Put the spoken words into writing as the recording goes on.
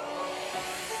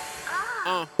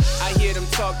I hear them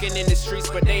talking in the streets,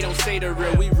 but they don't say the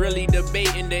real. We really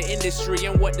debating the industry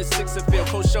and what the sixer feel.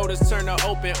 Cold shoulders turn to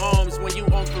open arms when you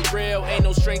on for real. Ain't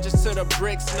no strangers to the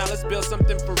bricks. Now let's build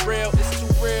something for real. It's too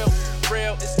real,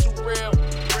 real, it's too real,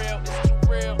 real, it's too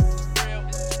real, real,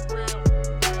 it's too real,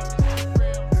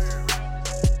 real,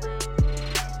 it's too real,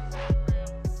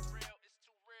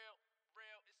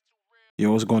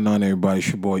 Yo, what's going on, everybody? It's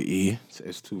your boy E.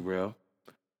 It's Too Real.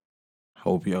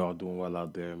 Hope y'all doing well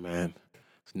out there, man.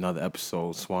 It's another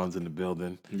episode. Swans in the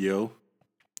building. Yo,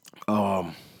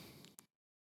 Um,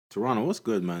 Toronto, what's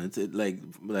good, man?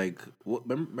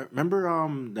 Remember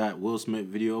that Will Smith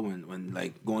video when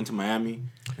like going to Miami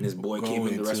and his boy came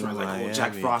in the restaurant like, oh,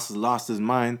 Jack Frost has lost his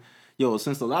mind. Yo,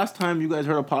 since the last time you guys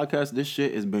heard a podcast, this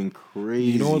shit has been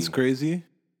crazy. you know what's crazy?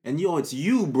 And yo, it's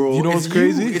you, bro. You know what's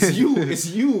crazy? It's you. It's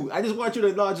you. I just want you to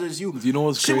acknowledge it's you. Do you know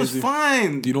what's shit crazy? was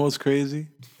fine. Do you know what's crazy?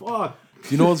 Fuck. Do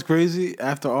you know what's crazy?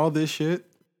 After all this shit,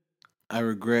 I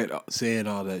regret saying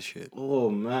all that shit. Oh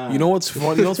man. You know what's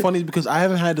funny? You know what's funny? Because I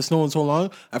haven't had the snow in so long,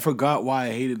 I forgot why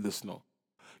I hated the snow.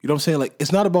 You know what I'm saying? Like,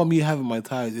 it's not about me having my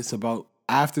tires. It's about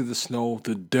after the snow,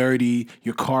 the dirty,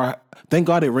 your car. Thank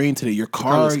God it rained today. Your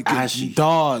car, was ashy.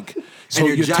 dog. So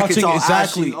your you're jacket's touching all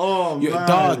exactly. ashy. Oh, your man.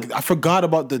 dog. I forgot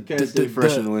about the stay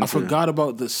fresh in the I winter. forgot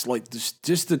about this, like just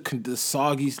the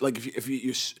soggy, like if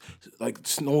you're like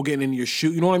snow getting in your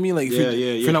shoe. You know what I mean? Like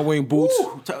if you're not wearing boots.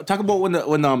 Ooh, talk about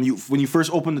when you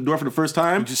first opened the door for the first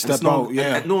time. just and step out,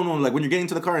 yeah. No, like when you're getting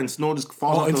into the car and snow just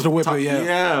falls off Into the whip, top. yeah.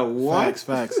 Yeah, what?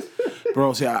 Facts.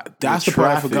 Bro, see, that's the part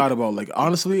I traffic. forgot about. Like,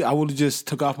 honestly, I would have just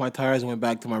took off my tires and went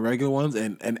back to my regular ones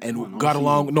and got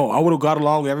along. No, I would have got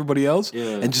along with everybody else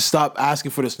and just stopped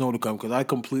asking for the snow to come because I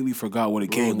completely forgot what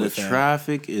it came The with. fam.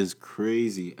 traffic is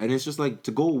crazy, and it's just like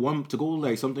to go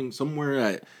like somewhere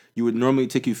that you would normally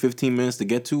take you 15 minutes to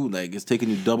get to, like it's taking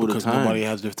you double Because the time. nobody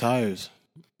has their tires.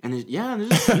 And it's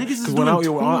just, niggas is Because doing I ain't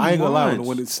too gonna lie, much.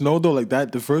 when it snowed though, like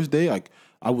that, the first day, like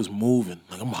I was moving,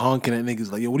 like I'm honking at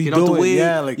niggas, like yo, what are you Get out doing? the way.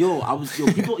 Yeah, like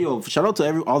People, shout out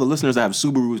to all the listeners that have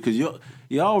Subarus because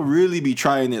y'all really be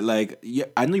trying it. Like, yeah,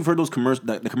 I know you've heard those commercials,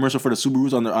 the commercial for the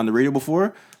Subarus on the radio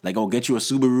before. Like, oh, get you a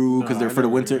Subaru because they're for the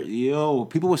winter. Yo,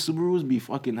 people with Subarus be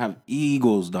fucking have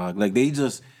egos, dog. Like they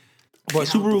just. But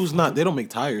Subaru's not. They don't make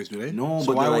tires, do they? No, So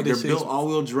but why would they're say built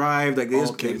all-wheel drive. Like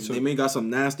they may got some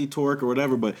nasty torque or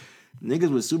whatever, but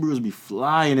niggas with Subarus be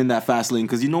flying in that fast lane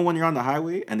because you know when you're on the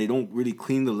highway and they don't really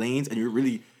clean the lanes and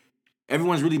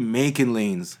everyone's really making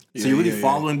lanes, so you're really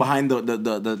following behind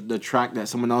the track that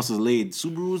someone else has laid.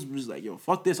 Subarus was like, yo,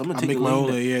 fuck this, I'm gonna take make the my lane.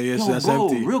 own lane. Yeah, so that's bro,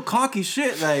 empty. real cocky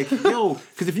shit, like yo,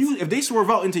 because if they swerve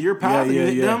out into your path and you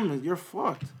hit them, you're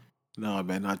fucked. Nah,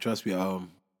 man, trust me.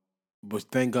 But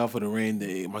thank God for the rain.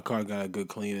 My car got a good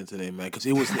cleaning today, man. Because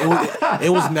it was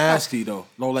nasty though.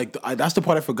 No, like that's the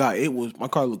part I forgot. My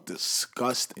car looked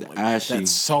disgusting. Like, ashy. that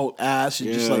salt ash.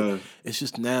 It's just Yeah. like it's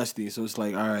just nasty. So it's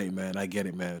like, all right, man, I get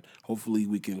it, man. Hopefully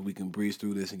we can breeze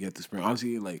through this and get to spring.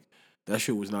 Honestly, like that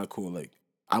shit was not cool. Like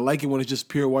I like it when it's just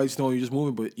pure white snow and you're just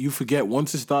moving, but you forget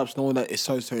once it stops snowing that it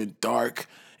starts turning dark.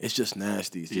 It's just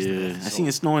nasty. It's just nasty. I seen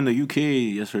it snow in the UK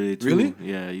yesterday too. Really?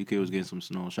 Yeah, UK was getting some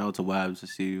snow. Shout out to Wabs. I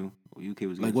see you. UK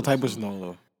was getting Like what some type of snow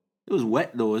though? It was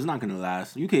wet though. It's not gonna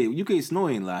last. UK snow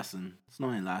ain't lasting.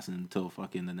 Snow ain't lasting until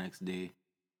fucking the next day.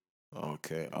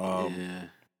 Okay. Yeah.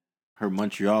 Her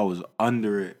Montreal was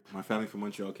under it. My family from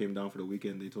Montreal came down for the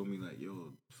weekend. They told me like, yo,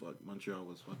 fuck, Montreal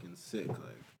was fucking sick.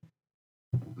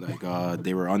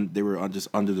 They were just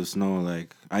under the snow.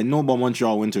 Like I know about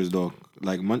Montreal winters though.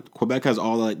 Like Quebec has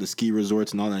all like the ski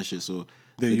resorts and all that shit. So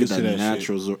They're they get used to that that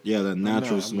natural, that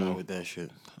natural I'm snow. not with that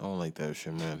shit. I don't like that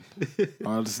shit, man.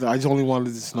 I just only wanted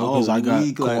the snow All because I got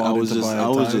week, like, I was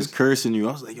just cursing you.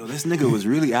 I was like, yo, this nigga was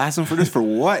really asking for this for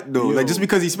what though? Yo. Like just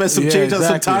because he spent some Yeah, change on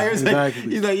some exactly, tires, like,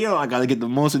 exactly. he's like, yo, I gotta get the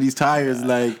most of these tires.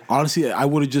 Like, Honestly, I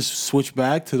would have just switched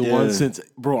back to the Yeah. one since,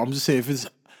 bro. I'm just saying if it's,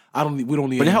 we don't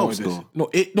need. But it any more helps, of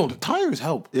this. though. The tires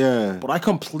help. yeah. But I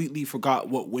completely forgot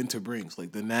what winter brings,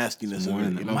 like the nastiness of it. You know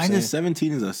what I'm saying? Minus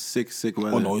 17 is a sick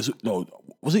weather. Oh no,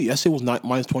 was it yesterday? Was not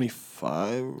minus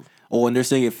 25? Oh, and they're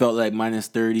saying it felt like minus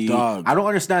 30. Dog. I don't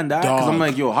understand that because I'm Dog.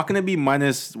 like, yo, how can it be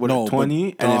minus No, but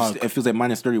 20 dog. and it feels like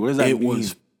minus 30? What does that It mean?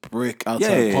 was brick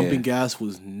outside. Yeah. Pumping gas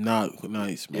was not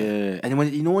nice, man. Yeah, and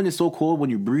when it's so cold when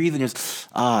you breathe and you're just,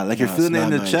 like you're Nah, feeling it's it in not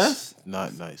the nice. chest.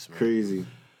 Not nice, man. Crazy.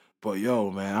 But yo,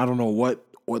 man, I don't know what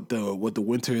the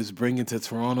winter is bringing to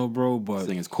Toronto, bro. I But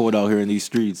think it's cold out here in these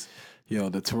streets. yo,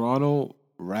 the Toronto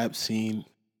rap scene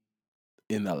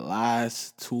in the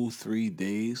last 2-3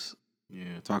 days Yeah,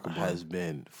 talk about has it.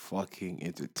 been fucking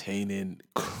entertaining,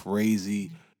 crazy,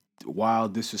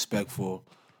 wild, disrespectful.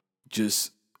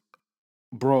 Just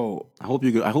bro. I hope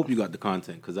you got the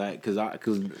content because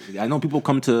I know people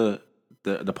come to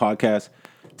the podcast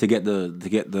to get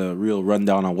the real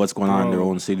rundown on what's going on in their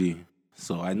own city.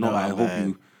 So I know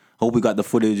hope we got the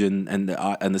footage and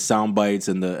the sound bites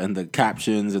and the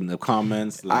captions and the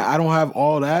comments. Like, I don't have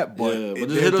all that, but,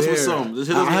 just hit us with some.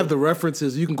 I have the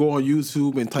references. You can go on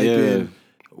YouTube and type in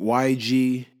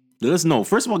YG. Let us know.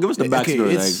 First of all, give us the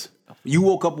backstory. Like, you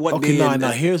woke up what day? Okay,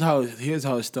 nah. Here's how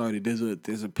it started.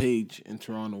 There's a page in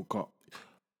Toronto called.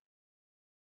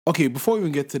 Okay, before we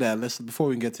even get to that,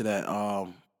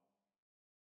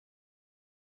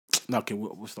 okay,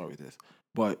 we'll start with this.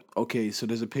 But okay, so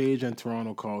there's a page in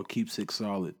Toronto called Keep Six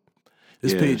Solid.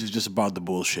 This page is just about the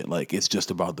bullshit. Like, it's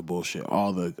just about the bullshit.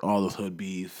 All the hood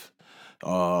beef.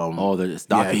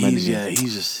 He's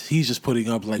just putting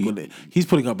up like he's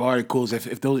putting up articles.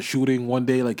 If there was a shooting one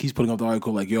day, like he's putting up the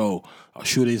article like, yo, a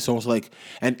shooting. So it's like,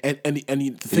 and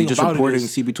the thing just about reporting it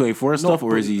is, CP24 stuff,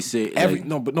 or is he say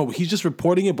but he's just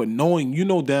reporting it, but knowing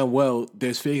damn well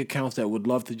there's fake accounts that would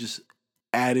love to just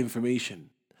add information.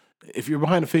 If you're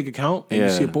behind a fake account and you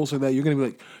see a post like that, you're gonna be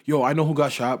like, "Yo, I know who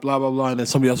got shot," blah blah blah, and then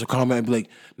somebody else will comment and be like,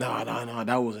 "Nah,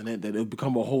 that wasn't it." That it'll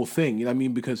become a whole thing. You know what I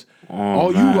mean? Because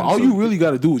all you really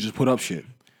got to do is just put up shit.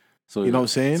 So you know what I'm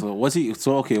saying? So what's he?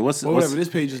 So okay, whatever. This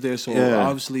page is there. So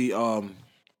obviously,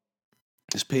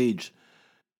 this page.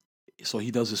 So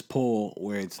he does this poll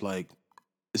where it's like,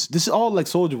 this is all like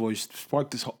Soulja Boy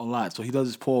sparked this a lot. So he does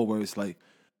this poll where it's like,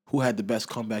 who had the best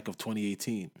comeback of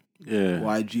 2018? Yeah,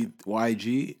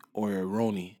 YG or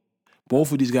Ronnie.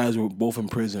 Both of these guys were both in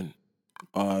prison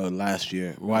last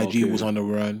year. YG was on the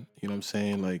run. You know what I'm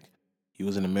saying? Like, he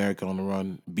was in America on the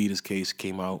run. Beat his case,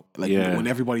 came out. Like, when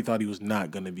everybody thought he was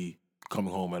not gonna be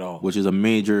coming home at all. Which is a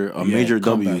major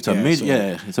W. It's a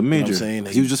major. It's a major. You know what I'm saying?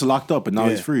 He was just locked up, and now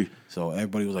he's free. So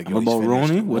everybody was like, "What about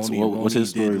Ronnie? What's his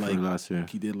story from last year?"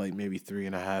 He did like maybe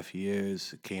 3.5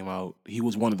 years. Came out. He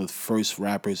was one of the first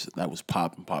rappers that was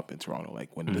popping in Toronto. Like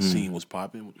when the scene was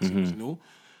popping, when the scene was new.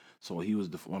 So he was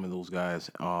one of those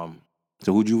guys. So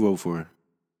who'd you vote for?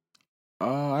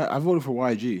 I voted for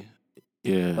YG.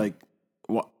 Yeah, like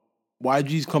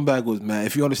YG's comeback was, man,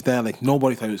 if you understand, like,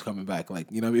 nobody thought he was coming back. Like,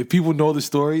 you know, if people know the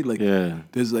story, like,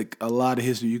 there's, like, a lot of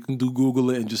history. You can Google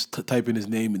it and just type in his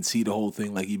name and see the whole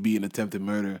thing. Like, he beat an attempted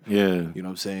murder. Yeah. You know what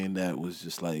I'm saying? That was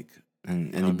just, like...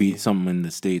 And he beat something in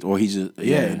the States. Or he just...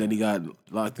 and then he got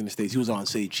locked in the States. He was on,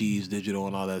 say, Cheese, Digital,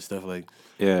 and all that stuff. Like,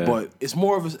 but it's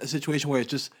more of a situation where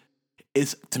to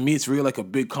me, it's really, like, a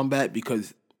big comeback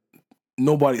because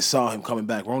nobody saw him coming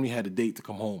back. Ronnie had a date to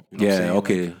come home. You know what I'm saying?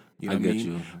 Okay. Like, you know what I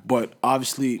mean? But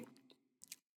obviously,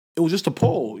 it was just a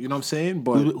poll. You know what I'm saying?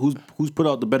 But who's put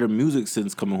out the better music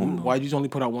since coming home? YG's only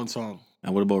put out one song.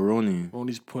 And what about Ronnie?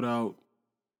 Ronnie's put out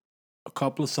a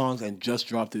couple of songs and just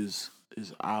dropped his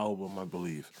album, I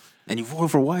believe. And you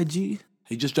voted for YG?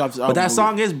 He just dropped his album. But that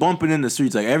song is bumping in the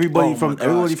streets. Like everybody from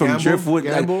Driftwood.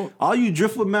 Like, all you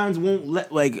Driftwood mans won't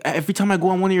let. Like every time I go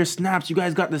on one of your snaps, you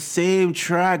guys got the same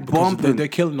track bumping. They're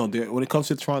killing. No, when it comes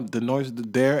to Toronto, the noise,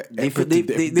 their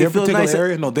feel nice.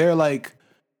 Area. No, they're like,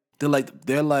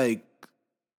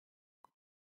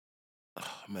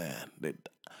 oh man.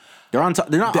 They're on top.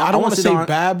 They're not. I don't want to say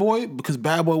Bad Boy because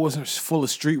Bad Boy wasn't full of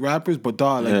street rappers, but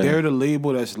dog, like they're the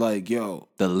label that's like, yo,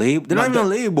 the label. They're not even a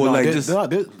label. No, like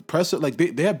they're press like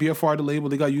they have BFR the label.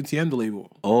 They got UTM the label.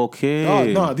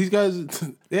 Okay. No, these guys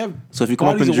they have. So if you come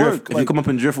up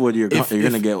in Driftwood, you're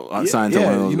gonna get signed to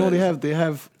one of those. You know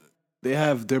they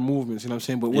have their movements. You know what I'm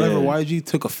saying? But whatever, YG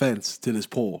took offense to this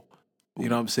poll. You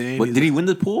know what I'm saying? But did he win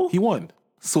the poll? He won.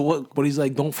 So what? But he's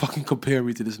like, don't fucking compare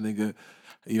me to this nigga.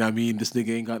 You know what I mean? This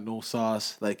nigga ain't got no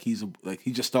sauce. Like he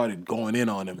just started going in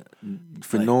on him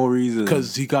for no reason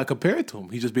because he got compared to him.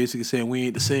 He just basically saying we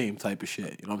ain't the same type of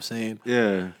shit. You know what I'm saying?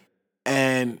 Yeah.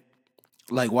 And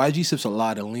like YG sips a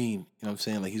lot of lean. You know what I'm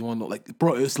saying? Like he's one of the, like,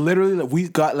 bro. It's literally like we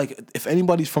got like if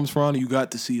anybody's from Toronto, you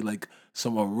got to see like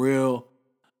some real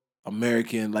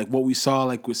American, like what we saw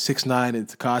like with 6ix9ine and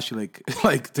Tekashi,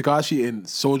 like Tekashi and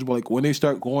Soulja Boy. Like when they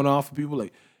start going off for people,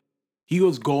 like he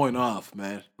was going off,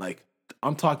 man. Like.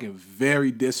 I'm talking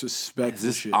very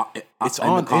disrespectful shit. It's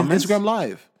on Instagram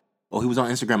Live. Oh, he was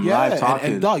on Instagram Live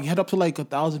talking. And dog, you had up to like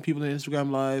 1,000 people in Instagram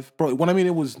Live. Bro, when I mean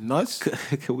it was nuts.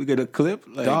 Can we get a clip?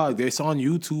 Like, dog, it's on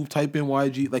YouTube. Type in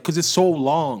YG, like, cause it's so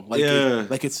long. Like,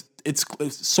 it's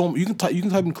so you can type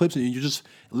in clips and you just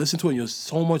listen to it. And there's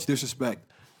so much disrespect.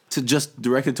 To just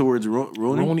direct it towards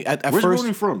Ronnie. Where's first,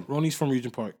 Ronnie from? Ronnie's from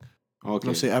Regent Park. Okay. You know what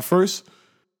I'm saying? At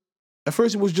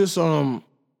first it was just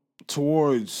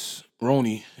towards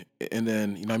Ronnie, and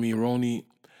then, you know what I mean, Ronnie.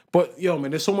 But, yo, man,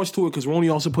 there's so much to it, because Ronnie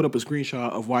also put up a screenshot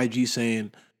of YG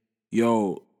saying,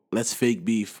 yo, let's fake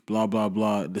beef, blah blah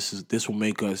blah. This will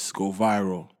make us go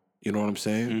viral. You know what I'm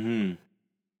saying? Mm-hmm.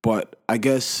 But I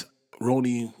guess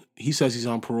Roni, he says he's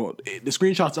on parole. The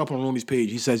screenshot's up on Roni's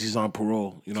page. He says he's on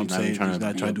parole. You know what I'm saying? He's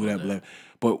not trying to do that.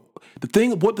 But the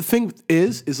thing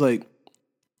is like,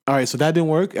 all right, so that didn't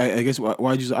work. I guess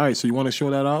why'd you? All right, so you want to show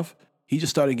that off? He just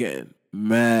started getting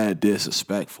mad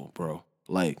disrespectful, bro.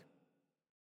 Like,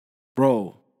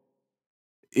 bro,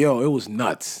 yo, it was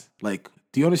nuts. Like,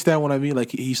 do you understand what I mean?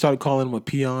 Like, he started calling him a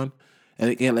peon. And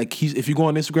again, like, if you go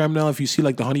on Instagram now, if you see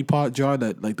like the honey pot jar,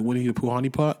 that like the Winnie the Pooh honey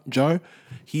pot jar,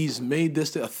 he's made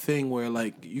this a thing where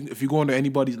like if you go onto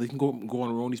anybody's, like, you can go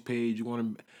on Roni's page, you go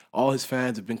on, all his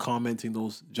fans have been commenting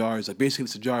those jars. Like, basically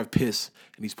it's a jar of piss,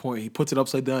 and he puts it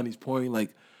upside down, he's pouring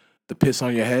like the piss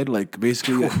on your head, like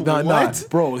basically. Nah,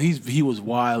 bro, he was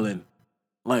wilding,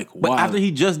 like. But after he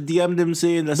just DM'd him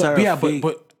saying that's fake.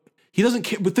 But he doesn't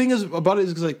care. The thing is about it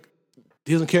is like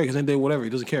he doesn't care because then they whatever, he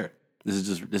doesn't care. This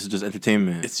is just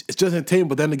entertainment. It's just entertainment,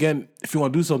 but then again, if you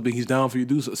want to do something, he's down for you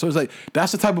to do so. So it's like,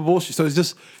 that's the type of bullshit. So it's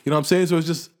just, you know what I'm saying? So it's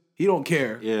just, he don't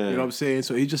care. Yeah. You know what I'm saying?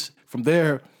 So he just, from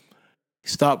there, he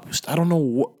stopped. I don't know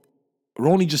what,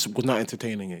 Roni just was not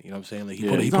entertaining it. You know what I'm saying? Like,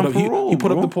 he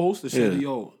put up the post that said,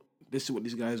 yo, this is what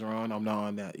these guys are on. I'm not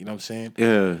on that. You know what I'm saying?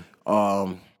 Yeah.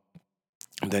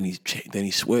 And then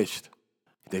he switched.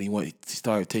 Then he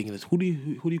started taking this. Who do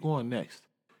you go on next?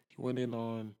 He went in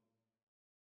on,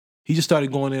 he just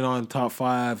started going in on Top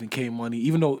 5 and K Money,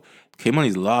 even though K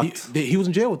Money's locked. He was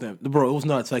in jail with them. Bro, it was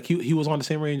nuts. Like, he was on the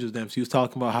same range as them. So he was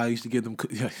talking about how he used to give them.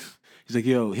 He's like,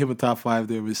 yo, him and Top 5,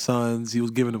 they were his sons. He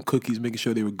was giving them cookies, making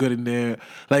sure they were good in there.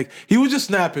 Like, he was just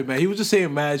snapping, man. He was just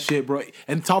saying mad shit, bro.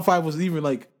 And Top 5 was even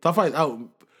like, Top 5 out,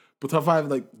 but Top 5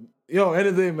 like, yo,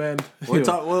 anything, man. He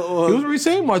wasn't really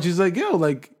saying much. He's like, yo,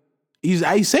 like, he's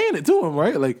saying it to him,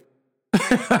 right? Like.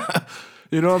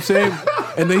 You know what I'm saying?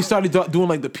 And they started doing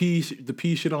like the pee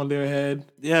shit on their head.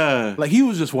 Yeah. Like, he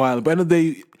was just wild. But at the end of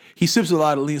the day, he sips a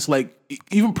lot of lean. So like,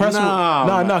 even Preston,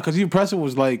 because even Preston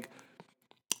was like,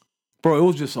 bro, it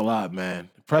was just a lot, man.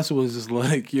 Preston was just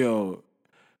like, yo,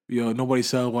 nobody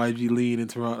sell YG lean in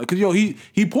Toronto. Because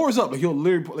he pours up, like,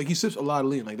 literally, like, he sips a lot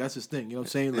of lean. Like, that's his thing. You know what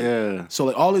I'm saying? Like, yeah. So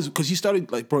like all his, because he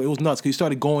started like, bro, it was nuts. Because he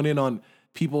started going in on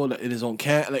people in his own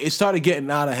camp. Like, it started getting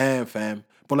out of hand, fam.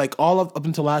 But like all up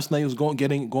until last night, he was going.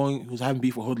 He was having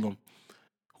beef with Hoodlum,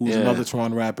 who's another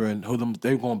Toronto rapper, and Hoodlum,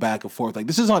 they were going back and forth. Like,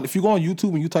 this is on. If you go on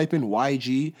YouTube and you type in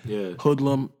YG,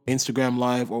 Hoodlum, Instagram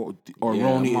Live, or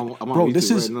Roni, I'm on bro, YouTube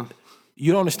this is right now.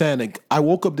 You don't understand. Like, I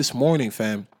woke up this morning,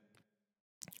 fam.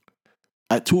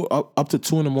 At up to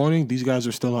 2 a.m, these guys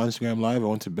are still on Instagram Live. I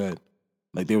went to bed.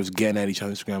 Like, they was getting at each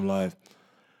other on Instagram Live.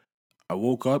 I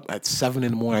woke up at 7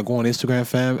 a.m. I go on Instagram,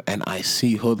 fam, and I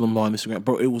see Hoodlum on Instagram,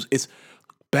 bro. It's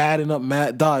bad enough,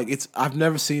 mad dog. I've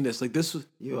never seen this. Like, this was.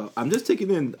 Yo, I'm just taking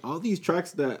in all these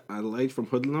tracks that I liked from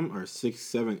Hoodlum are 6,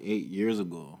 7, 8 years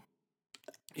ago.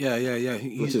 Yeah.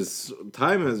 Which is,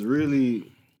 time has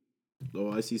really.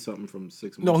 Oh, I see something from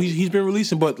 6 months. No, he's been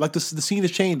releasing, but like the scene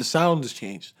has changed, the sound has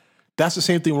changed. That's the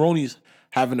same thing Roni's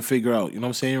having to figure out. You know what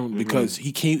I'm saying? Mm-hmm. Because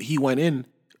he went in,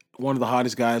 one of the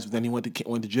hottest guys, but then he went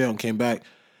to jail and came back.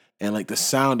 And like the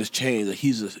sound has changed. Like,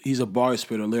 he's a bar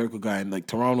spitter, lyrical guy, and like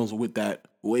Toronto's with that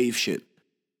wave shit.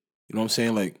 You know what I'm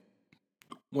saying? Like,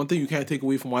 one thing you can't take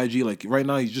away from YG, like right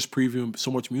now he's just previewing so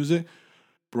much music,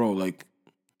 bro. Like,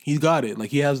 he's got it.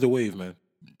 Like, he has the wave, man.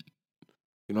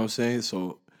 You know what I'm saying?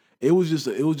 So it was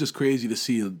just crazy to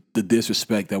see the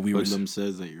disrespect that we were. Hoodlum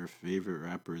says that your favorite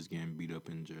rapper is getting beat up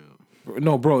in jail.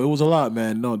 No, bro, it was a lot,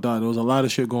 man. No, Don, there was a lot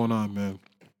of shit going on, man.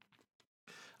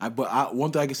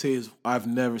 One thing I can say is I've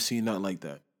never seen nothing like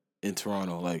that in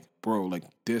Toronto. Like, bro, like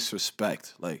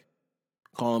disrespect, like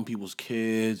calling people's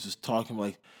kids, just talking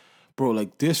like, bro,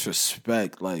 like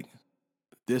disrespect,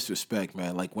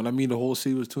 man. Like, when I mean the whole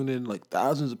city was tuned in, like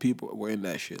thousands of people were in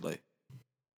that shit. Like,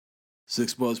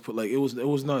 Six Buzz put, like, it was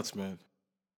nuts, man.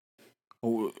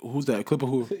 Oh, who's that? A clip of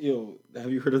who? Yo,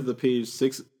 have you heard of the page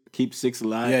Keep Six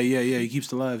Alive? Yeah. He keeps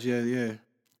the lives. Yeah.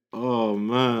 Oh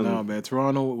man. No, man.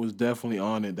 Toronto was definitely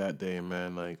on it that day,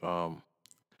 man. Like, hold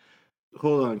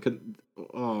on.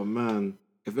 Oh man.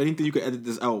 If anything, you could edit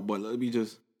this out, but let me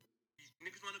just.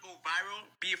 Niggas want to go viral.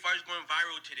 BFR is going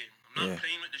viral today. I'm not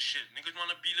playing with this shit. Niggas want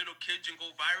to be little kids and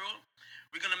go viral.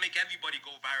 We're gonna make everybody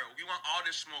go viral. We want all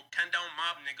this smoke. 10 down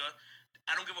mob, nigga.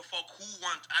 I don't give a fuck who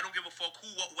wants. I don't give a fuck who,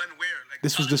 what, when, where. Like,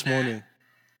 this was this morning.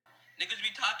 Niggas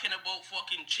be talking about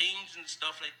fucking chains and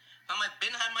stuff. Like, I'm like, been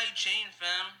had my chain,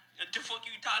 fam. What the fuck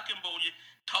you talking about? You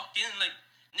tucked in, like,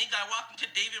 nigga, I walked into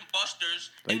Dave & Buster's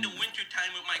in the winter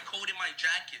time with my coat and my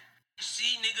jacket.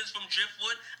 see niggas from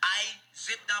Driftwood, I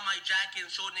zip down my jacket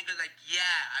and show niggas like,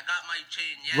 yeah, I got my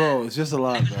chain. Yeah. Bro, it's just a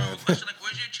lot, niggas man. Question, like,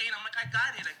 where's your chain? I'm like, I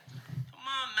got it. Like, come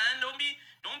on, man. Don't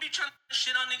be trying to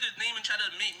shit on niggas' name and try to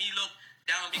make me look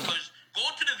down because go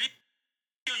to the video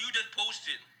you just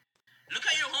posted. Look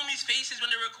at your homies' faces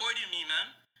when they're recording me,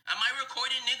 man. Am I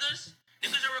recording niggas?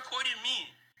 Niggas are recording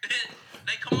me.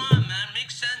 Like, come on, man.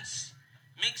 Makes sense.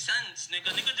 Makes sense,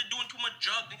 nigga. Niggas are doing too much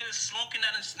drugs. Niggas are smoking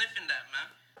that and sniffing that, man.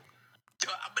 Yo,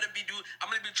 I'm gonna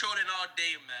be trolling all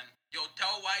day, man. Yo,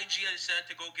 tell YG I said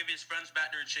to go give his friends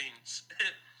back their chains.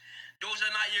 Those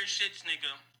are not your shits, nigga.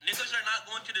 Niggas are not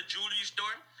going to the jewelry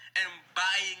store and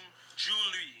buying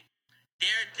jewelry.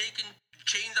 They're taking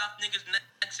chains off niggas'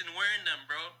 necks and wearing them,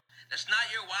 bro. That's not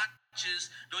your watches.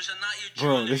 Those are not your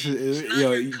jewelry. Bro, this is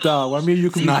yo, dog. I mean,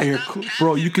 you can not your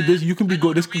bro. You could this. You can be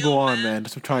go. This could go on, man.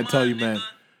 That's what I'm trying to tell you, man.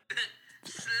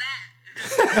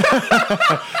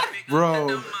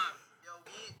 Bro.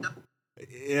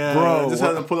 Yeah, bro. Just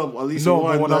had to pull up at least no,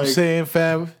 one. But what like, I'm saying,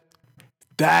 fam,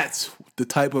 that's the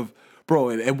type of bro.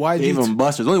 And why Dave and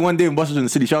Buster's? Only one Dave and Buster's in the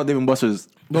city. Shout out Dave and Buster's.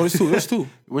 No, there's two. There's two.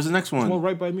 Where's the next one? There's one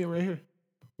right by me, right here.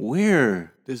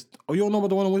 Where? There's. Oh, you don't know about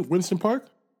the one in Winston Park?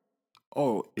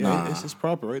 Oh, yeah, nah. it's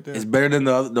proper right there. It's better than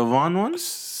the Vaughn one.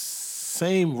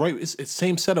 Same, right? It's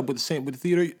same setup with the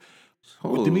theater.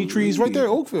 With Dimitri's right there,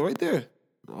 Oakville, right there.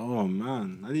 Oh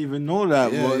man, I didn't even know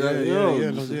that. Yeah,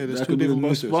 yeah. There's two different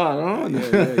Busters. Spot, huh?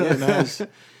 Yeah.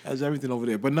 Has everything over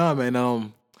there. But nah,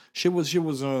 man. Shit was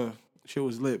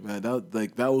lit, man.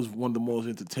 That was one of the most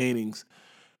entertainings.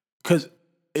 Cause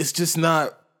it's just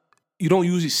not. You don't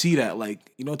usually see that. Like,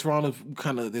 you know, Toronto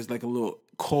kind of there's like a little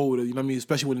code. You know what I mean?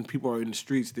 Especially when people are in the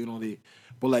streets,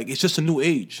 but like it's just a new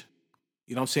age.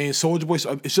 You know what I'm saying? Soulja Boy,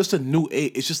 it's just a new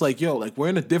age. It's just like, yo, like we're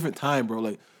in a different time, bro.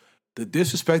 Like the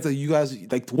disrespect that you guys,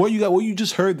 like what you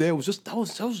just heard there was just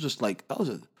that's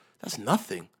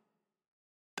nothing.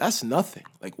 That's nothing.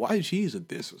 Like YG is a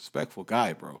disrespectful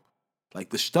guy, bro. Like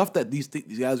the stuff that these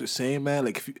guys are saying, man.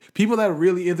 Like people that are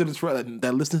really into the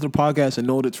that listen to the podcast and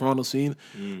know the Toronto scene,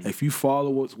 if you follow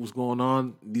what's going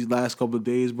on these last couple of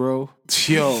days, bro,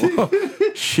 yo,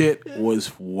 shit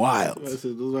was wild. I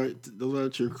said those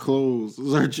aren't your clothes.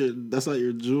 That's not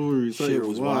your jewelry. Shit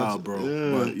was wild, bro.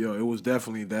 Yeah. But yo, it was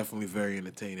definitely very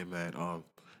entertaining, man. You know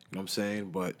what I'm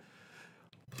saying? But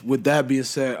with that being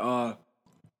said,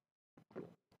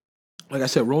 like I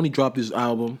said, Ronnie dropped his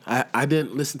album. I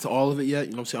didn't listen to all of it yet.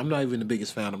 You know what I'm saying? I'm not even the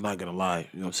biggest fan. I'm not going to lie.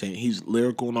 You know what I'm saying? He's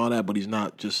lyrical and all that, but he's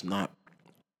not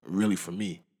really for me.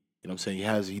 You know what I'm saying?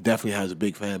 He definitely has a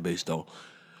big fan base, though.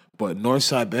 But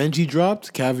Northside Benji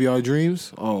dropped Caviar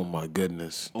Dreams. Oh, my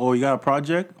goodness. Oh, you got a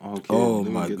project? Okay. Oh,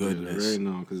 my goodness. Right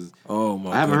now, because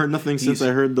I haven't heard nothing since I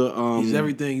heard the He's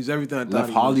everything I thought Left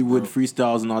he Hollywood was, bro.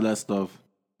 freestyles and all that stuff.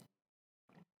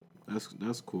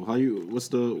 That's cool. How you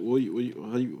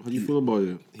feel about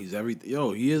it? He's everything.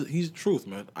 Yo, he's the truth,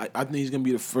 man. I think he's gonna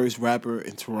be the first rapper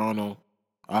in Toronto.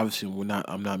 Obviously,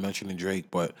 I'm not mentioning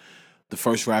Drake, but the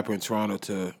first rapper in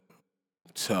Toronto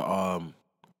to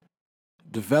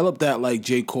develop that like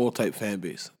J. Cole type fan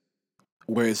base,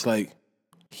 where it's like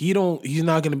he's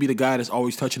not gonna be the guy that's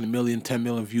always touching 1 million, 10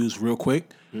 million views real quick.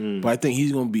 But I think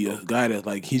he's gonna be a guy that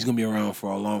like he's gonna be around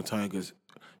for a long time because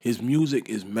his music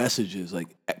is messages.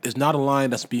 Like there's not a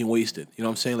line that's being wasted. You know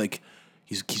what I'm saying? Like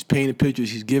he's painting pictures.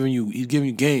 He's giving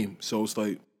you game. So it's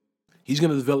like he's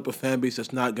gonna develop a fan base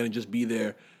that's not gonna just be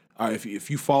there. All right, if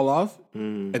you fall off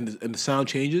and the sound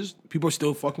changes, people are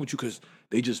still fucking with you because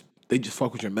they just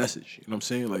fuck with your message. You know what I'm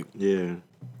saying? Like Yeah.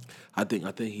 I think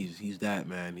he's that,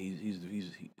 man.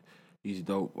 He's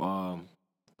dope.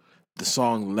 The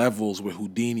song Levels with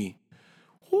Houdini.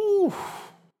 Whoo,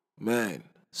 man.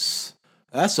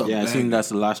 That's a banger. I think that's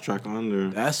the last track on there.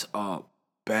 That's a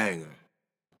banger.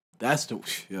 That's the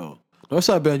yo.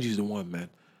 Northside Benji's the one, man.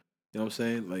 You know what I'm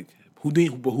saying? Like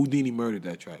Houdini murdered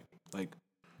that track. Like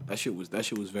that shit was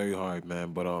very hard,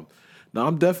 man. But now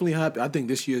I'm definitely happy. I think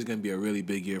this year is gonna be a really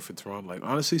big year for Toronto. Like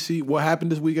honestly, see what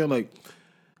happened this weekend. Like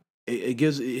it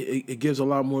gives a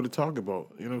lot more to talk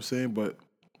about. You know what I'm saying? But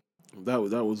that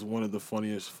was one of the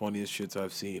funniest shits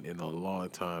I've seen in a long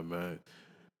time, man.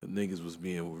 The niggas was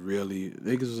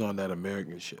on that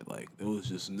American shit. Like there was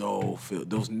just no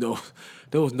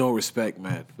respect,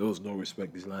 man. There was no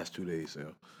respect these last 2 days,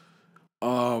 yo.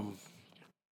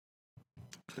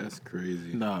 That's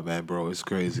crazy. Nah, man, bro, it's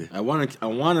crazy. I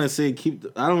wanna say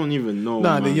I don't even know.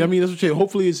 Nah, man. you know what I mean, that's what you.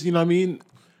 Hopefully, it's you know what I mean.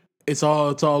 It's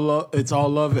all love. It's all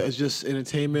love. It's just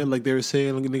entertainment, like they were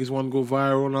saying. Like niggas want to go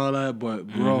viral and all that. But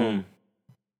bro,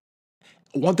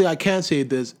 one thing I can say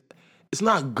is it's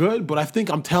not good, but I think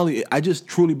I'm telling you, I just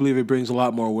truly believe it brings a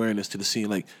lot more awareness to the scene.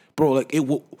 Like, bro, like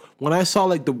when I saw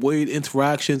like the way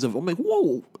interactions of, I'm like,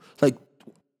 whoa, like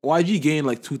YG gained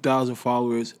like 2,000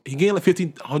 followers. He gained like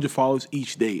 1,500 followers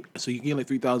each day. So he gained like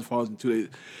 3,000 followers in 2 days.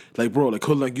 Like, bro,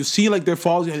 like you see like their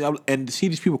followers and to see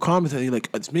these people commenting, like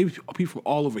it's maybe people from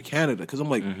all over Canada. Because I'm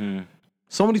like,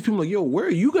 some of these people are like, yo, where are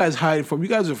you guys hiding from? You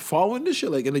guys are following this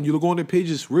shit, like, and then you look on their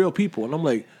pages, real people, and I'm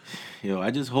like, yo,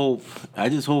 I just hope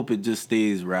it just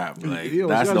stays rap. Like, yo,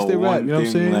 that's the one rap, you know what I'm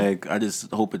thing. saying? Like, I just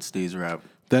hope it stays rap.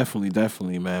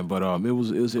 Definitely, man. But it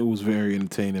was very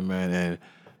entertaining, man, and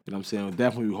you know what I'm saying.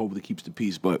 Definitely, we hope it keeps the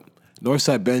peace. But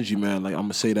Northside Benji, man, like I'm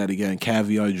gonna say that again.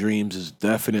 Caviar Dreams is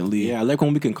definitely. Yeah, I like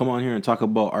when we can come on here and talk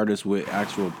about artists with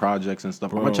actual projects and stuff.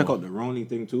 Bro. I'm gonna check out the Roni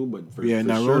thing too, but for sure,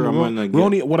 Roni.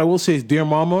 Roni, what I will say is, Dear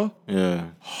Mama, yeah,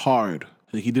 hard.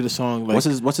 Like, he did a song like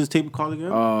what's his tape called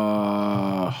again?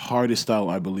 Hardest Out,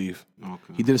 I believe.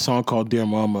 Okay. He did a song called Dear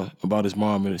Mama about his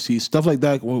mom, and see stuff like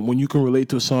that when you can relate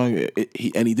to a song, he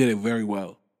did it very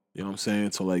well. You know what I'm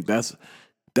saying? So like that's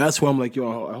why I'm like,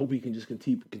 yo, I hope he can just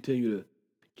continue to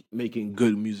making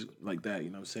good music like that. You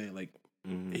know what I'm saying? Like,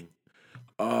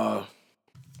 where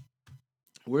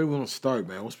do we want to start,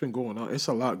 man? What's been going on? It's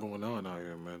a lot going on out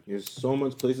here, man. There's so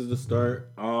much places to start.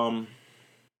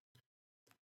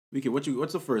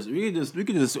 What's the first? We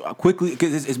could just quickly,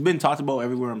 because it's been talked about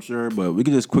everywhere, I'm sure, but we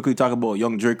could just quickly talk about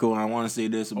Young Draco. And I want to say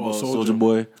this about Soulja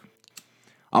Boy.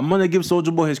 I'm gonna give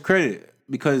Soulja Boy his credit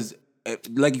because,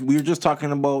 like, we were just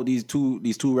talking about these two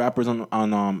rappers on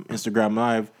Instagram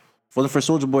Live. For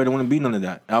Soulja Boy, I don't want to be none of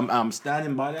that. I'm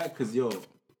standing by that because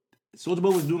Soulja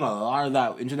Boy was doing a lot of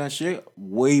that internet shit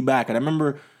way back, and I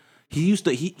remember.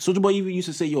 Soulja Boy even used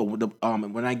to say, yo,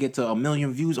 when I get to 1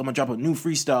 million views, I'm gonna drop a new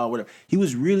freestyle, whatever. He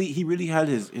really had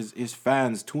his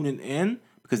fans tuning in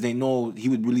because they know he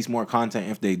would release more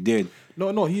content if they did.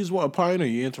 No, he's a pioneer.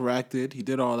 He interacted, he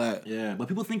did all that. Yeah, but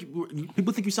people think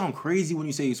you sound crazy when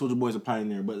you say Soulja Boy's a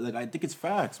pioneer, but like I think it's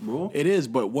facts, bro. It is,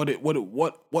 but what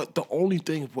the only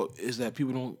thing is that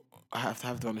people don't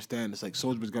have to understand. It's like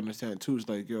Soulja Boy's gotta understand too. It's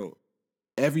like, yo,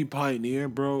 every pioneer,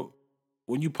 bro.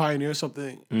 When you pioneer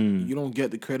something, you don't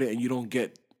get the credit and you don't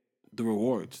get the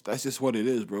rewards. That's just what it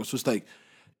is, bro. So it's like,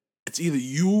 it's either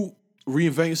you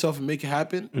reinvent yourself and make it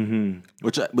happen.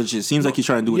 Which it seems like he's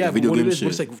trying to do with the video game shit. But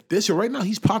it's like, this year, right now,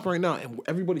 he's popping right now and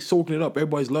everybody's soaking it up.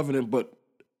 Everybody's loving it. But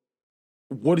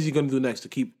what is he going to do next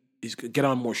he's going to get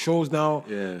on more shows now?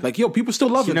 Yeah. Like, yo, people still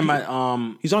love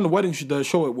him. He's on the wedding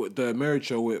show, with the marriage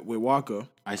show with Waka.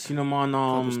 I seen him on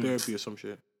Couples Therapy or some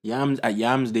shit.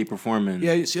 Yams Day performing.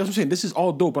 Yeah, see, that's what I'm saying. This is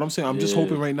all dope, but I'm saying I'm just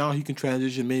hoping right now he can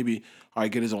transition, maybe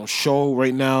get his own show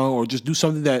right now, or just do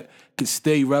something that can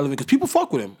stay relevant because people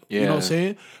fuck with him. Yeah. You know what I'm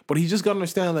saying? But he just gotta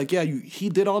understand, like, yeah, he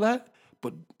did all that,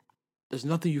 but there's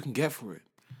nothing you can get for it.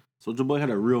 Soulja Boy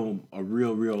had a real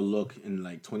look in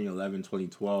like 2011,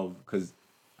 2012, because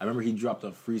I remember he dropped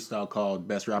a freestyle called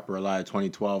Best Rapper Alive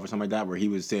 2012 or something like that, where he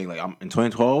was saying, like, in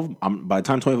 2012, by the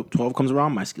time 2012 comes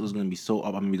around, my skill is going to be so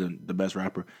up, I'm going to be the best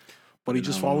rapper. But he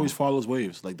just always follows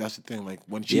waves. Like, that's the thing. Like,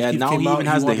 when Chief Keef came now he out, even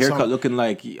has the haircut looking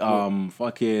like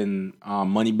fucking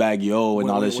Moneybagg Yo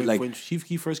and all that shit. Like, when Chief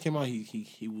Keef first came out,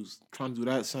 he was trying to do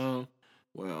that sound.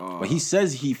 Well, but he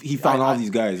says he found all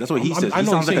these guys. That's what he says. I He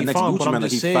know sounds like a next found, Gucci man.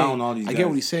 Like, he found all these guys. I get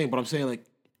what he's saying, but I'm saying, like,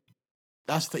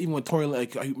 that's even when Tory,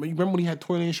 like, you remember when he had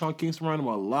Tory Lanez and Sean Kingston around him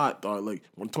a lot, dog. Like,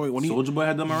 when Soulja Boy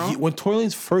had them around? When Tory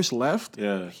Lanez first left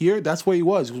here, that's where he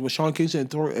was. It was with Sean Kingston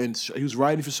and Tory, and he was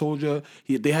writing for Soulja.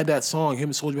 They had that song. Him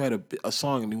and Soulja had a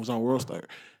song, and he was on World Star.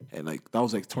 And, like, that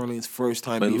was, like, Tory Lanez's first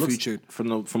time being featured. From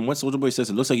what Soulja Boy says,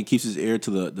 it looks like he keeps his ear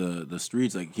to the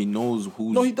streets. Like, he knows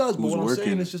who's No, he does, but what working. I'm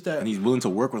saying is just that... And he's willing to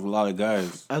work with a lot of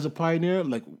guys. As a pioneer,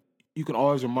 like, you can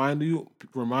always remind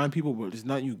people, but it's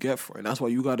not you get for it. And that's why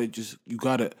you gotta get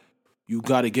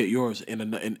yours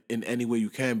in any way you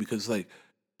can, because like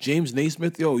James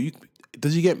Naismith, yo,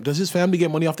 does his family get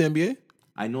money off the NBA?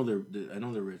 I know they're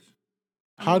rich.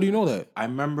 How do you know that? I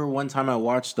remember one time I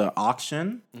watched the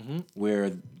auction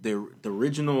where the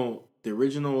original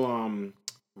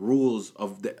rules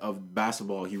of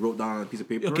basketball he wrote down on a piece of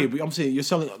paper. Okay, but I'm saying you're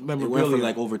selling memorabilia. It went for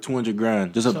like over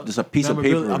 $200,000. Just a piece of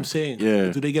paper. I'm saying,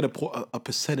 do they get a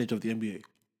percentage of the NBA?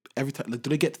 Every time, like, do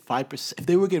they get 5%? If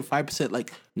they were getting 5%,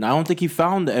 like, no, I don't think he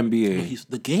found the NBA.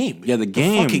 The game, yeah, the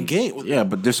game, fucking game. Yeah,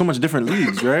 but there's so much different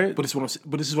leagues, right? But this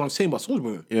is what I'm saying about Soulja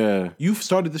Boy. Yeah, you've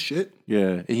started the shit.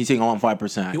 Yeah, and he's saying I want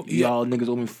 5%. Y'all niggas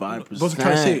owe me 5%. That's what I'm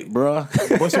trying to say, bro.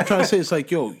 What I'm trying to say, it's like,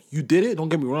 yo, you did it. Don't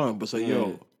get me wrong, but it's like,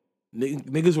 yo,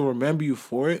 niggas will remember you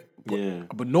for it.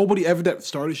 But, but nobody ever that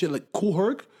started shit like Kool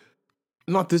Herc.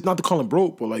 Not to call him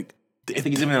broke, but like, I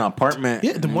think he's in an apartment.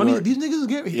 Yeah, the money these niggas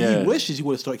get. He wishes he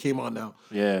would have came on now.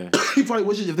 Yeah, he probably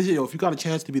wishes if they say, yo, if you got a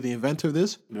chance to be the inventor of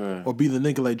this, or be the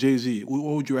nigga like Jay-Z, what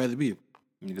would you rather be?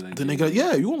 Like the nigga,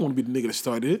 yeah, you don't want to be the nigga that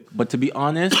started it. But to be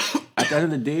honest, at the end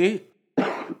of the day,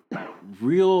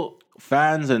 real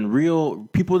fans and real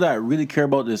people that really care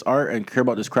about this art and care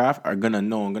about this craft are gonna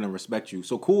know and gonna respect you.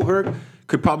 So Kool Herc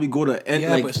could probably go to end.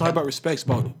 Yeah, but it's not about respect; it's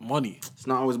about money. It's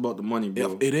not always about the money,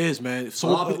 bro. It is, man. So a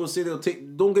lot of people say they'll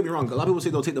take. Don't get me wrong. A lot of people say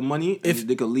they'll take the money if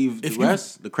they could leave the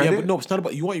rest, the credit. Yeah, but no, it's not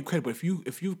about you want your credit. But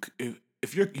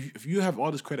if you have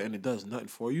all this credit and it does nothing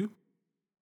for you,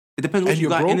 it depends what you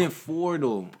got in it for,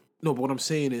 though. No, but what I'm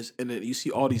saying is, and then you see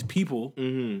all these people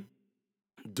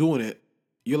doing it.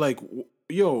 You're like,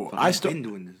 yo, I started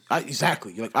doing this.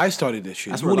 Exactly. You're like, I started this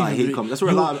shit. That's where a lot of hate comes. That's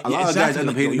where a lot of guys end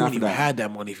up hating after that. You wouldn't even had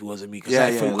that money if it wasn't me.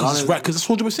 Because that's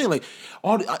what you were saying. Like,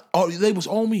 all the labels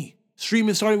own me.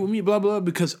 Streaming started with me, blah, blah,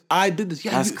 because I did this.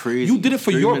 Yeah, that's crazy. You did it for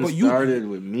your, but you started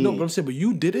with me. No, but I'm saying, but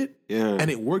you did it, and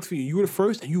it worked for you. You were the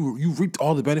first, and you reaped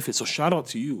all the benefits. So shout out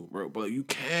to you, bro. But you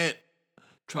can't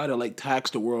try to like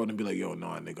tax the world and be like, yo,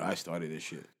 nah, nigga, I started this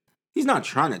shit. He's not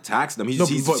trying to tax them. He's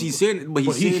saying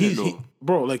it though.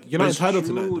 Bro, like you're not entitled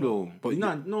to that. Though. But you're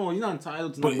not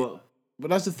entitled to that. But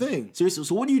that's the thing. Seriously,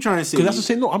 so what are you trying to say? Because that's the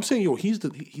same. No, I'm saying, yo, he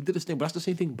did his thing, but that's the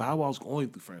same thing Bow Wow's going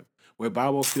through, friend. Where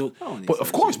Bow Wow feels, but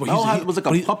of course, but he was like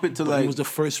a puppet to like. He was the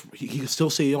first. He could still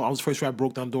say, yo, I was the first rap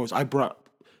broke down doors. I brought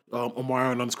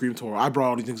Omarion on the Scream tour. I brought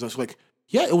all these things. I was like,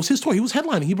 yeah, it was his tour. He was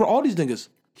headlining. He brought all these niggas.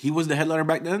 He was the headliner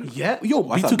back then. Yeah, yo,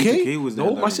 B2K was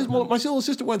no. My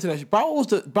sister went to that shit. Bow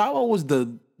Wow was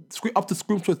the up to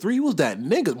Scream Tour 3. He was that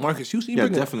nigga. Marcus Houston.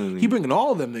 Definitely. He bringing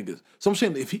all of them niggas. So I'm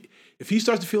saying if he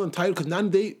starts to feel entitled, because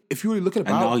nowadays, if you really look at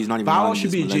Bow Wow, Bow Wow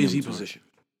should be in Jay-Z position.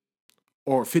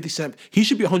 Or 50 Cent. He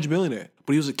should be $100 millionaire,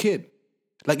 but he was a kid.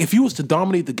 Like if he was to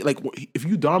dominate if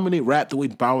you dominate rap the way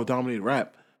Bow Wow dominated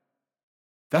rap,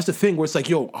 that's the thing where it's like,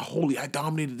 yo, I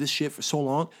dominated this shit for so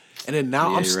long, and then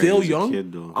now I'm still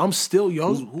young. I'm still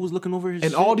young. Who was looking over his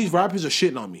and shit? all these rappers are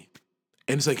shitting on me,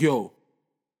 and it's like, yo,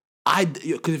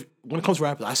 because when it comes to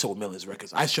rappers, I sold millions of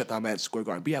records. I shut down Madison Square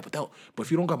Garden. But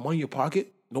if you don't got money in your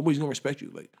pocket, nobody's gonna respect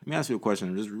you. Like, let me ask you a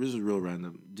question. This is real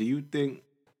random. Do you think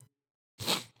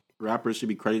rappers should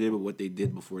be credited with what they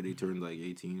did before they turned like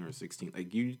 18 or 16?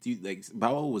 Like you like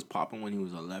Bow Wow was popping when he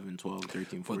was 11, 12,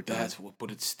 13, 14.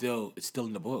 But it's still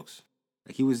in the books.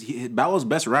 Like Bow Wow's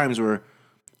best rhymes were,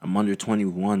 I'm under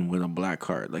 21 with a black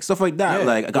card. Like stuff like that. Yeah,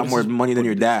 like I got more money than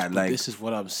your dad. Like this is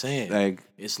what I'm saying. Like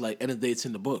it's like end of the day, it's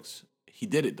in the books. He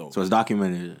did it though. So it's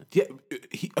documented. Yeah.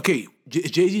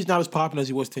 Jay-Z's not as popular as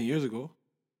he was 10 years ago.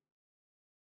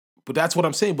 But that's what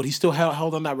I'm saying. But he still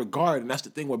held on that regard. And that's the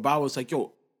thing where Bow was like,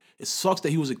 yo, it sucks that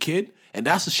he was a kid, and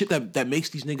that's the shit that makes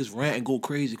these niggas rant and go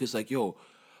crazy. Cause like, yo,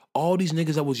 all these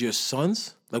niggas that was your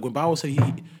sons, like when Bow Wow said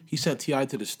he sent T.I.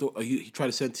 to the store, he tried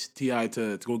to send T.I.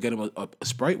 to go get him a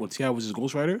Sprite when T.I. was his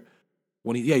ghostwriter.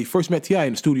 When he first met T.I.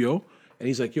 in the studio, and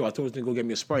he's like, yo, I told him to go get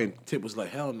me a Sprite, and Tip was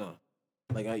like, hell no,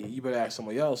 like you better ask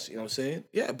somebody else. You know what I'm saying?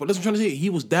 Yeah, but that's what I'm trying to say.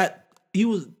 He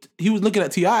was looking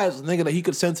at T.I. as a nigga that he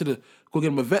could send to go get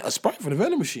him a Sprite from the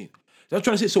vending machine. That's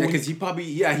what I'm trying to say. So because he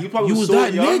probably was so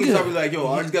that young. Nigga. He's probably like, yo,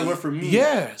 all these guys work for me.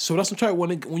 Yeah. So that's what I'm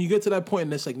trying. When you get to that point,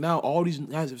 and it's like now all these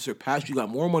guys have surpassed you, got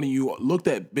more money than you, looked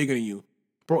at bigger than you,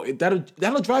 bro.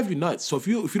 That'll drive you nuts. So if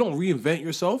you don't reinvent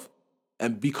yourself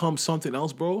and become something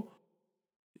else, bro.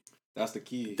 That's the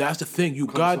key. That's the thing. You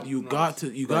got to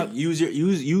use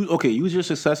your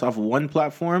success off one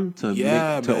platform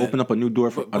to open up a new door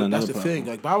for on another platform. That's the thing.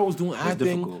 Like Bow Wow was doing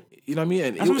acting. You know what I mean?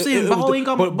 And that's what I'm saying. Bow Wow ain't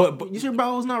got. But you said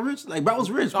Bow Wow's not rich. Like Bow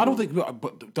Wow's rich. I don't think.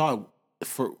 But dog,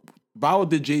 for Bow Wow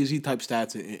did Jay-Z type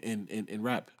stats in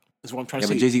rap. That's what I'm trying to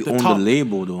say. But Jay-Z owned the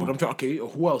label though. But I'm trying. Okay,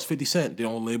 who else? 50 Cent. They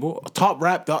own label. Top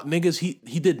rap niggas.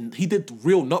 He did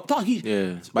real no. Dog.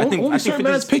 But I think certain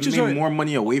man's pictures made more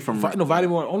money away from.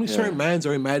 Only certain man's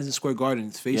are in Madison Square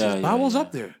Garden's faces. Bow Wow's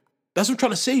up there. That's what I'm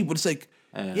trying to say. But it's like,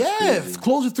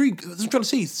 close to 3. That's what I'm trying to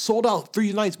say. He sold out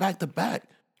 3 nights back to back.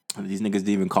 And these niggas didn't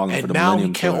even call him for the Millennium.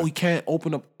 And now he can't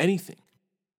open up anything.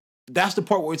 That's the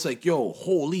part where it's like, yo,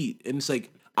 holy, and it's like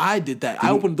I did that.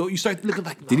 I opened the door. You start looking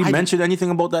like. Did he mention anything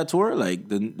about that tour? Like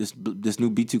this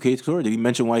new B2K tour? Did he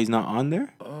mention why he's not on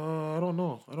there? I don't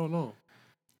know.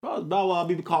 Well, Bow Wow,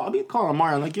 I'll be calling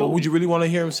Mario like, yo. But would you really want to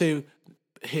hear him say,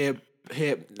 hair,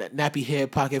 nappy hair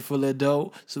pocket full of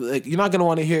dough? So like, you're not gonna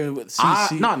want to hear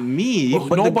CC. Not me,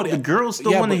 but nobody. The girls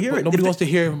still want to hear it. Nobody wants to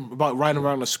hear him about riding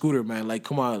around a scooter, man. Like,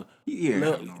 come on,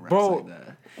 bro. Like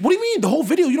that. What do you mean? The whole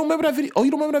video? You don't remember that video? Oh, you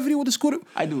don't remember that video with the scooter?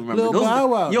 I do remember. Lil Bow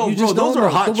Wow. Yo, bro, those are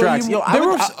hot tracks. We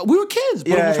were kids,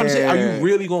 but I'm trying to say, are you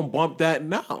really gonna bump that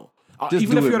now? Just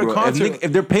even do if you're it, at a bro. concert,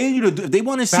 If they're paying you to, if they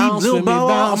want to see Bounce Lil with me, Bow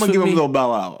Wow, I'm bounce gonna give with him me. Lil Bow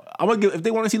Wow. I'm gonna give if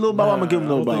they want to see Lil Bow Wow, I'm gonna give him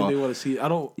Lil Bow I don't Wow. think they want to see. I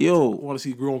don't. Yo, want to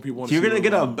see grown people. You're gonna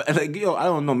get I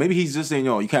don't know. Maybe he's just saying,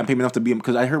 yo, you can't pay me enough to be him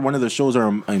because I heard one of the shows are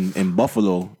in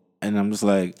Buffalo, and I'm just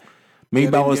like,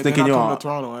 maybe Bow was thinking, yo,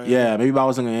 Toronto, maybe Bow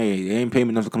was thinking, hey, they ain't paying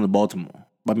me enough to come to Baltimore.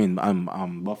 I mean,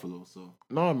 I'm Buffalo, so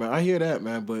no, man, I hear that,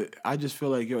 man, but I just feel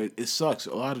like, yo, it sucks.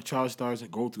 A lot of child stars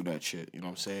that go through that shit. You know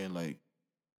what I'm saying? Like,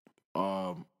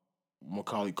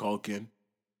 Macaulay Culkin.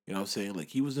 You know what I'm saying? Like,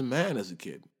 he was a man as a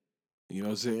kid. You know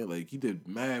what I'm saying? Like, he did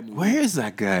mad movies. Where is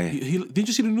that guy? Did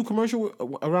you see the new commercial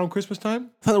around Christmas time?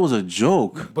 I thought it was a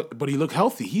joke. But he looked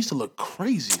healthy. He used to look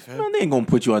crazy, fam. Man, they ain't gonna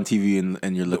put you on TV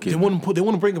and you're looking. They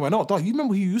wouldn't bring him out. Dog, you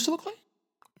remember who he used to look like?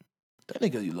 That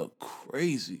nigga, he looked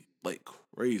crazy. Like,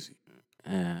 crazy.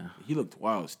 Yeah. He looked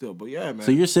wild still, but yeah, man.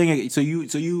 So you're saying so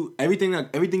you everything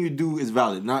you do is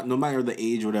valid, not no matter the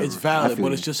age or whatever. It's valid,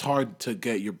 but it's just hard to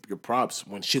get your props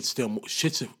when shit's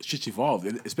evolved,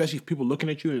 and especially if people looking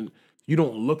at you and you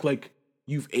don't look like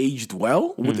you've aged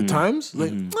well with the times.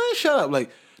 Like, shut up.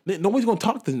 Like, nobody's gonna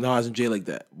talk to Nas and Jay like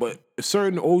that. But if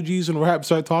certain OGs in rap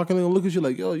start talking, they'll look at you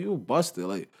like, yo, you busted.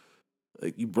 Like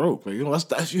you broke. Like, you know,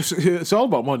 that's just, it's all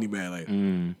about money, man. Like,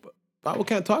 but Bible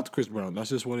can't talk to Chris Brown.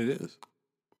 That's just what it is.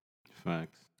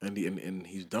 Facts. And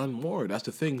he's done more. That's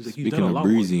the thing. Like, he's Speaking done a of lot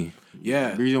Breezy, more.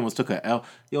 Yeah, Breezy almost took a L.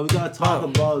 Yo, we gotta talk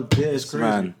about this, crazy.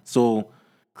 man. So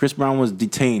Chris Brown was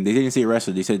detained. They didn't say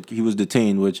arrested. They said he was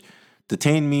detained, which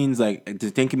detain means like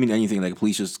detain can mean anything. Like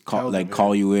police just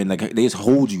call you in. Like they just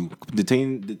hold you.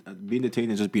 Being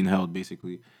detained is just being held,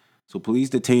 basically. So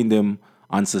police detained him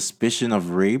on suspicion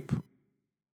of rape.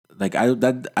 Like I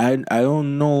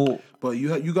don't know. But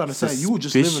you got to say you were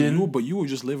just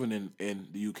living in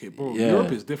the UK, bro. Yeah.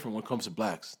 Europe is different when it comes to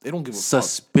blacks. They don't give a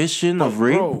suspicion of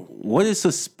rape. Bro. What is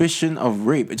suspicion of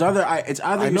rape? It's either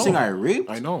you're saying I raped,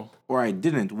 I know, or I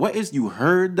didn't. What is you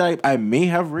heard that I may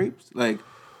have raped? Like,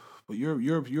 but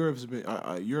Europe's been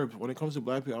Europe when it comes to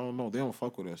black people. I don't know. They don't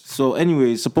fuck with us. so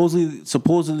anyway,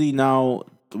 supposedly now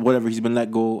whatever he's been let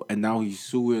go, and now he's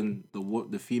suing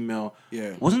the female.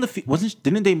 Yeah,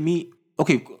 didn't they meet?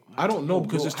 Okay, I don't know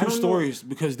because there's two stories.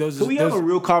 Because there's so we have a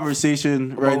real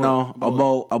conversation right now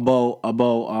about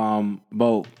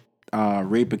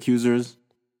rape accusers.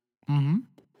 Mm-hmm.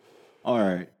 All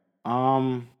right.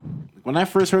 When I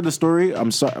first heard the story, I'm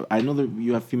sorry. I know that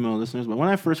you have female listeners, but when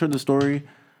I first heard the story,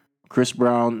 Chris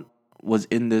Brown was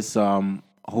in this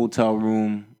hotel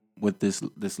room with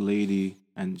this lady,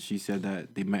 and she said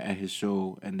that they met at his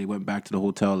show, and they went back to the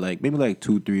hotel maybe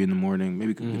 2-3 in the morning,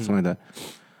 maybe something like that.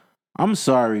 I'm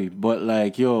sorry,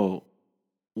 but yo,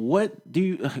 what do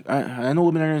you? I know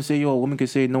women are gonna say, yo, a woman can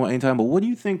say no at any time, but what do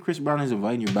you think Chris Brown is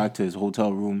inviting you back to his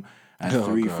hotel room at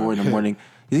 3-4 in the morning?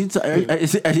 Are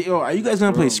you guys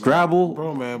gonna play Scrabble,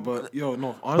 bro, man? But yo,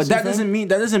 no, honestly, but that doesn't mean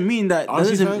that.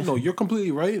 Honestly, fam, no, you're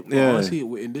completely right. Yeah. Honestly,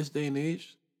 in this day and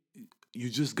age, you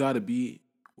just gotta be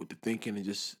with the thinking and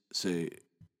just say,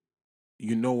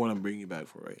 you know what I'm bringing you back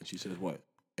for, right? And she says what,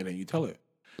 and then you tell her.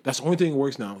 That's the only thing that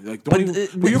works now. Like,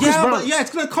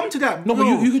 it's gonna come to that. No, but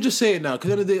you could just say it now.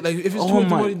 Because at the end of the day, like, if it's too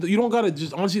much, you don't gotta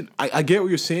just honestly. I get what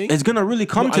you're saying. It's gonna really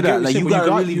come to that. Like, you gotta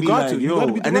really be like,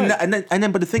 yo, and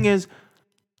then, but the thing is,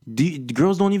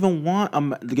 girls don't even want a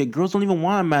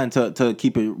man to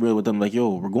keep it real with them. Like,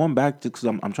 yo, we're going back because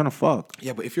I'm trying to fuck.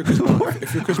 Yeah, but if you're Chris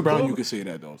Brown, you can say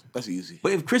that though. That's easy.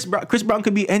 But if Chris Brown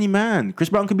could be any man. Chris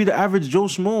Brown could be the average Joe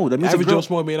Schmo. That means average Joe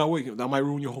Schmo may not work. That might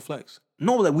ruin your whole flex.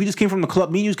 No, like we just came from the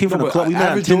club. Me and you just came from the club. We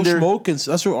met on Tinder. Joe Schmo,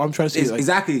 that's what I'm trying to say. Like,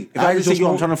 exactly. If I just say,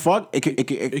 yo, I'm trying to fuck,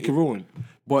 it can ruin.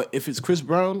 But if it's Chris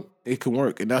Brown, it can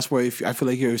work. And that's why I feel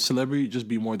like you're a celebrity, just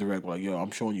be more direct. Like, yo, I'm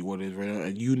showing you what it is right now.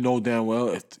 And you know damn well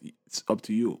it's up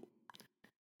to you.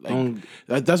 Like,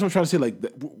 that's what I'm trying to say. Like,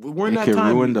 we're in that time. It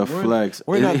can ruin the flex.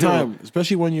 We're in that time.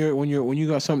 Especially when you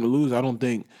got something to lose. I don't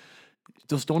think...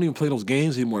 Just don't even play those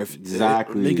games anymore.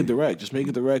 Exactly. Make it direct. Just make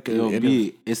it direct.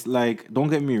 It's like, don't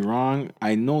get me wrong.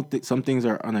 I know some things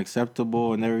are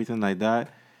unacceptable and everything like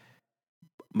that.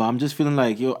 But I'm just feeling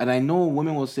like, yo, and I know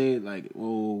women will say like,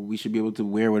 oh, we should be able to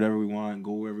wear whatever we want,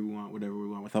 go wherever we want, whatever we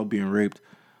want without being raped.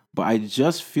 But I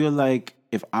just feel like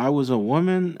if I was a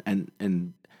woman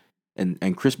and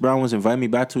Chris Brown was inviting me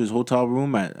back to his hotel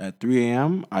room at 3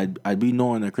 a.m., I'd be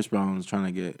knowing that Chris Brown was trying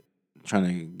to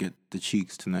get the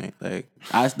cheeks tonight. Like,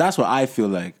 that's what I feel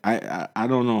like. I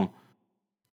don't know,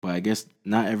 but I guess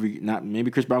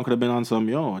maybe Chris Brown could have been on some,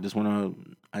 yo, I just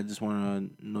wanna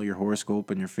know your horoscope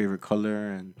and your favorite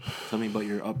color and tell me about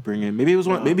your upbringing. Maybe it was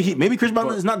maybe Chris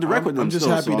Brown is not direct with them. I'm just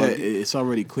happy that it's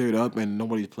already cleared up and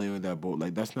nobody's playing with that boat.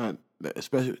 Like, that's not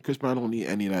Especially Chris Brown don't need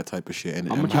any of that type of shit.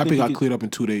 And I'm much you happy it think got he cleared up in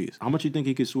 2 days. How much you think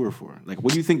he could sue her for? Like,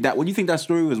 what do you think that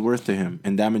story was worth to him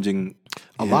and damaging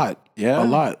A lot. Yeah, A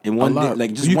lot. in one A lot. day,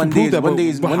 like just You one can prove day's that, one but-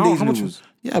 day's but one how- day's how much- news.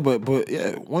 Yeah, but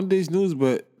 1 day's news,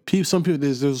 but some people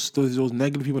there's those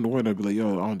negative people in the world that be like,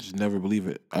 yo, I don't just never believe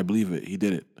it. I believe it. He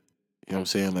did it. You know what I'm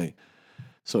saying? Like,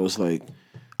 so it's like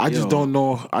I just don't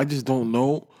know. I just don't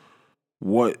know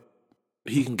what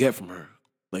he can get from her.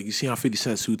 Like, you see how 50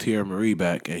 Cent sued Tierra Marie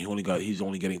back, and he's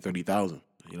only getting 30,000.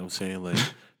 You know what I'm saying? Like,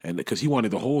 and because he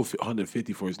wanted the whole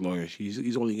 150 for his lawyer,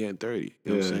 he's only getting 30.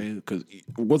 You know what I'm saying?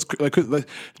 Because like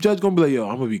judge gonna be like, yo,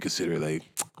 I'm gonna be considerate. Like,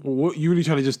 what you really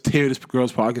trying to just tear this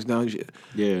girl's pockets down? And shit?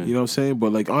 Yeah. You know what I'm saying?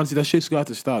 But like, honestly, that shit's got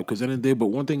to stop. Because at the end of the day, but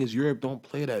one thing is Europe don't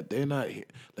play that. They're not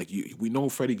like we know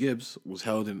Freddie Gibbs was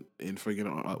held in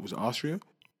friggin' was it Austria?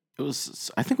 It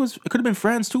was. I think it could have been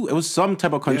France too. It was some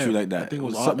type of country Yeah, like that. I think it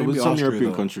was some maybe some Austria,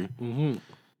 European though. country. Mm-hmm.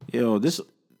 Yo, this.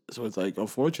 So it's like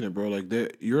unfortunate, bro.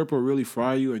 Like Europe will really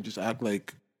fry you and just act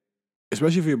like,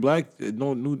 especially if you're black.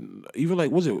 Even like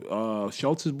was it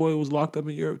Schultz's boy was locked up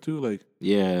in Europe too? Like,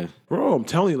 Yeah. bro, I'm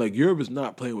telling you, like Europe is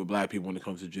not playing with black people when it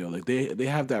comes to jail. Like they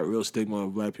have that real stigma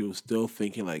of black people still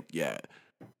thinking like, yeah,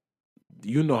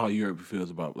 you know how Europe feels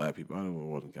about black people. I don't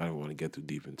want to get too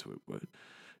deep into it, but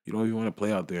you don't even want to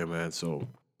play out there, man. So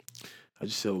I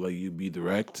just feel like you be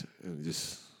direct and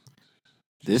just.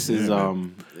 This Yeah, is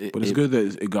man. But it's good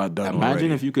that it got done. Imagine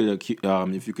already. if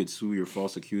you could sue your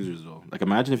false accusers though. Like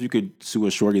imagine if you could sue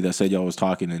a shorty that said y'all was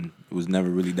talking and it was never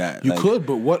really that. You like, could,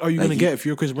 but what are you like gonna you- get if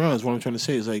you're Chris Brown? Is what I'm trying to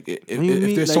say. Is like if do you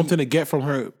mean? there's Like- something to get from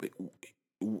her,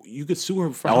 you could sue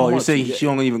her for. Oh, how you're much? saying she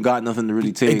don't even got nothing to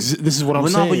really take. This is what I'm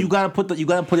Well, saying. no, but you gotta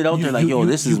put it out there like, yo,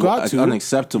 this is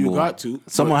unacceptable. You got to.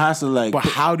 Someone has to like. But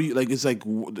how do you like? It's like,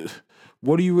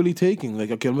 what are you really taking?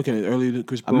 Like, okay, I'm looking at earlier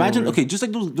Chris Brown. Imagine, okay, just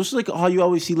like how you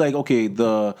always see, like, okay,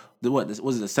 the what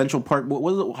was it, Central Park? What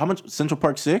was it? How much? Central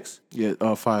Park 6?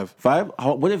 Yeah, 5. 5?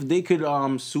 What if they could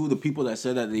sue the people that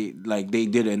said that they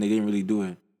did it and they didn't really do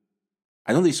it?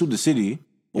 I know they sued the city,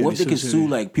 but Yeah, what if they they could sued the sue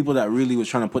city. like people that really was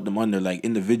trying to put them under, like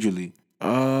individually?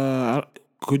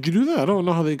 Could you do that? I don't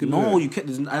know how they could. do No, that. you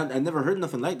can't. I never heard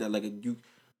nothing like that. Like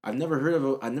I've never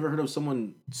heard of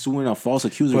someone suing a false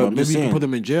accuser. But I'm maybe just you saying. can put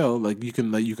them in jail. Like you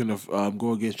can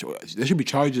go against. There should be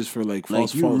charges for like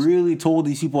false. Like you really told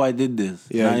these people I did this.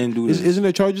 Yeah, I didn't do this. Isn't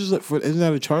there charges for? Isn't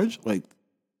that a charge? Like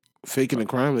faking a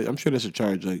crime? Like, I'm sure that's a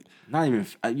charge. Like Not even.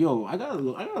 I gotta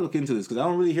look into this because I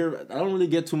don't really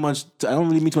get too much. I don't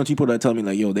really meet too much people that tell me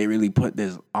like, yo, they really put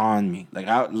this on me.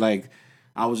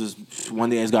 I was just one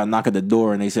day I just got a knock at the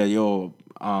door and they said, yo,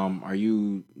 are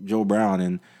you Joe Brown?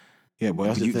 And yeah, but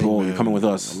that's the You thing, told- man. you're coming with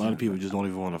us. A lot of people just don't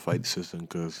even want to fight the system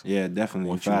because yeah, definitely.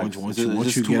 Once Facts. you It's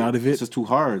just get too- out of it- it's just too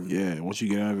hard. yeah, once you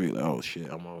get out of it, like, oh shit,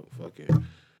 I'm out. Fuck it. You know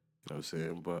what I'm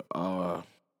saying? But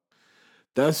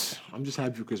I'm just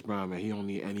happy for Chris Brown, man. He don't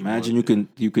need any. Imagine more.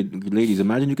 you could, ladies.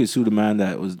 Imagine you could sue the man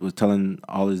that was telling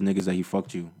all his niggas that he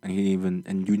fucked you, and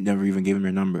you never even gave him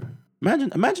your number.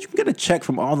 Imagine you can get a check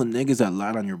from all the niggas that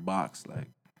lied on your box, like,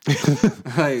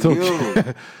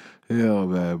 yo, Yeah,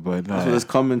 man. But that's what it's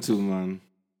coming to, man.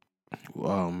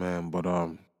 oh man, but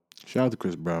shout out to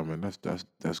Chris Brown, man.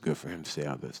 That's good for him to stay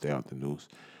out the news.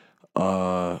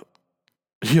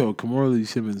 Yo, Kamora Lee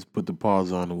Simmons put the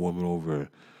pause on a woman over a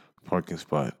parking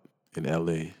spot in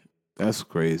L.A. That's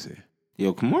crazy.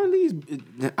 Yo, Kamora Lee's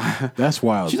That's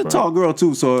wild. she's a bro. tall girl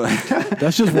too, so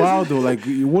That's just wild though. Like,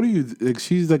 what are you? Like,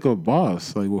 she's like a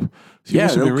boss. Like, well, she yeah,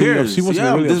 must have who been really, cares? she must have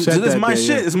Yeah, been really this upset is that my day,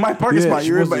 shit. yeah. It's my parking spot. she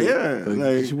You're must but have- yeah,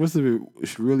 like, like, she must have been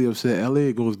really upset.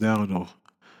 L.A. goes down though.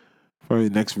 Probably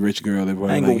the next rich girl. They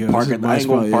I ain't like, gonna yo, park this it. is my I ain't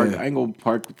gonna spot, park. yeah. I ain't gonna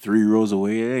park 3 rows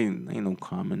away. It ain't no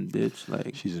common bitch.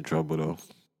 Like, She's in trouble though.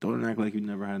 don't act like you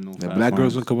never had no. The fast black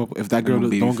girls lines. gonna come up. If that girl gonna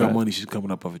be don't got fat. money, she's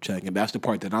coming up off a check, and that's the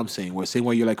part that I'm saying. Where same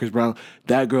way you're like Chris Brown,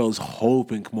 that girl is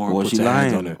hoping Kamara Was puts she her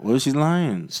hands on lying? her. Was she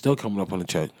lying? Still coming up on the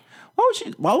check.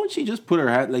 Why would she just put her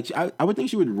hat? Like, I would think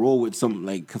she would roll with some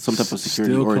type of security.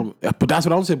 Still Or, but that's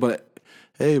what I'm saying. But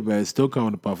hey, man, still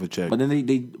coming up off a check. but then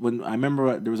when I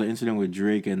remember there was an incident with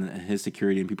Drake and his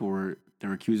security, and people were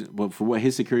accusing. But for what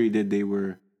his security did, they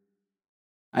were.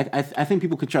 I think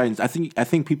people could try and I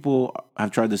think people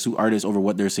have tried to sue artists over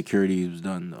what their security has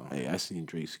done though. Hey, I seen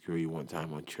Drake security one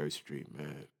time on Church Street,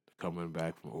 man. Coming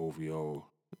back from OVO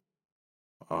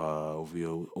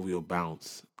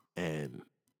bounce, and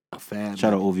a fan.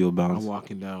 Shout out OVO Bounce.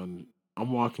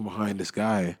 I'm walking behind this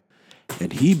guy,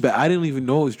 and I didn't even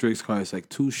know it was Drake's car. It's like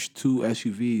two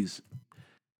SUVs,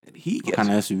 and he What gets kind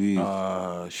of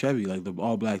SUVs? Chevy, like the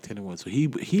all black tinted one. So he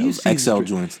Those sees XL Drake.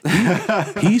 joints.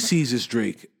 He sees this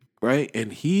Drake, right,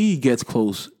 and he gets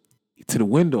close to the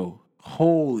window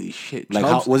Holy shit! Like,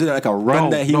 how, was it like a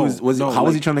run that he was? How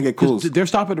was he trying to get close? They're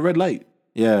stopping at the red light.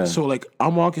 Yeah. So like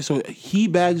I'm walking, so he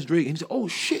bags Drake, and he's like, "Oh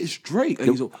shit, it's Drake!" Like,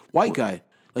 he's a white guy.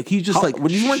 Like he's just like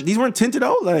these weren't tinted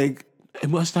out. Like he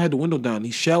must have had the window down.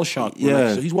 He's shell shocked. Yeah.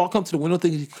 Like, so he's walking up to the window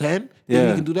thinking he can. Yeah.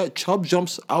 He can do that. Chubb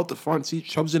jumps out the front seat.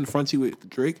 Chubb's in the front seat with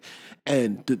Drake,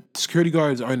 and the security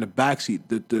guards are in the back seat.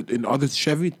 In the other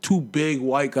Chevy, two big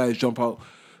white guys jump out.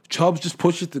 Chubbs just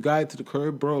pushes the guy to the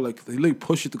curb, bro. Like he like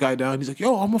pushes the guy down. He's like,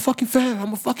 "Yo, I'm a fucking fan.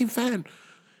 I'm a fucking fan."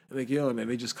 And like, yo, and then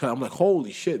they just cut. I'm like,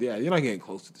 "Holy shit, yeah, you're not getting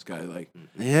close to this guy." Like,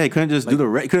 yeah, he couldn't just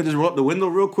couldn't just roll up the window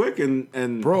real quick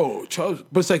and bro, Chubbs.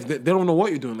 But it's like they don't know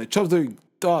what you're doing. Like Chubbs, they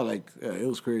thought like, yeah, it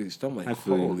was crazy stuff. I'm like,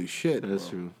 holy shit, that's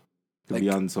bro. true. Could be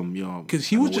on some because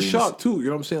he was just shocked too. You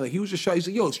know what I'm saying? Like he was just shocked. He's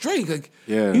like, "Yo, it's Drake." Like,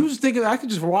 yeah, he was thinking I could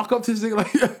just walk up to this thing.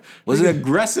 Like, was it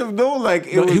aggressive though? Like,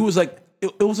 he was like.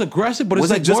 It was aggressive, but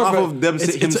was it's it like just more off of of them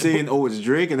him saying, "Oh, it's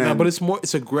Drake," and then no, but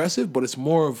it's aggressive, but it's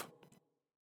more of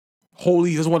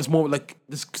holy. He doesn't want. It's more like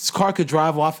this car could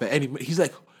drive off at any. He's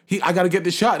like, I gotta get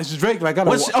this shot. This is Drake. Like, I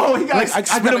gotta. He got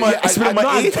like, I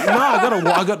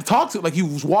gotta talk to him. Like he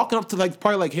was walking up to like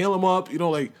probably like hail him up. You know,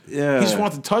 like he just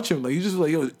wanted to touch him. Like he just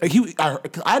like yo,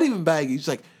 like I didn't even bag. He's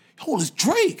like, "Oh, it's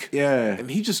Drake." Yeah, and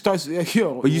he just starts.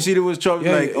 Yo, but you see, there was Chubb.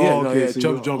 Yeah, like, so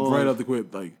Chubb jumped right up the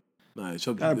whip. Like, nah,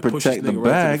 Chubb protect the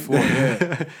bag.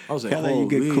 Yeah, I was like, can't let you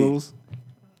get close.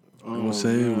 You know what I'm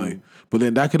saying? Like, but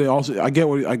then that could also I get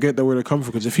that where they're coming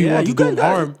from because if he wanted to do him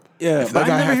harm, yeah. If that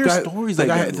guy never hear had stories like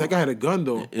that. If that guy had a gun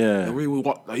though, yeah,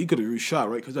 and he could have reshot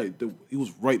right because like he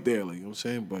was right there. Like you know what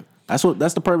I'm saying, but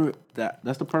that's the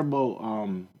part about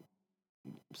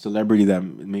celebrity that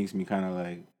makes me kind of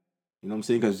like, you know what I'm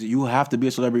saying, because you have to be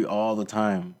a celebrity all the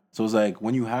time. So it's like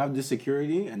when you have the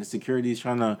security and the security is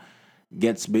trying to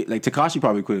get like Tekashi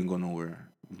probably couldn't go nowhere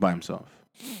by himself.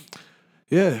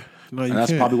 Yeah. No, and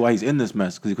that's probably why he's in this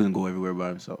mess because he couldn't go everywhere by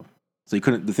himself. So he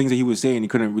couldn't. The things that he was saying, he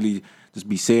couldn't really just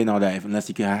be saying all that unless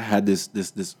he had this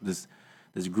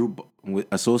group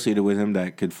associated with him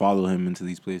that could follow him into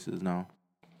these places. Now,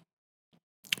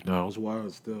 no, it was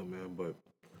wild still, man. But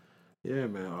yeah,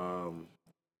 man.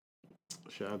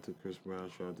 Shout out to Chris Brown.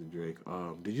 Shout out to Drake.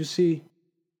 Did you see?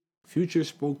 Future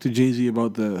spoke to Jay-Z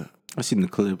about the. I seen the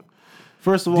clip.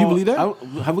 First of all, do you believe that?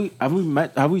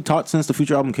 Have we talked since the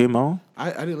Future album came out? I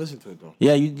didn't listen to it though.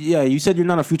 Yeah, you said you're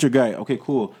not a Future guy. Okay,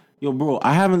 cool. Yo, bro,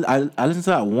 I listened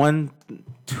to that 1,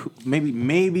 2,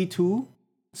 maybe 2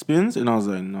 spins, and I was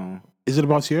like, no. Is it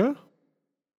about Sierra?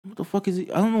 What the fuck is it?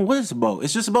 I don't know what it's about.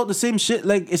 It's just about the same shit.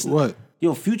 Like it's what?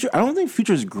 Yo, Future. I don't think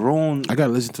Future's grown. I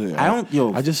gotta listen to it.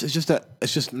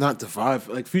 It's just not the vibe.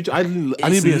 Like Future, I need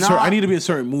to be in a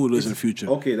certain mood to listen to Future.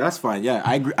 Okay, that's fine. Yeah,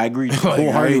 I agree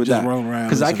wholeheartedly with that.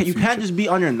 Because you can't just be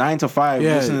on your 9 to 5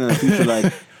 listening to Future.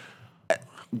 Like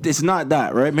it's not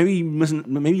that, right? Maybe you listen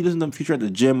to Future at the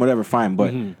gym, whatever. Fine,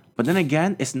 but then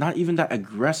again, it's not even that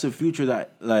aggressive Future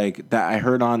that I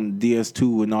heard on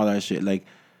DS2 and all that shit.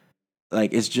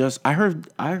 Like it's just I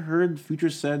heard Future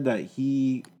said that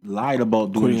he lied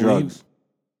about doing drugs.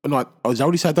 No, is that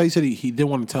what he said? I thought he said he didn't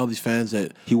want to tell these fans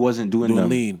that he wasn't doing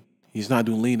lean. He's not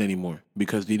doing lean anymore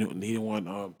because he didn't want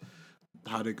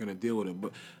how they're gonna deal with him.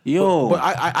 But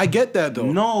I get that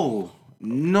though.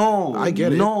 No, I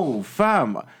get it. No,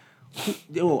 fam.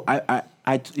 Yo,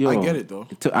 I get it though.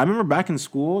 I remember back in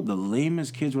school, the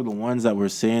lamest kids were the ones that were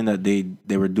saying that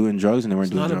they were doing drugs and they weren't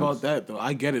doing drugs. It's not about that though.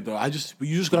 I get it though. You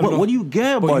just gotta know. What do you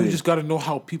get about it? You just gotta know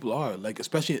how people are. Like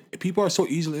especially people are so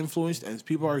easily influenced and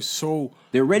people are so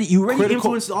they're ready. You already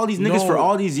influenced all these niggas for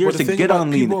all these years to get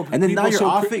on lean, and then now you're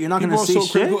off it. You're not gonna say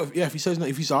shit.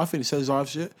 If he's off it, he says off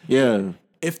shit. Yeah.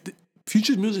 If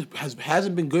Future's music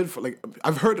hasn't been good for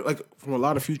I've heard from a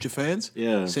lot of Future fans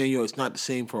saying it's not the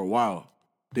same for a while.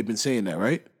 They've been saying that,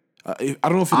 right? I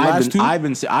don't know if I've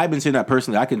been saying that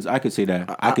personally. I could say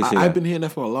that. I've been hearing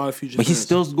that from a lot of Future fans. But he's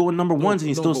still going number ones and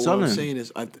he's still selling. What I'm saying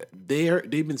is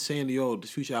they've been saying this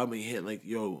Future album ain't hit like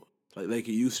it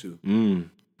used to.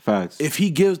 Facts. If he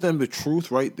gives them the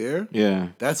truth right there,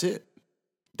 that's it.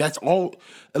 That's all.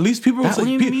 At least people are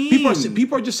saying.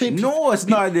 People are just saying. No, it's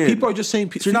not there. People are just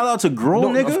saying. So you're not allowed to grow,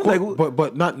 nigga. Of course,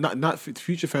 but not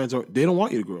Future fans are. They don't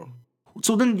want you to grow.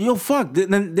 So then, fuck.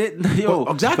 Exactly.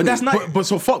 But that's not. But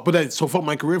so fuck. But so fuck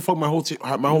my career. Fuck my whole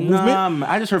movement.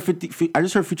 I just heard 50. I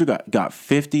just heard Future got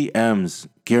 50 M's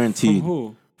guaranteed. From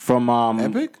who? From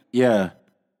Epic. Yeah.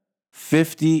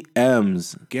 50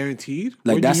 M's guaranteed.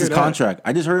 Like that's his contract.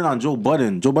 I just heard it on Joe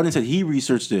Budden. Joe Budden said he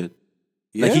researched it.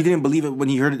 Yeah? Like he didn't believe it when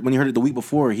he heard it the week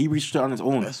before. He researched it on his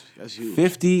own. That's huge.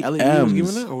 50 Elliot M's. was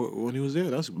giving that when he was there.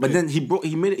 That's big. But then he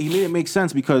made it make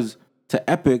sense because to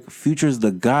Epic, Future's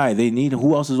the guy they need.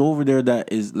 Who else is over there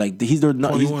that is like he's their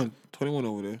 21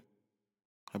 over there.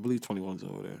 I believe 21's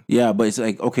over there. Yeah, but it's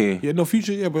like, okay. Yeah, no,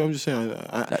 Future. Yeah, but I'm just saying.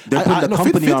 They're putting the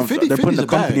company on. They're putting the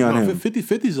company on him.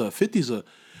 50's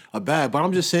a bad. But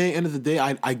I'm just saying, end of the day,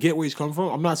 I get where he's coming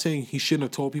from. I'm not saying he shouldn't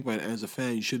have told people, and as a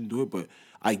fan, you shouldn't do it. But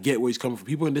I get where he's coming from.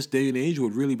 People in this day and age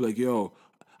would really be like, yo,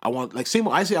 I want, like, same.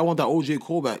 I say I want that OJ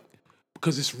Cole back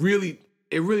because it really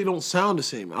don't sound the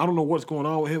same. I don't know what's going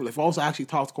on with him. If I was to actually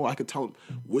talk to Cole, I could tell him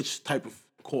which type of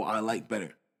Cole I like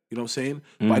better. You know what I'm saying?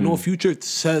 But I know Future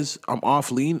says I'm off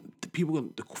lean.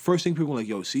 The first thing people are like,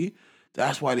 yo, see,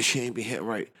 that's why the shit ain't been hit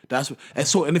right.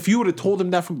 And if you would have told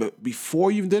him that from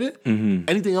before you even did it,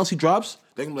 anything else he drops,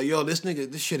 they're gonna be like, yo,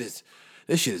 this shit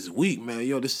is weak, man.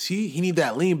 Yo, he need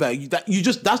that lean back.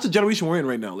 That's the generation we're in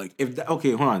right now. Like,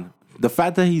 okay, hold on. The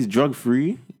fact that he's drug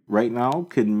free right now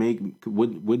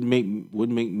would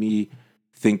make me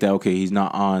think that, okay, he's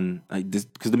not on like this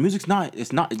because the music's not.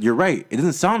 It's not. You're right. It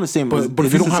doesn't sound the same. But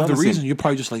if you don't have the reason, you're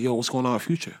probably just like, yo, what's going on with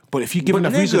Future? But if you give him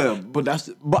that reason, but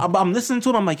I'm listening to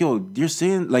it. I'm like, yo, you're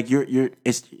saying like you're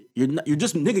just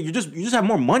nigga. You just have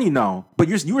more money now. But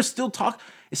you were still talking.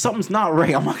 Something's not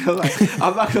right. I'm not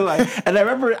gonna lie. And I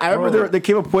remember there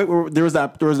came a point where there was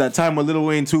that time with Lil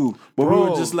Wayne too, where we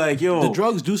were just like, yo, the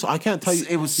drugs do so. I can't tell you.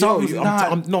 It was something.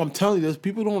 I'm telling you this.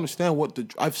 People don't understand what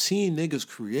I've seen niggas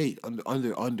create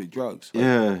under drugs. Like,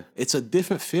 yeah, it's a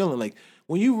different feeling. Like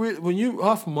when you're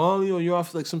off Molly or you're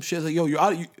off like some shit. It's like, yo,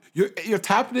 you're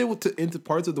tapping into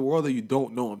parts of the world that you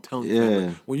don't know. I'm telling you. Yeah.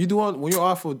 Like, when you're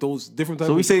off of those different types.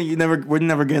 So we saying we're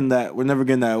never getting that. We're never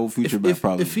getting that old Future back.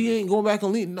 Probably if he ain't going back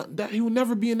and lead, he will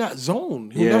never be in that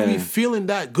zone. He'll never be feeling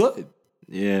that good.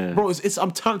 Yeah, bro.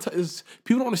 I'm trying to tell.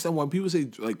 People don't understand when people say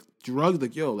like drugs.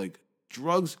 Like, yo, like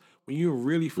drugs. When you're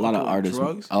really fucking with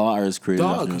drugs, a lot of artists create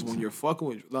dog. Because when you're fucking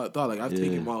with dog, like I've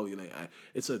taken Molly, like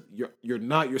it's a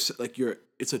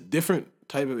different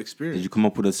type of experience. Did you come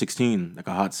up with a 16, like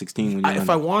a hot 16?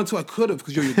 If I wanted to, I could have,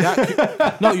 because you're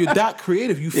that. No, you're that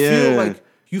creative. You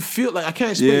feel like I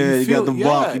can't explain. Yeah, you got the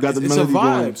vibe. You got the melody. It's a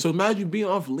vibe. Going. So imagine being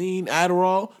off lean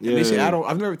Adderall. And they say Adderall.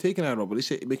 I've never taken Adderall, but they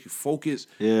say it makes you focus.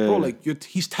 Yeah, bro, like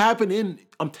he's tapping in.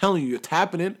 I'm telling you, you're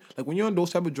tapping in. Like when you're on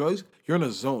those type of drugs, you're in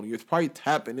a zone. You're probably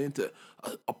tapping into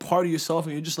a part of yourself,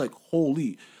 and you're just like,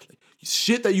 holy, like,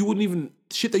 shit that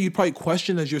you probably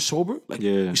question as you're sober. Like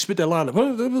you spit that line, like,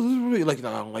 no, I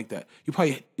don't like that. You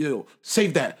probably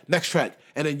save that next track,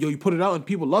 and then you put it out, and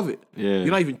people love it. Yeah,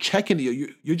 you're not even checking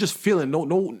it. You're just feeling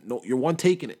no. You're one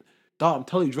taking it. Dog, I'm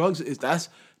telling you, drugs that's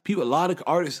people. A lot of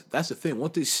artists. That's the thing.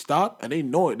 Once they stop and they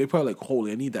know it, they probably like,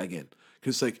 holy, I need that again.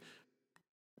 Because like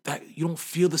that, you don't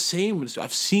feel the same.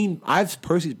 I've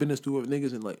personally been through with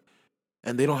niggas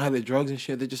and they don't have their drugs and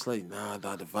shit. They're just like, nah,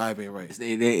 the vibe ain't right. It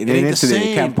ain't the same.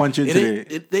 They can't punch into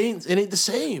it. It ain't the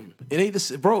same. It ain't the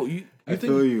same. Bro, I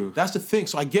feel you. That's the thing.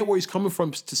 So I get where he's coming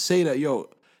from to say that, yo,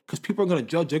 because people are going to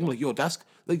judge. They're going to be like, yo, that's,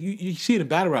 like, you see it in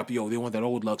battle rap, yo, they want that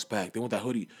old Lux back. They want that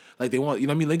hoodie. Like, they want, you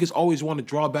know what I mean? Niggas always want to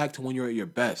draw back to when you're at your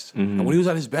best. Mm-hmm. And when he was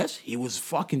at his best, he was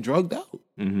fucking drugged out.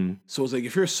 Mm-hmm. So it's like,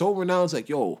 if you're sober now, it's like,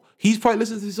 yo, he's probably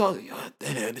listening to these songs, yo,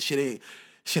 damn, this shit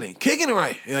ain't kicking it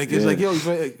right. Like, it's like, yo, he's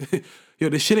like, yo,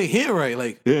 this shit ain't hitting right.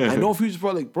 Like, I know Future's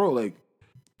probably like, bro, like,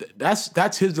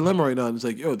 that's his dilemma right now. And it's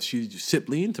like, yo, should you sip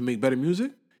lean to make better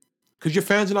music? Because your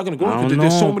fans are not going to go. Because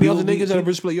there's so many other niggas that are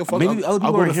just like, yo, fuck, maybe other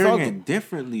people are hearing it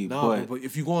differently. No, but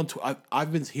if you go on to,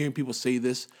 I've been hearing people say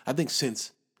this, I think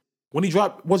since, when he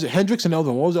dropped, was it Hendrix and the other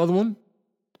one? What was the other one?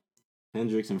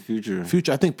 Hendrix and Future.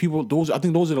 I think those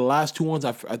are the last two ones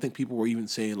I think people were even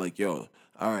saying like, yo,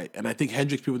 all right. And I think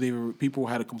Hendrix people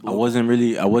had a complete. I wasn't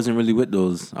really with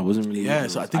those. I wasn't really. Yeah,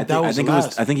 so I think that was the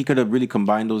last. I think he could have really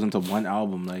combined those into one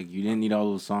album. Like, you didn't need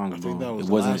all those songs. I think that was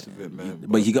the last of it, man.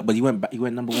 But he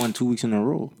went number one 2 weeks in a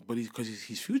row. But because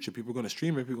he's Future, people are gonna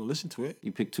stream it. People are gonna listen to it.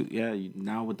 You pick two. Yeah.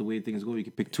 Now with the way things go, you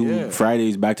can pick two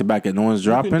Fridays back to back and no one's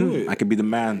dropping. I could be the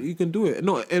man. You can do it.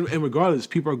 No, and regardless,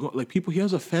 people are he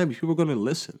has a family. People are gonna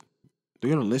listen.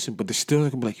 They're gonna listen, but they're still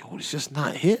gonna be like, yo, it's just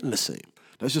not hitting the same.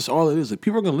 That's just all it is. Like,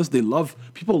 people are gonna listen.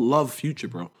 People love Future,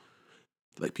 bro.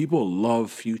 Like, people love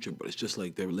Future, but it's just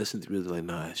like they're listening to it. They're like,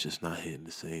 nah, it's just not hitting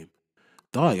the same,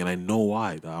 dog. And I know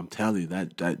why. Dog. I'm telling you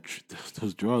that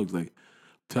those drugs, like,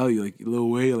 I'm telling you, like Lil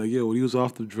Wayne, like, yo, when he was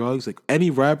off the drugs, like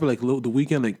any rapper, like The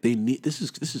Weeknd, like they need this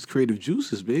is creative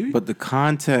juices, baby. But the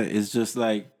content is just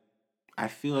like, I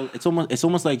feel it's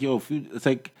almost like, yo, it's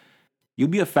like. You'll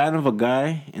be a fan of a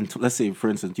guy, and let's say, for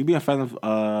instance, you'd be a fan of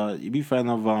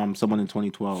someone in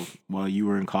 2012 while you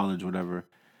were in college or whatever.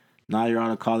 Now you're out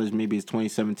of college, maybe it's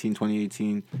 2017,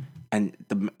 2018, and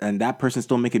that person's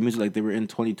still making music like they were in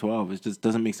 2012. It just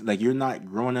doesn't make sense. Like, you're not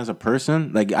growing as a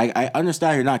person. Like, I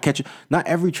understand you're not catching. Not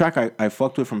every track I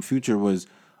fucked with from Future was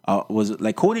was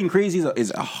like Codeine Crazy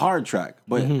is a hard track,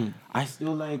 but I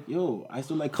still like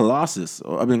Colossus.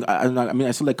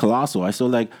 I still like Colossal. I still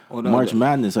like March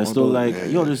Madness. I still like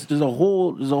there's a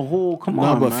whole come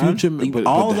on, but man. Future, Like,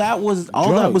 but that was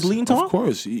lean talk. Of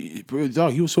course,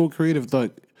 dog, he was so creative.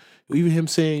 Dog, even him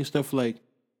saying stuff like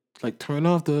turn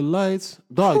off the lights,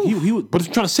 dog. He was, but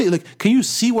I'm trying to say, like, can you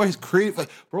see where he's creative? Like,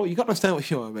 bro, you gotta understand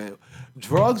what, man.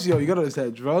 Drugs, you gotta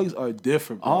understand. Drugs are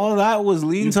different, bro. All that was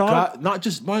lean talk. Not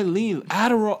just my lean,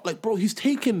 Adderall. Like, bro, he's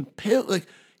taking pills. Like,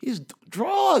 he's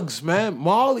drugs, man.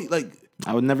 Molly, like.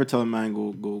 I would never tell a man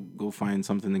go find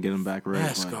something to get him back right.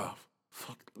 Mask off.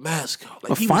 Fuck, mask off.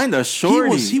 Like, find a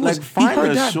shorty. He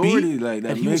heard that shorty. Like,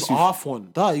 that and he was off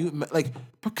one. Dog, like,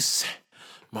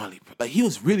 Molly, like he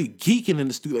was really geeking in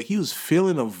the studio. Like he was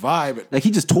feeling a vibe. Like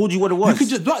he just told you what it was. You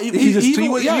could just, he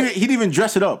didn't even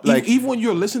dress it up. Like even when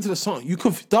you're listening to the song, you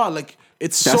could like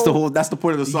it's that's the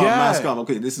point of the song. Mask off.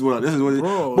 Okay, this is what it is.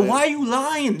 Bro, but why are you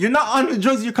lying? You're not on the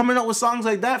drugs. You're coming out with songs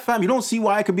like that, fam. You don't see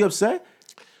why I could be upset.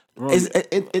 Bro,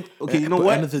 okay, you know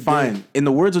what? Fine. In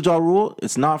the words of Ja Rule,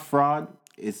 it's not fraud.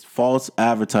 It's false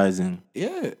advertising.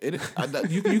 Yeah,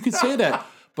 you could say that.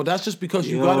 But that's just because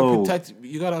you gotta protect.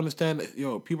 You gotta understand that,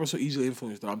 people are so easily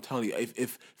influenced. I'm telling you,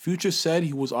 if Future said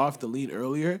he was off the lean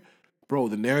earlier, bro,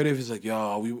 the narrative is like,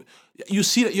 you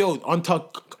see that,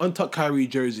 untuck Kyrie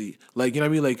jersey, like, you know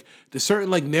what I mean? Like, there's certain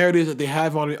like narratives that they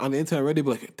have on the internet already,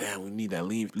 but like, damn, we need that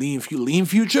lean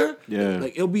Future. Yeah,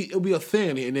 like it'll be a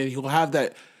thing, and then he'll have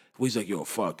that. He's like,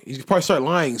 fuck. He's probably start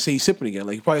lying, say he's sipping again.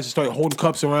 Like he probably has to start holding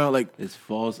cups around. Like it's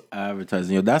false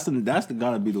advertising. That's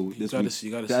gotta be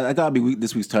that gotta be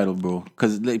this week's title, bro.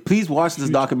 Because please watch this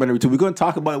documentary too. We're gonna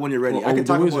talk about it when you're ready. I can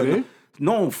talk about it.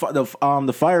 No,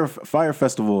 the Fire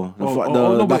Festival.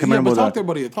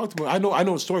 Documentary. Talk about it. I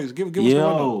know the stories. Give us the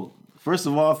rundown. First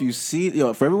of all, if you see,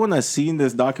 for everyone that's seen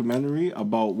this documentary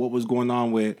about what was going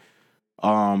on with,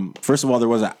 first of all, there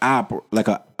was an app, like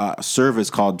a service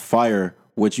called Fire,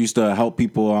 which used to help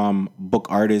people book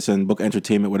artists and book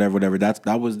entertainment, whatever.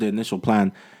 That was the initial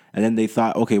plan. And then they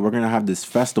thought, okay, we're going to have this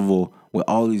festival with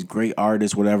all these great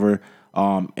artists, whatever,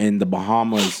 in the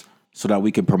Bahamas so that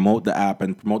we can promote the app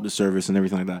and promote the service and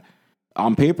everything like that.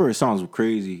 On paper, it sounds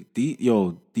crazy.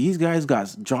 These guys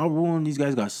got, Ja Rule and these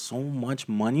guys got so much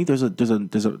money. There's Billy?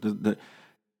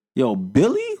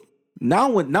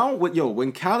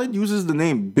 When Khaled uses the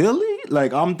name Billy,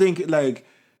 like, I'm thinking, like,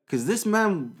 because this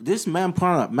man put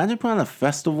on a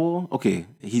festival. Okay,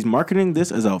 he's marketing this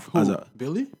as a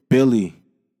Billy,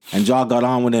 and Ja got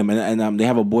on with him, and they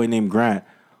have a boy named Grant,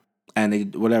 and they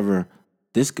whatever.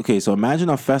 So imagine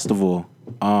a festival,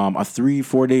 a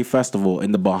 3-4 day festival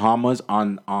in the Bahamas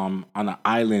on an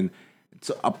island.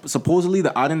 So, supposedly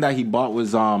the island that he bought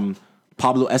was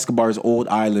Pablo Escobar's old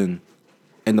island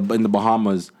in the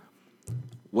Bahamas.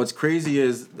 What's crazy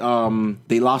is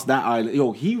they lost that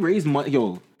island. He raised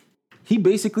money. He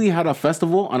basically had a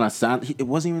festival on a sand. It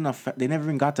wasn't even they never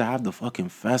even got to have the fucking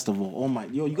festival. Oh my,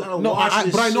 you gotta watch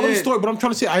this. But I know the story. But I'm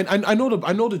trying to say, I know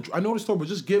the story. But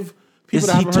just give people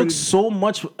that haven't heard. He took so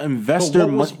much investor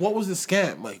money. What was the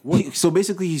scam like? So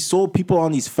basically, he sold people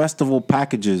on these festival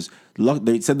packages.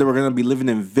 They said they were gonna be living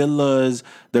in villas.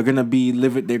 They're gonna be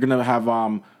living. They're gonna have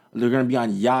They're gonna be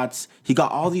on yachts. He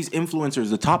got all these influencers,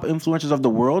 the top influencers of the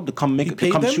world, to come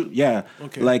shoot. Yeah,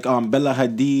 okay. Like Bella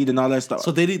Hadid and all that stuff.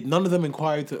 So none of them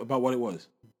inquired about what it was.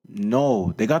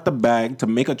 No, they got the bag to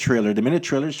make a trailer. They made a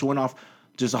trailer showing off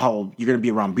just how you're gonna be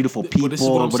around beautiful people,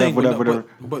 whatever.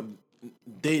 But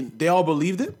they all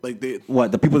believed it. Like the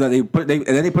people that and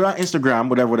then they put it on Instagram,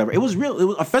 whatever. It was real. It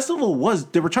was a festival.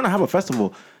 They were trying to have a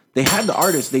festival. They had the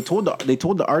artists. They told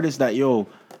the artists that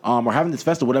we're having this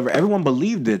festival, whatever. Everyone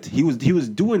believed it. He was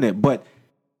doing it, but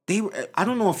I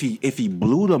don't know if he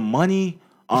blew the money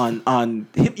on him.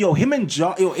 Him and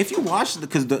Ja. If you watch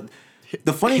because the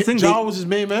funny thing, Ja was his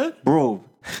main man, bro.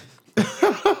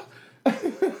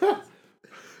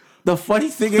 The funny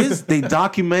thing is they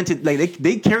documented, like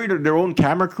they carried their own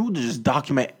camera crew to just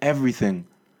document everything.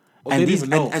 And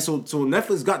so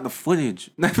Netflix got the footage.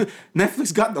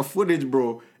 Netflix got the footage,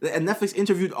 bro. And Netflix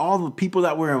interviewed all the people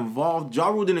that were involved. Ja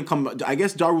Rule didn't come. I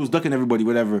guess Ja Rule's ducking everybody,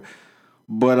 whatever.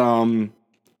 But I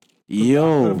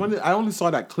only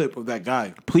saw that clip of that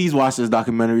guy. Please watch this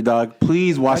documentary, dog.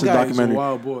 Please watch this documentary. Is a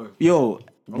wild boy.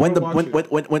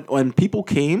 When people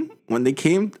came,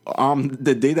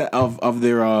 the day of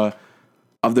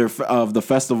the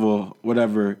festival,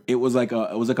 whatever, it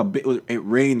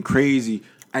rained crazy.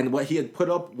 And what he had put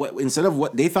up, instead of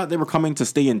what they thought they were coming to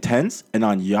stay in tents and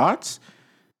on yachts,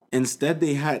 instead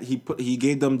he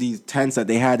gave them these tents that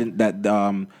they had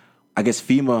I guess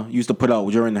FEMA used to put out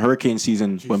during the hurricane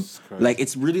season. When, Jesus Christ. like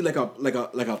it's really like a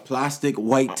plastic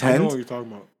white I know tent. what you're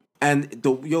talking about. And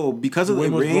because of the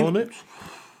Wind was blowing rain, it.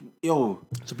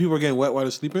 So people were getting wet while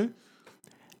they're sleeping.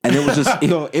 and it was just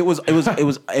it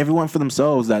was everyone for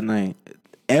themselves that night.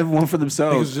 Everyone for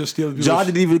themselves. Niggas just stealing people's- John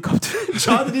didn't even come.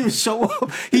 John didn't even show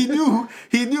up. He knew.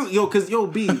 Because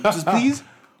B, just please.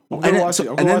 And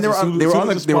then they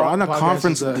were on a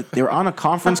conference. They were on a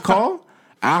conference call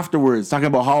afterwards, talking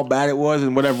about how bad it was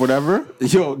and whatever.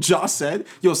 Josh said,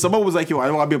 someone was like, I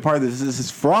don't want to be a part of this. This is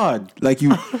fraud. Like you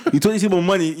told these people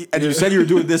money and you said you were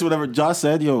doing this, whatever. Josh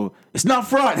said, it's not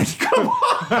fraud. Come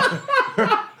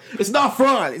on. It's not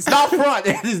fraud. It's not fraud.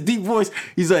 And his deep voice,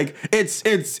 he's like, it's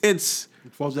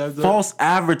false advertising. false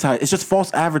advertising. It's just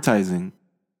false advertising.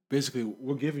 Basically,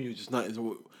 we're giving you just not.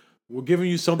 We're giving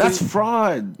you something. That's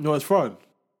fraud. No, it's fraud.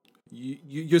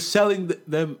 You're selling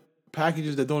them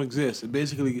packages that don't exist, and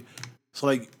basically, it's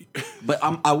like. But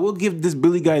I will give this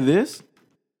Billy guy this.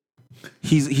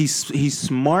 He's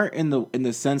smart in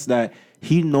the sense that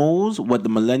he knows what the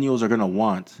millennials are gonna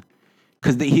want,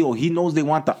 because he knows they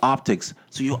want the optics.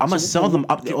 So I'm gonna sell them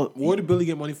up. Where did Billy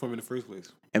get money from in the first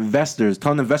place? Investors,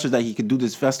 telling investors that he could do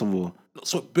this festival.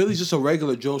 So Billy's just a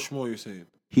regular Joe Schmo. You're saying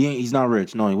He's not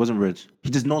rich. No, he wasn't rich. He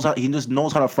just knows how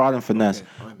to fraud and finesse.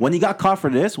 Okay, when he got caught for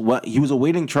this, he was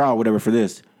awaiting trial, whatever, for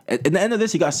this. At the end of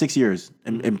this, he got 6 years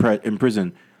in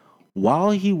prison.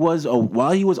 While he was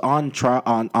on trial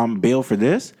on bail for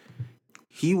this,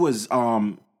 he was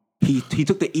he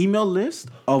took the email list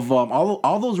of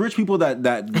all those rich people that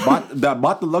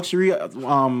bought the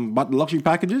luxury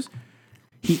packages.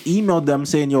 He emailed them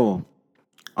saying,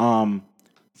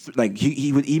 like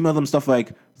he would email them stuff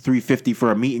like $350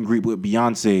 for a meet and greet with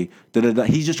Beyonce.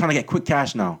 He's just trying to get quick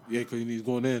cash now. yeah, because he's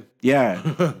going in. Yeah,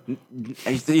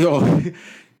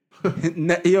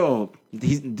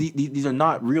 these are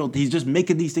not real. He's just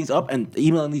making these things up and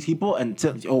emailing these people and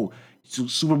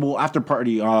Super Bowl after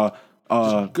party. Meet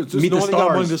the stars.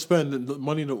 Got money to spend.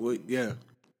 Money to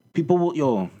People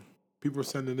will People were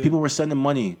sending in. People were sending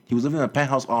money. He was living in a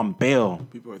penthouse on bail.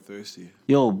 People are thirsty.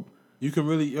 You can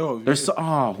really There's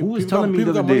who was telling me the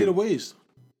people other got money day? to waste.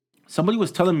 Somebody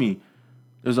was telling me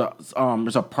there's a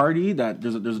party that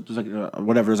there's like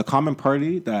whatever. There's a common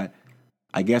party that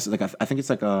I guess like I think it's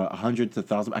like 100 to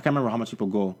 1,000. I can't remember how much people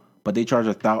go, but they charge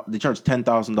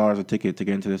 $10,000 a ticket to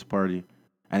get into this party.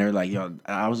 And they're like,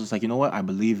 I was just like, you know what? I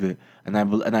believe it, and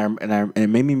it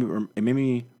made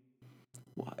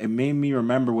me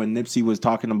remember when Nipsey was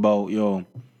talking about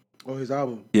his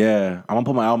album. Yeah, I'm gonna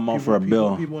put my album out for a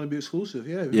bill. People want to be exclusive.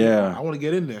 Yeah. I want to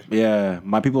get in there. Yeah,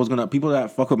 people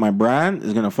that fuck with my brand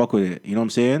is gonna fuck with it. You know what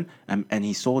I'm saying? And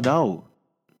he sold out.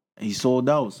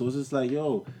 So it's just like,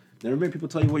 never made people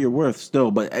tell you what you're worth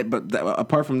still. But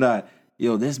apart from that,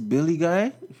 this Billy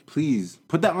guy, please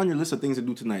put that on your list of things to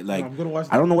do tonight. Like, I'm gonna watch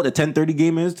I don't know what the 10:30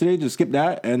 game is today. Just skip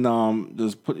that and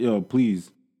just put please.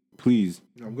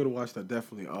 I'm gonna watch that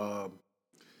definitely.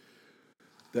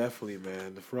 Definitely,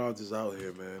 man. The frauds is out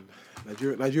here, man.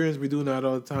 Nigerians be doing that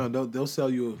all the time. They'll sell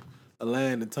you a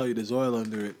land and tell you there's oil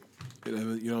under it. You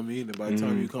know what I mean? And by the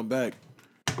time you come back,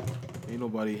 ain't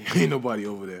nobody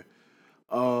over there.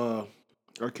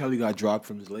 R. Kelly got dropped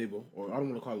from his label, or I don't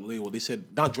want to call it label. They said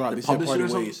not dropped. They said party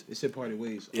ways. They said party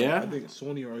ways. Yeah, I think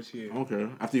Sony or RCA. Okay.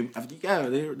 After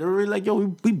they were really like,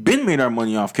 we been made our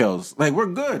money off Kels. Like, we're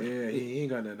good. Yeah, he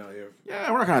ain't got nothing out here.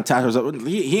 Yeah, we're not gonna attach ourselves.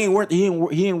 He ain't worth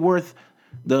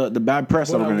the bad press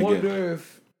that we're gonna get. I wonder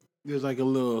if there's like a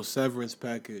little severance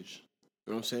package.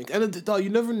 You know what I'm saying? And dog,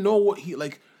 you never know what he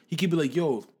like. He could be like,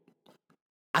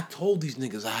 I told these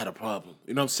niggas I had a problem.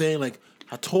 You know what I'm saying? Like,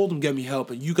 I told them get me help,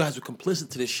 and you guys were complicit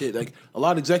to this shit. Like, a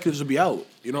lot of executives will be out.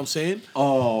 You know what I'm saying?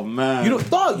 Oh man,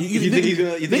 dog.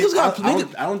 Niggas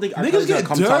get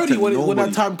dirty when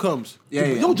that time comes.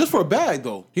 Yeah. Just for a bag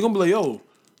though. He gonna be like,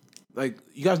 like,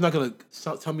 you guys not gonna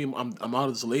tell me I'm out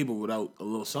of this label without a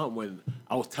little something when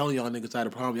I was telling y'all niggas I had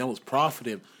a problem. Y'all was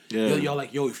profiting. Yeah. Y'all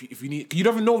like, if you need, you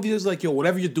never know if he's like,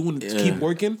 whatever you're doing, keep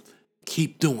working.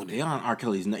 Keep doing it. They on R.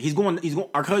 Kelly's. R.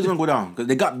 Kelly's gonna go down because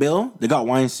they got Bill, they got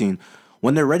Weinstein.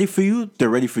 When they're ready for you, they're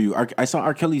ready for you. I saw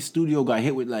R. Kelly's studio got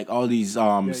hit with like all these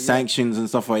sanctions and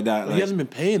stuff like that. He hasn't been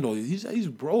paying though. He's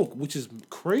broke, which is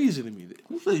crazy to me.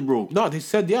 Who said he's broke? No, they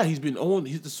said he's been owing.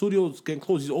 The studio's getting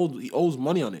closed. He owes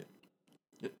money on it.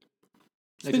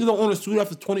 Niggas don't own a studio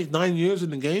after 29 years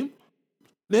in the game,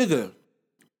 nigga.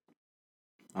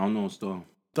 I don't know still.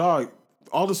 Dog,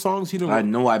 all the songs he done. I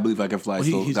know. I believe I can fly.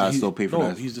 Still pay for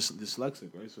that. He's just dyslexic,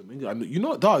 right? So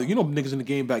nigga, dog. Niggas in the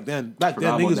game back then. I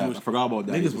forgot about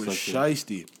that. Niggas were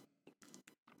shiesty.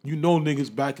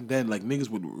 Niggas back then, like niggas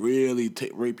would really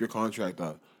rape your contract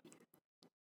out.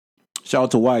 Shout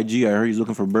out to YG. I heard he's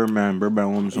looking for Birdman. Birdman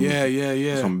owns some.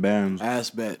 Yeah. Some bands. Ass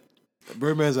bet.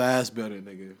 Birdman's an ass better,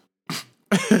 nigga.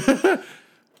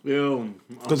 Yo,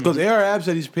 Because AR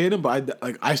said he's paid him, but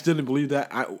I still didn't believe that.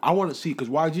 I want to see, because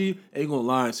YG ain't gonna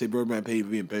lie and say Birdman paid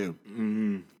me and pay him.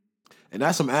 Mm-hmm. And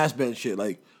that's some ass bet shit.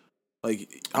 Like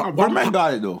Birdman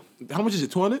got it though. How much is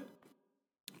it? 200?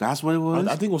 That's what it was.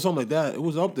 I think it was something like that. It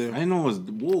was up there. I didn't know it was.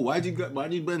 Whoa,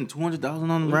 YG betting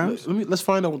 200,000 on the Rams? Let's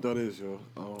find out what that is, yo.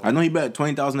 I know he bet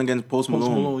 20,000 against Post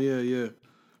Malone. Yeah.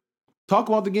 Talk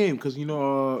about the game, because you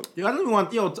know. Yo, I don't even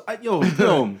want.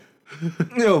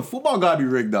 Yo, football gotta be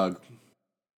rigged, dog.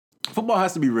 Football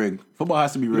has to be rigged.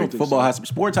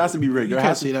 Sports has to be rigged. You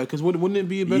can't say that, because wouldn't it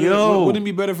be better? Wouldn't it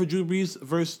be better for Drew Brees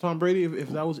versus Tom Brady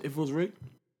if it was rigged?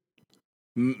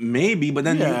 Maybe, but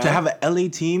then to have an LA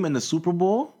team in the Super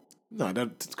Bowl. No,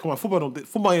 come on.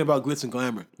 Football ain't about glitz and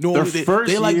glamour. No,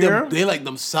 they like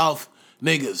them South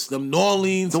niggas, them New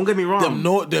Orleans. Don't get me wrong. Them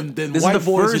white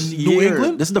boys in New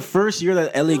England. This is the first year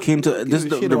that LA came to.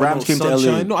 The Rams came to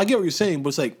LA. No, I get what you're saying, but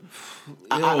it's like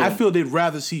I feel they'd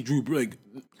rather see Drew Brees.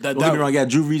 Don't get me wrong. Yeah,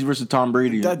 Drew Brees versus Tom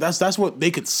Brady. That's what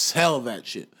they could sell that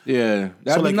shit. Yeah,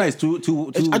 that'd be nice. Two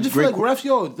I just feel like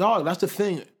refs, dog. That's the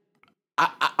thing.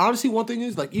 I honestly, one thing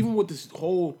is, like, even with this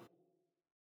whole,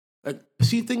 like,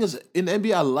 thing is, in the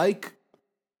NBA, I like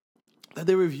that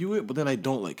they review it, but then I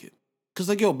don't like it. Because,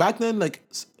 like, back then, like,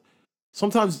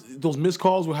 sometimes those missed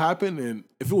calls would happen, and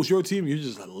if it was your team, you're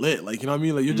just lit. Like, you know what I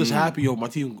mean? Like, you're just happy, my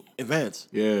team advanced.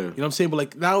 Yeah. You know what I'm saying? But,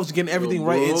 like, now it's getting everything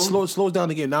right. It slows down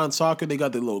again. Now in soccer, they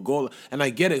got the little goal. And I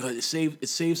get it. It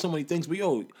saves so many things. But,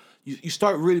 you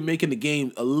start really making the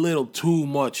game a little too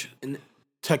much. And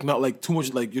too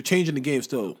much, like, you're changing the game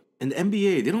still. In the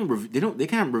NBA, they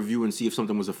can't review and see if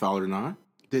something was a foul or not.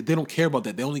 They don't care about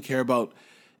that. They only care about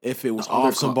if it was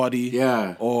off somebody,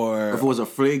 or if it was a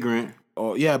flagrant,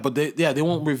 but they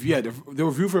won't review. Yeah, they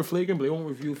review for a flagrant, but they won't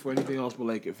review for anything else. But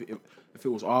like if it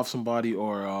was off somebody,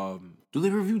 or do they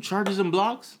review charges and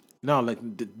blocks? No, like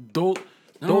those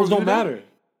don't matter.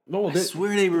 No, I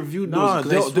swear they reviewed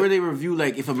those. I swear they review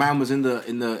like if a man was in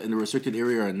the restricted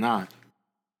area or not.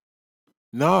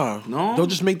 No, they'll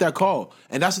just make that call,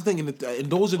 and that's the thing. And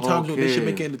those are times where they should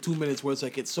make it in the 2 minutes where it's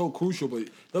like it's so crucial, but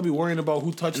they'll be worrying about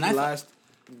who touched the last.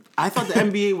 I thought the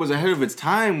NBA was ahead of its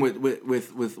time with instant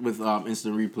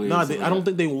replays. No, I don't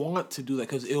think they want to do that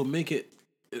because it'll make it.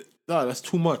 No, that's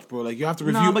too much, bro. Like you have to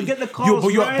review. No, but get the calls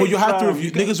right. But you have to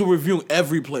review. Niggas will review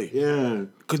every play. Yeah,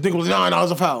 because niggas was that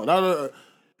was a foul.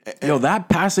 Yo, that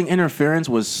passing interference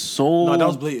was so. No, that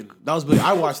was blatant.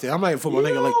 I watched it. I'm not even football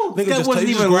nigga. Like nigga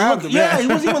just grabbed him. Yeah, he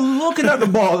wasn't even looking at the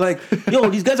ball. Like, yo,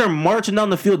 these guys are marching down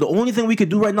the field. The only thing we could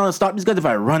do right now to stop these guys if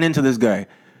I run into this guy.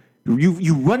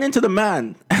 You run into the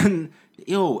man, and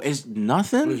yo, it's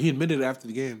nothing. He admitted it after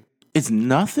the game. It's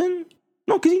nothing.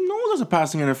 No, because he knows there's a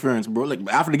passing interference, bro. Like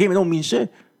after the game, it don't mean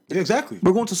shit. Yeah, exactly.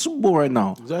 We're going to Super Bowl right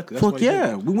now. Exactly. Fuck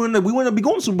yeah, we wouldn't be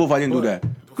going to Super Bowl if I didn't do that.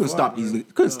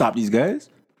 Couldn't stop these guys.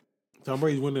 Tom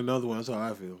Brady's winning another one. That's how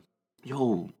I feel.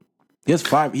 Yo, he has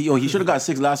 5. He should have got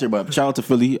 6 last year, but shout out to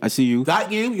Philly. I see you. That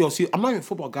game, I'm not even a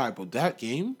football guy, but that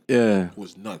game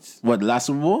was nuts. What, last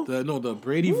Super Bowl? The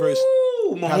Brady versus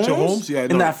Patrick Mahomes? Yeah,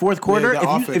 in that fourth quarter?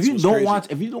 If you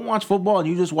don't watch football and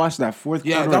you just watch that fourth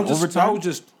quarter overtime. That was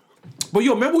just. But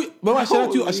remember I said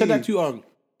that to you? I said that to you.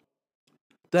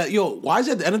 That, why is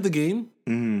it at the end of the game?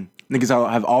 Mm-hmm.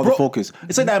 Niggas have all the focus.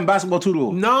 It's like that in basketball too,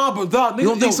 though. Nah, but dog, you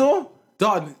don't think so?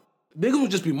 Dog, niggas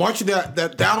would just be marching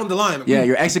that down the line. Yeah,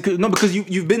 you're executing. No, because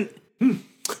you've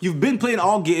been playing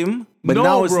all game, but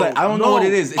now it's like I don't know what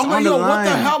it is. It's I'm like, on the line.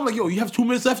 What the hell? I'm like, you have 2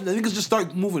 minutes left, and the niggas just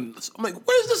start moving. I'm like,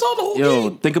 where's this all the whole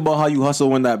game? Think about how you hustle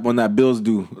when that bills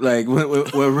due. Like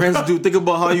when rents due. Think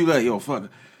about how you like, fuck.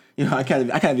 I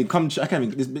can't even come.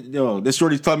 This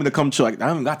shorty's telling me to come chill. Like, I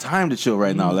haven't got time to chill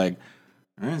right now. Like,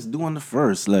 rent's due on the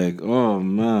 1st. Like, oh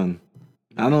man,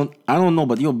 I don't know,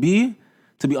 but B.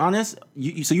 To be honest,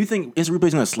 so you think instant replay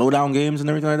is gonna slow down games and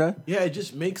everything like that? Yeah, it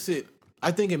just makes it.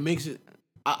 I think it makes it.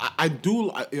 I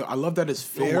love that it's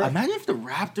fair. Imagine if the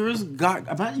Raptors got.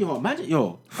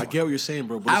 Imagine. I get what you're saying,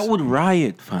 bro. I would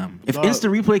riot, fam. If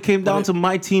instant replay came down to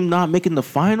my team not making the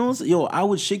finals, I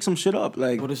would shake some shit up.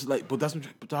 Like, but it's like,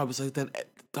 it's like that.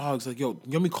 Dogs, like, you know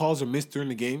how many calls are missed during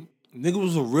the game?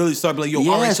 Niggas will really start like, yes,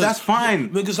 all right, so that's fine.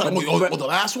 Niggas like, the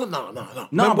last one? No.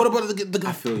 No, what about the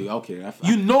I feel you. Okay,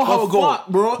 you know how it goes,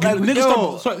 bro.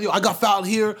 Niggas I got fouled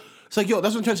here. It's like, that's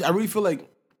what I'm trying to say. I really feel like,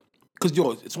 because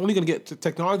it's only gonna get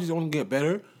technology's only gonna get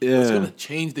better. Yeah, it's gonna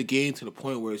change the game to the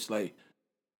point where it's like,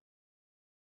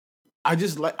 I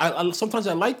just like I sometimes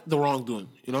I like the wrongdoing.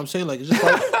 You know what I'm saying? Like it's just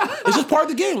like It's just part of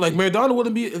the game. Like Maradona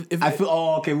wouldn't be. If I feel.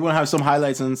 Oh, okay. We want to have some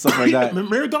highlights and stuff like that.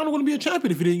 Maradona wouldn't be a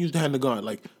champion if he didn't use the hand of God.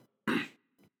 Like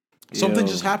something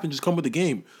just happened, just come with the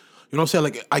game. You know what I'm saying?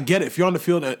 Like I get it. If you're on the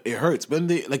field, it hurts. But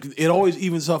it always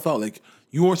evens itself out. Like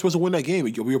you weren't supposed to win that game.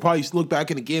 You'll probably look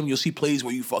back in the game and you'll see plays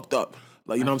where you fucked up.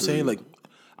 Like you know what I'm saying? Like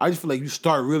I just feel like you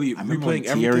start really replaying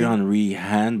everything. Thierry Henry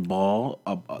handball,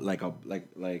 like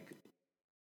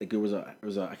it was a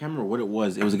I can't remember what it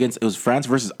was. It was France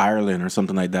versus Ireland or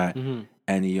something like that. Mm-hmm.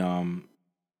 And he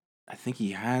I think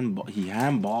he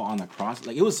handball on the cross.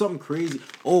 Like it was something crazy.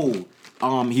 He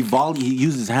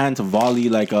used his hand to volley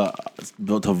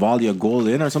to volley a goal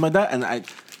in or something like that. And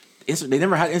they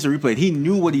never had instant replay. He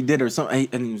knew what he did or something,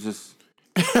 and he was just.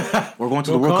 We're going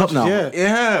to the World Cup now.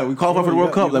 Yeah, we qualified for the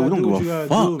World Cup. Like we don't give a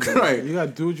fuck. Right, you gotta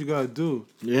do what you gotta do.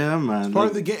 Yeah, man. It's part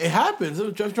of the game. It happens.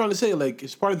 I'm just trying to say, like,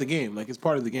 it's part of the game. Like, it's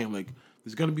part of the game. Like,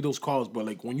 there's gonna be those calls, but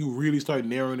like when you really start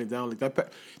narrowing it down, like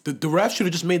that, the ref should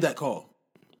have just made that call.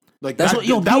 Like that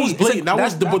was blatant.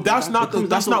 But that's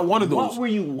not one of those. What were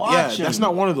you watching? Yeah, that's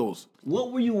not one of those.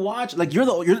 What were you watching? Like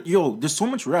there's so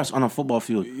much refs on a football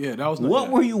field. Yeah, that was. What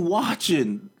were you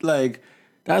watching? Like.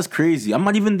 That's crazy. I'm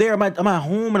not even there. I'm at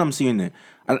home and I'm seeing it.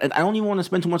 I don't even want to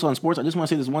spend too much on sports. I just want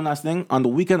to say this one last thing. On the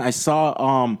weekend, I saw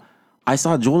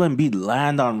Joel Embiid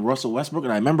land on Russell Westbrook,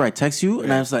 and I remember I text you,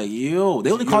 and I was like, "Yo,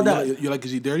 they only called that." You're like, is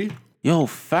he dirty? Yo,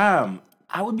 fam,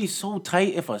 I would be so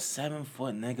tight if a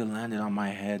 7-foot nigga landed on my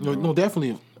head. Bro. No,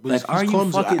 definitely. But like, he's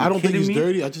clumsy. I don't think he's me?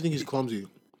 dirty. I just think he's clumsy.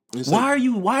 Why are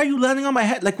you landing on my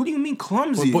head? Like, what do you mean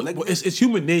clumsy? But it's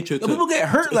human nature. People get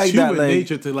hurt like that. It's human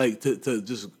nature to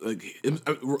just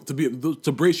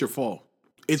to brace your fall.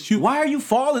 It's human. Why are you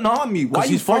falling on me? Why are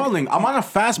you falling? I'm on a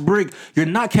fast break. You're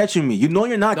not catching me. You know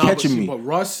you're not catching me. But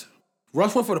Russ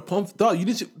went for the pump.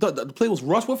 The play was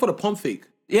Russ went for the pump fake.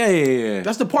 Yeah.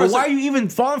 That's the part. But why are you even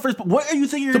falling for this? What are you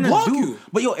thinking you're going to block do? You.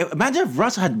 But yo, imagine if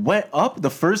Russ had went up the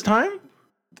first time.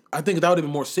 I think that would have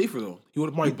been more safer though. He would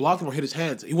have probably blocked him or hit his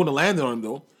hands. He wouldn't have landed on him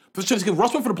though. But just because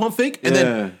Russ went for the pump fake, and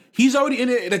then he's already in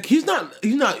it. Like he's not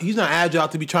agile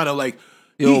to be trying to like.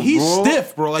 He's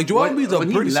stiff, bro. Like Joel Embiid's a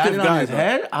pretty stiff guy. On his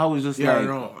head, I was just like, I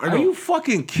know. Are you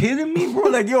fucking kidding me, bro?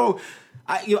 Like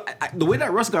the way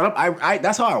that Russ got up, I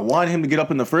that's how I wanted him to get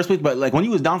up in the first place. But like when he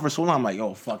was down for so long, I'm like,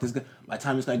 yo, fuck this guy. By the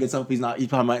time this guy gets up, he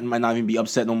probably might not even be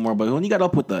upset no more. But when he got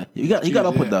up with the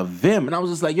with the vim, and I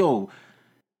was just like, yo.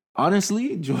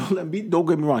 Honestly, Joel Embiid, don't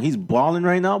get me wrong, he's balling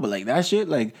right now, but like that shit,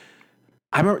 like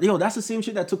I remember, that's the same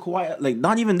shit that took Kawhi. Like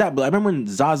not even that, but I remember when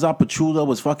Zaza Pachulia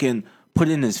was fucking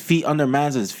putting his feet under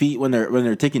man's feet when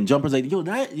they're taking jumpers. Like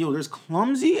there's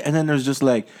clumsy, and then there's just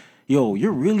like, you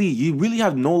really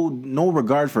have no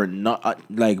regard for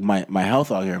like my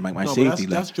health out here, like my safety.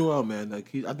 That's Joel, man.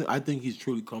 Like I think he's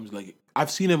truly clumsy. Like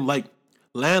I've seen him like.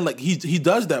 Land like he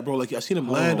does that, bro. Like I seen him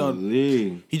land on.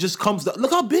 He just comes down.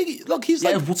 Look how big. Look, he's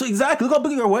like. So exactly. Look how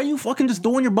big you are. Why are you fucking just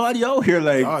throwing your body out here?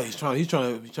 Like, he's trying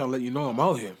to let you know I'm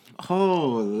out here.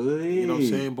 Holy. You know what I'm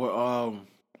saying? But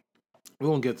we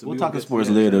won't get to. We'll talk sports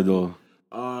later though.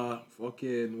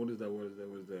 Fucking what is that? What is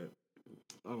that?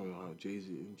 I don't know how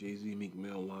Jay-Z Meek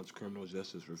Mill launched criminal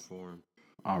justice reform.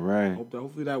 All right.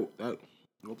 Hopefully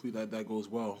that goes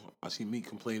well. I see Meek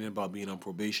complaining about being on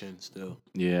probation still.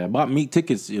 Yeah, I bought Meek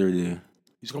tickets the other day.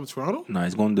 He's coming to Toronto? No,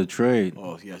 he's going to Detroit.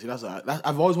 Oh yeah, see that's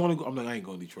I've always wanted to go. I'm like I ain't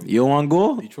going to Detroit. You don't want to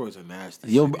go? Detroit's a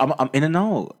nasty. Yo, I'm in and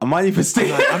out. I might even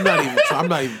stay. I'm not even.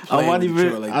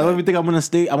 I don't even think I'm gonna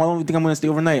stay. I don't even think I'm gonna stay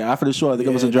overnight after the show. I think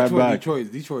I'm gonna drive back.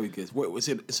 Detroit gets. What was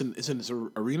it? It's in this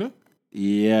arena.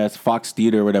 Yeah, it's Fox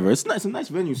Theater or whatever. It's nice. It's a nice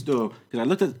venue still. Because I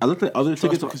looked at other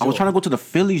tickets. I was trying to go to the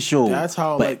Philly show. That's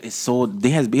how. But it's sold.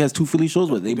 He has 2 Philly shows,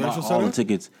 but they bought all the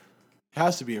tickets. It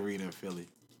has to be arena in Philly.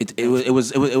 It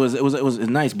was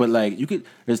nice, but like you could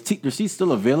there's seats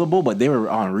still available, but they were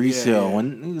on resale. Yeah.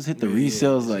 When niggas hit the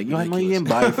resales, like I know you didn't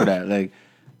buy it for that. Like,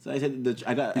 so I said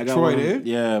I got Detroit, one.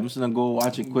 Yeah, I'm just gonna go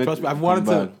watch it quick. Trust me, I've wanted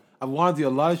to a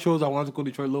lot of shows. I wanted to go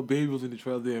to Detroit. Lil Baby was in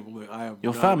Detroit there. I'm like, I am.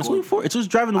 Yo, fam, it's only for. It's just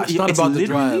driving. It's not about the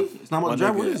drive. It's not about the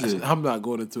drive. What is it? I'm not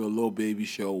going into a Lil Baby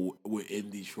show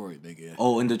in Detroit, nigga.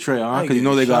 Oh, in Detroit, huh? Because you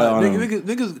know they got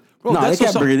niggas. Bro, no, they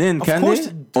can't bring it in, can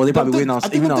they? Oh, they probably waiting on. I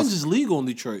think guns is legal in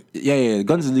Detroit. Yeah,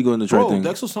 guns is legal in Detroit. Bro,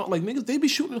 Dexter something like niggas. They be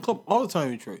shooting in the club all the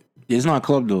time in Detroit. Yeah, it's not a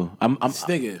club though. I'm just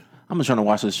trying to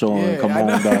watch this show and come home,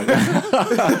 dog.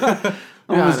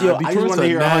 I just want to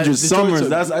hear 100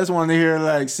 Summers. I just want to hear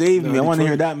like Save Me. I want to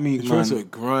hear that Meek, man. Detroit's a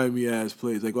grimy ass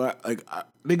place. Like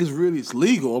niggas really, it's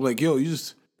legal. I'm like, yo,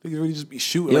 niggas really just be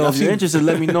shooting. Yo, if you're interested,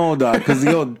 let me know, dog. Because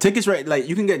tickets like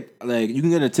you can get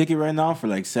a ticket right now for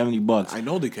like $70. I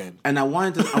know they can. And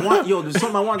there's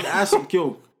something I wanted to ask you.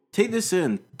 Yo, take this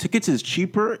in. Tickets is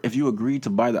cheaper if you agree to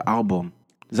buy the album.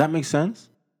 Does that make sense?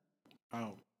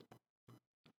 How?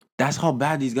 That's how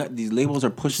bad these labels are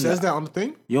It pushing. says that on the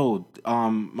thing? Yo,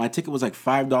 my ticket was like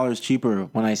 $5 cheaper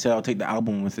when I said I'll take the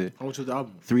album with it. How much was the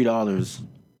album? $3.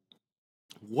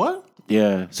 What?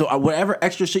 Yeah. So whatever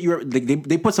extra shit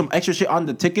they put some extra shit on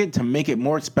the ticket to make it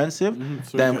more expensive.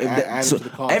 So Then you can add it to the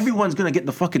cost. everyone's gonna get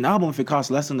the fucking album if it costs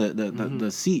less than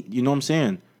the seat. You know what I'm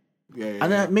saying? Yeah.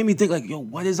 And that made me think like, yo,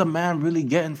 what is a man really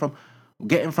getting from a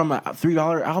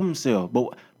 $3 album sale?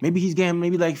 But maybe he's getting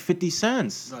maybe like 50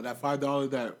 cents. No, that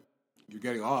 $5 that you're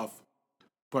getting off,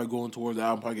 probably going towards the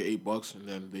album, probably get $8, and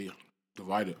then they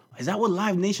divide it. Is that what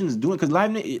Live Nation is doing? Because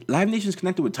Live Nation is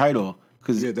connected with Tidal.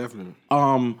 Cause Yeah, definitely.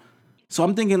 so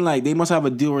I'm thinking like they must have a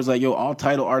deal where it's like, yo, all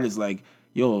Tidal artists like,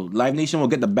 yo, Live Nation will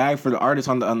get the bag for the artist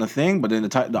on the thing, but then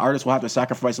the artist will have to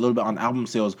sacrifice a little bit on album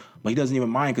sales, but he doesn't even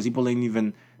mind because people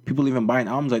even buying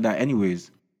albums like that anyways.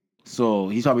 So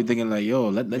he's probably thinking like, yo,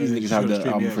 let these niggas have the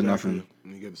album for nothing.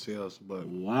 And you get the sales, but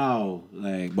Wow,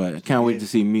 like, but I can't wait to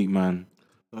see Meek, man.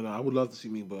 no, I would love to see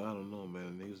me, but I don't know,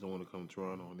 man. Niggas don't want to come to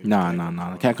Toronto.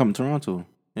 Nah, can't come to Toronto.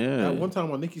 Yeah, That one time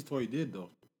on Nicki's tour, he did though.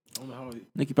 I don't know how.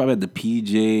 Nicki probably had the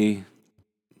PJ.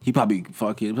 He probably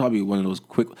probably one of those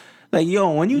quick. Like,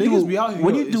 yo, when you Niggas do be out here,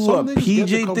 when yo, you do some a niggas get to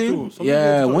PJ come thing, through. Some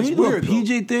yeah, niggas when you do a weird,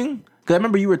 PJ thing, because I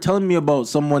remember you were telling me about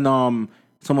someone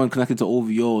connected to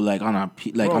OVO like on a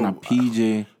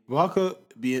PJ. Baka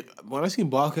when I seen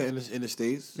Baka in the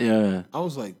States, Yeah, I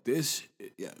was like, this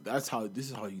is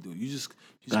how you do it. You just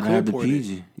gotta clear have the port it.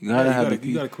 PJ. You gotta have the PJ.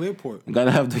 You gotta clear port. You gotta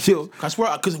have the yo. I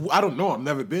swear, because I don't know, I've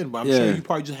never been, but I'm Yeah. sure you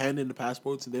probably just hand in the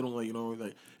passports and they don't like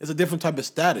it's a different type of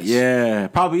status. Yeah,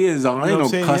 probably is. Ain't what I'm no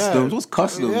saying? customs. Yeah. What's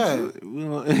customs? Yeah.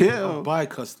 Yeah. Buy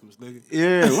customs, nigga.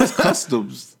 Yeah, what's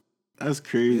customs? That's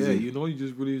crazy. Yeah, you know you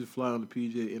just really fly on the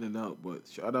PJ in and out. But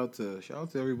shout out to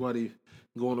everybody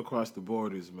going across the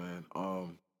borders, man.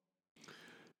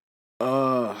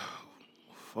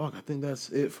 Fuck, I think that's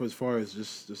it for as far as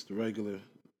just the regular,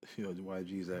 the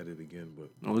YG's at it again. But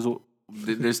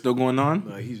They're still going on?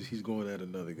 nah, he's going at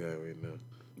another guy right now.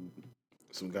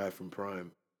 Some guy from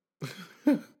Prime.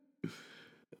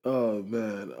 Oh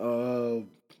man.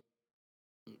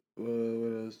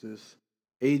 What else? This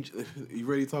age? You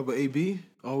ready to talk about AB?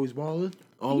 Always balling.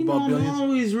 All about billions. I'm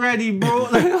always ready, bro.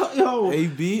 Like, yo,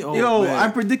 AB. Oh, yo, man. I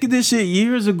predicted this shit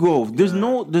years ago. There's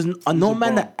no a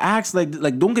man that acts like.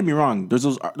 Don't get me wrong. There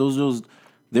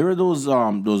are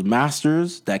those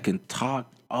masters that can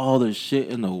talk all the shit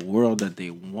in the world that they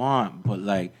want, but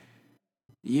like.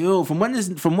 Yo, from when this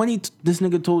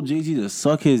nigga told Jay-Z to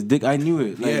suck his dick, I knew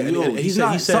it. Like,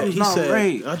 and something's not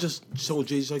right. I just told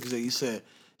Jay-Z because he said,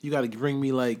 you got to bring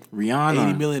me like Rihanna.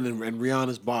 80 million in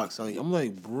Rihanna's box. I'm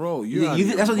like, bro,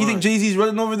 That's what you think Jay-Z's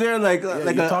running over there? Like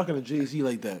you're talking to Jay-Z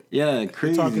like that. Yeah,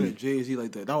 crazy. You're talking to Jay-Z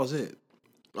like that. That was it,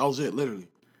 literally.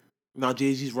 Now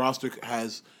Jay-Z's roster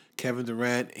has Kevin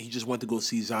Durant. He just went to go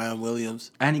see Zion Williams.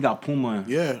 And he got Puma.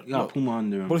 Yeah. He got Puma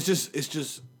under him. But it's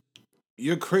just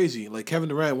you're crazy. Like Kevin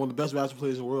Durant, one of the best basketball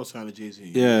players in the world, signed to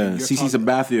Jay-Z. Yeah, CC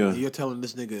Sabathia. You're telling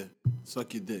this nigga,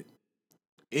 suck your dick.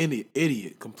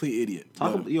 Idiot, complete idiot.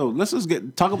 Let's just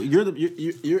talk about you're the.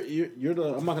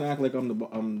 I'm not gonna act like I'm the.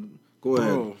 Go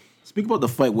ahead. Bro. Speak about the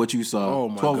fight. What you saw. Oh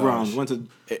my 12 gosh. rounds. Went to.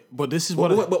 But this is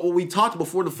But what we talked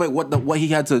before the fight. What he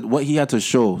had to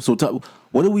show. So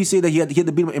what did we say that he had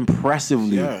to beat him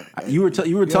impressively? Yeah. You were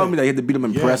telling me that he had to beat him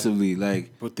impressively.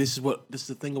 Like. But this is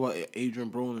the thing about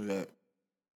Adrian Broner that.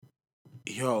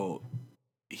 Yo,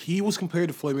 he was compared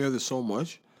to Floyd Mayweather so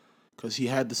much because he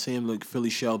had the same like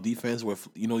Philly shell defense where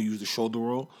use the shoulder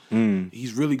roll.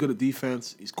 He's really good at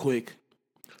defense. He's quick,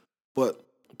 but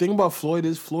the thing about Floyd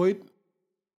is Floyd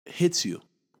hits you,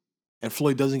 and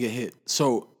Floyd doesn't get hit.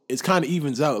 So it's kind of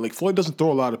evens out. Like Floyd doesn't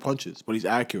throw a lot of punches, but he's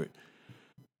accurate.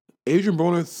 Adrian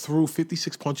Broner threw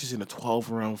 56 punches in a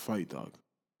 12-round fight, dog.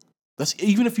 That's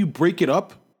even if you break it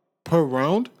up per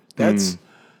round. That's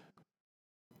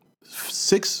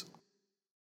 6,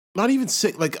 not even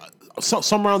 6. Like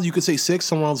some rounds you could say 6,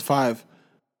 some rounds 5.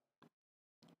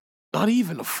 Not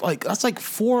even like that's like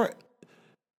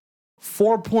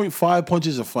 4.5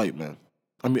 punches a fight, man.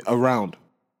 I mean a round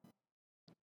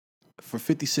for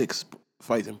 56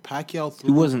 fights, and Pacquiao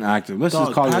threw. He wasn't active. Let's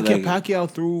just call it like Pacquiao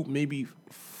threw maybe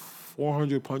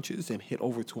 400 punches and hit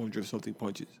over 200 something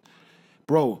punches,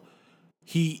 bro.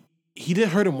 He didn't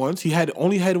hurt him once. He hit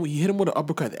him with an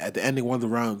uppercut at the ending one of the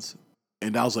rounds.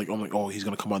 And I was like, oh, he's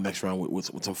gonna come out next round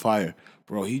with some fire.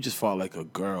 Bro, he just fought like a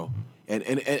girl. And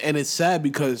it's sad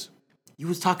because you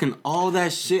was talking all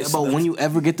that shit about when you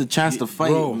ever get the chance to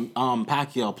fight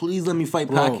Pacquiao. Please let me fight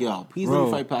Pacquiao. Please let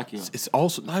me fight Pacquiao. It's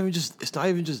also not even just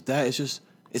that. It's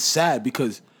sad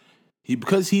because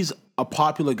he's a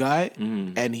popular guy,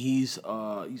 and he's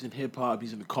in hip hop,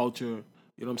 he's in the culture.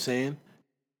 You know what I'm saying?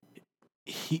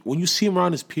 When you see him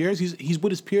around his peers, he's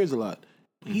with his peers a lot.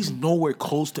 He's nowhere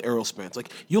close to Errol Spence.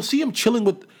 Like you'll see him chilling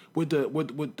with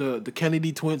the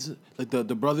Kennedy twins, like the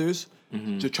brothers,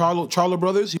 the Charlo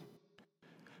brothers.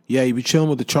 He'd be chilling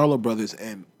with the Charlo brothers,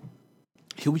 and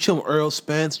he'll be chilling with Errol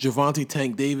Spence, Gervonta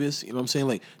Tank Davis. You know what I'm saying?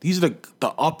 Like these are the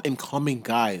up and coming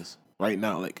guys right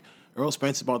now. Like Errol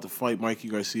Spence is about to fight Mikey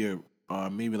Garcia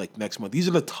maybe like next month. These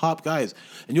are the top guys,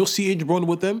 and you'll see Adrian Broner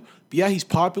with them. But yeah, he's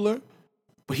popular.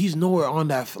 But he's nowhere on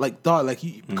that, like, dog, like,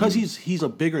 because he's a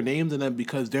bigger name than them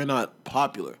because they're not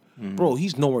popular. Bro,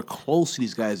 he's nowhere close to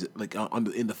these guys, like,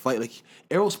 in the fight. Like,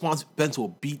 Errol Spence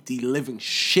will beat the living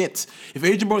shit. If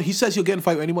Adrian Broner, he says he'll get in a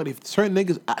fight with anybody. If certain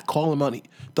niggas call him out,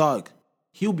 dog,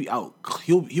 he'll be out.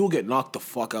 He'll get knocked the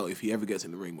fuck out if he ever gets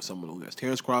in the ring with someone like that.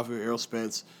 Terrence Crawford, Errol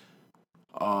Spence,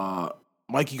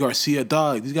 Mikey Garcia,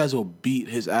 dog, these guys will beat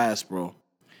his ass, bro.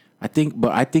 I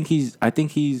think he's,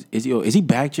 is he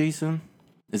back, Jason?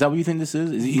 Is that what you think this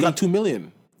is? He got $2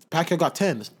 million. Pacquiao got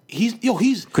 10.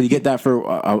 Could he get that for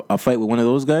a fight with one of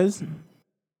those guys?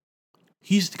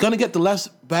 He's gonna get the less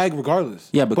bag regardless.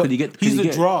 Yeah, but could he get? He's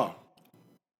a draw.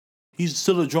 He's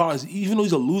still a draw. Even though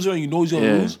he's a loser and you know he's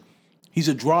gonna lose, he's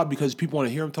a draw because people want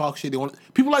to hear him talk shit.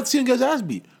 People like to see him get his ass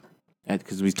beat.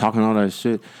 Because he's talking all that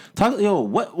shit.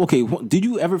 What? Okay, did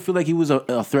you ever feel like he was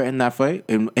a threat in that fight?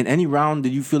 In any round,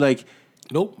 did you feel like?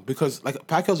 Nope, because like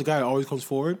Pacquiao's a guy that always comes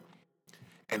forward.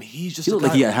 And he's just he looked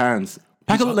like he had hands.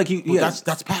 Pacquiao looked like he. Yeah.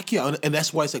 That's Pacquiao, and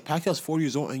that's why it's like Pacquiao's 40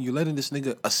 years old, and you're letting this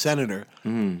nigga, a senator,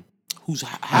 who's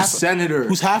half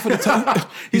of the time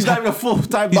he's not even a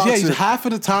full-time boxer. Yeah, he's half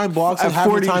of the time boxing, half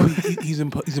of the time he's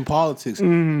in politics.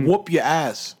 Whoop your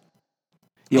ass.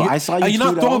 Yo, I saw you. You're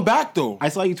not throwing back though. I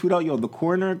saw you tweet out, the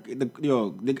corner.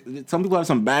 Some people have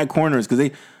some bad corners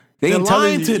because they're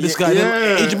lying to this guy.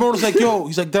 Yeah. Adrian Broner's like,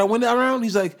 he's like, did I win that round?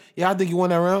 He's like, yeah, I think you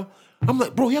won that round. I'm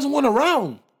like, bro, he hasn't won a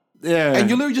round. Yeah. And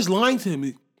you're literally just lying to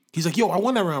him. He's like, I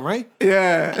won that round, right?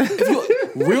 Yeah.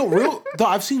 Real, dog,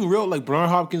 I've seen real, like, Bernard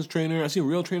Hopkins trainer. I've seen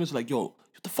real trainers like, what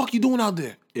the fuck you doing out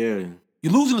there? Yeah.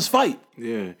 You're losing this fight.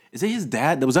 Yeah. Is it his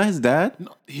dad? Was that his dad?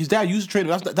 No, his dad used to train.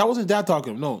 That wasn't his dad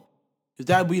talking to him, no. His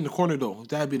dad be in the corner, though.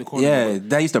 Yeah,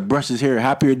 dad used to brush his hair.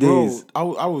 Happier days.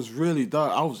 Bro, I was really,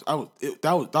 dog,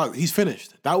 dog, he's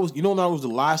finished. That was the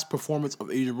last performance of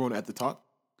Adrian Broner at the top.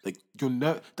 Like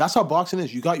that's how boxing is.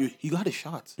 He got his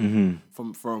shots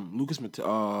from Lucas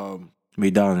Maidana.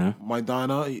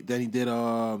 Then he did I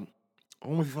don't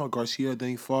know if he fought Garcia. Then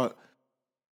he fought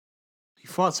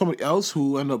somebody else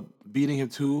who ended up beating him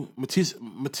too. Matisse,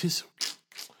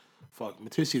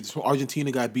 this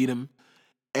Argentina guy beat him,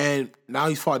 and now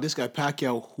he's fought this guy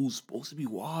Pacquiao who's supposed to be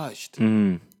washed.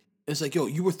 It's like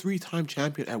you were 3-time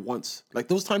champion at once. Like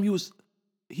those time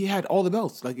he had all the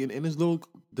belts like in his little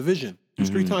division. He was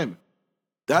 3-time.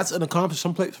 That's an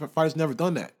accomplishment. Some fighters never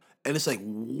done that. And it's like,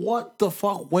 what the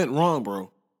fuck went wrong, bro?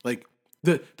 Like,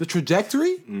 the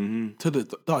trajectory to the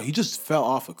dog, he just fell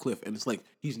off a cliff. And it's like,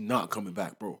 he's not coming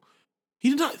back, bro. He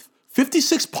did not.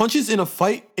 56 punches in a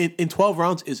fight in 12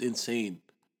 rounds is insane.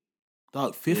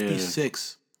 Dog,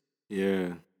 56.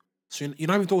 Yeah. So you're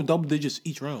not even throwing double digits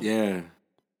each round. Yeah.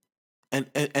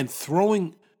 And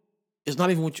throwing... It's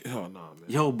not even what you... Oh, no, man.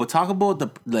 Yo, but talk about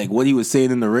what he was saying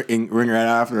in the ring right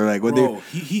after. Like, what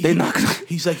they knocked...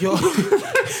 He's like, yo...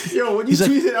 Yo, when you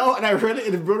tweeted out and I read it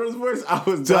in his brother's voice, I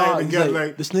was dying again.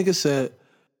 Like, this nigga said...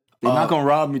 They're not gonna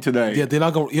rob me today. Yeah, they're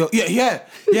not gonna... Yeah.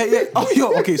 Oh,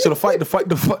 yo, okay, so the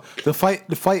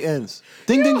fight ends.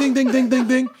 Ding, ding, ding, ding, ding, ding,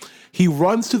 ding. He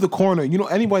runs to the corner. You know,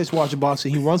 anybody's watching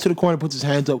boxing, he runs to the corner, puts his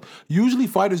hands up. Usually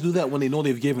fighters do that when they know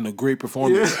they've given a great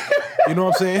performance. Yeah. You know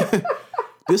what I'm saying?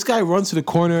 This guy runs to the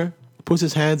corner, puts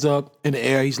his hands up in the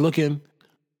air. He's looking,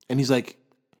 and he's like,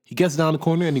 he gets down the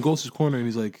corner, and he goes to his corner, and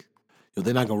he's like, yo,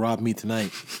 they're not going to rob me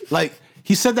tonight. Like,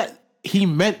 he said that, he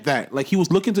meant that. Like, he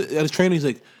was looking at his trainer, he's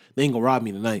like, they ain't going to rob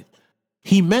me tonight.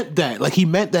 He meant that. Like, he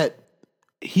meant that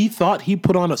he thought he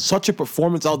put on such a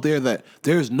performance out there that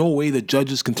there's no way the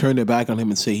judges can turn their back on him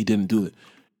and say he didn't do it.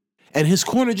 And his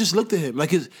corner just looked at him.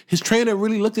 Like, his trainer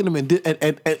really looked at him and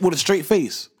with a straight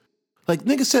face. Like,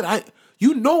 nigga said,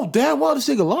 you know damn well this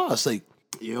nigga lost. Like,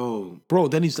 yo, bro.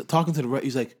 Then he's talking to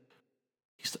he's like,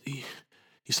 he's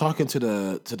talking to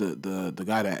the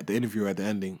guy the interviewer at the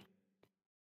ending,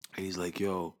 and he's like,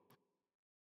 yo,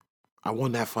 I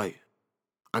won that fight.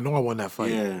 I know I won that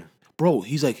fight. Yeah, bro.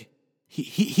 He's like, he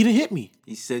didn't hit me.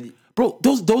 He said, bro,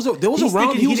 there was a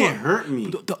round he didn't hurt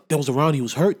me. There was a round he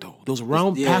was hurt though. There was a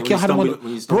round Pacquiao had him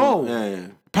on, bro. Yeah.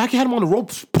 Pacquiao had him on the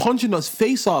ropes, punching his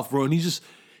face off, bro, and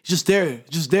Just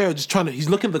trying to. He's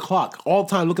looking at the clock all the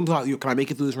time. Looking at the clock. Yo, can I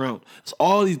make it through this round? It's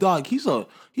all these dog. He's a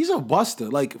buster.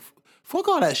 Like, fuck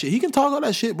all that shit. He can talk all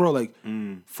that shit, bro. Like,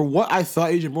 for what I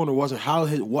thought Adrian Broner was and how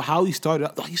he started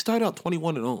out. He started out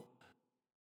 21-0.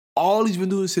 All he's been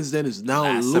doing since then is now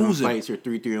Last losing. 7 fights, you're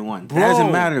 3-3-1. Bro. That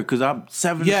doesn't matter because I'm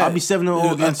 7. Yeah, I'll be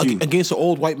 7-0 against you. Against an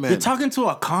old white man. You're talking to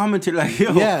a commentator like,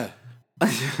 yo. Yeah.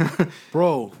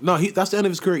 Bro, no, that's the end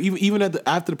of his career. Even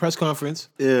after the press conference,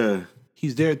 Yeah.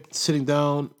 he's there sitting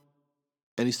down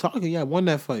and he's talking. Yeah, I won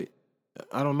that fight.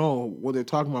 I don't know what they're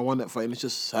talking about. I won that fight, and it's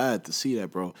just sad to see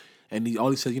that, bro. And all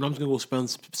he says, I'm just gonna go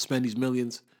spend these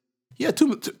millions. Yeah, to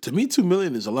me, $2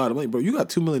 million is a lot of money, bro. You got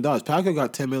 $2 million. Pacquiao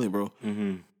got $10 million, bro.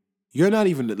 Mm-hmm. You're not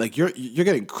even like you're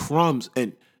getting crumbs,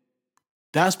 and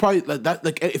that's probably like that.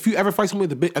 Like if you ever fight someone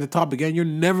at the top again, you're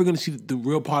never gonna see the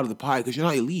real part of the pie because you're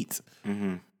not elite,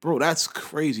 bro. That's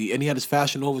crazy. And he had his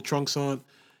Fashion Nova trunks on.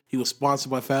 He was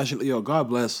sponsored by Fashion. Yo, God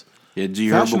bless. Yeah, G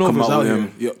Herbo come out with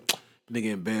him. Yo,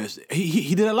 nigga embarrassed.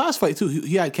 He did that last fight too.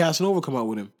 He had Casanova come out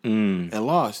with him and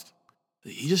lost.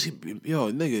 He just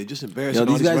nigga just embarrassed. Yo,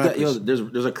 these guys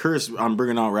there's a curse on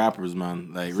bringing out rappers,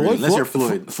 man. Like really, unless you're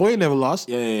Floyd. Floyd never lost.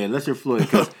 Yeah, unless you're Floyd.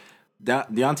 Because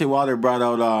Deontay Wilder brought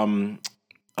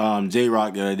out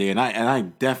J-Rock the other day,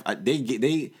 and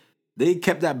they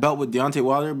kept that belt with Deontay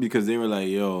Wilder because they were like,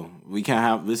 yo, we can't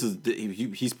have this.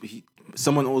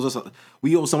 Someone owes us.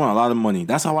 We owe someone a lot of money.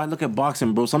 That's how I look at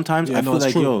boxing, bro. Sometimes I feel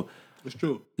like, true. It's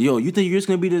true. Yo, you think you're just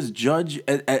gonna be this judge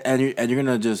and you're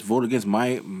gonna just vote against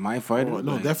my fighter?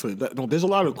 No, definitely. No, there's a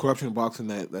lot of corruption in boxing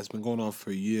that's been going on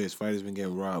for years. Fighters been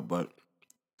getting robbed, but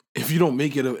if you don't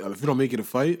make it a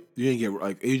fight, you ain't get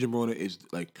like Adrian Broner is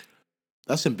like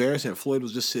that's embarrassing. Floyd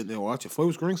was just sitting there watching. Floyd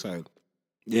was ringside.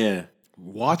 Yeah,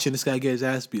 watching this guy get his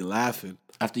ass beat, laughing.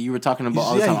 After you were talking about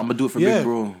all the time, I'm gonna do it for Big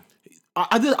Bro.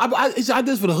 I did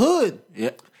this for the hood.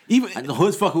 Yeah. Even the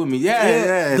hood's fucking with me.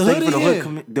 Yeah. The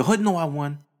hood, the hood know I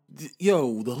won.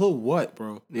 Yo, the hood what,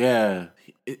 bro? Yeah.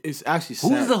 It's actually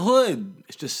sad. Who's the hood?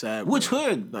 It's just sad. Which bro.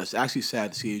 hood? No, it's actually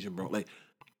sad to see Adrian, bro. Like,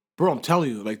 bro, I'm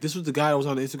telling you, like, this was the guy that was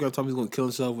on Instagram telling me he's gonna kill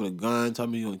himself with a gun,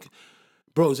 telling me he's gonna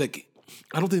bro, it's like,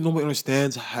 I don't think nobody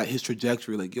understands his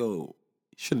trajectory. Like, yo,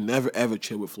 you should never ever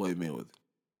chill with Floyd Mayweather.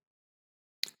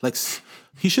 Like,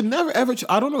 he should never ever.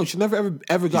 I don't know. He should never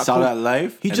ever got. He saw that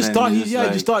life. He just thought. He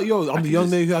just thought. Yo, I'm the young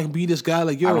nigga. I can be this guy.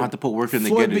 Like, yo, I don't have to put work in to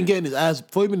Floyd get been it. getting his ass.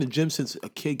 Floyd been in the gym since a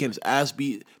kid, getting his ass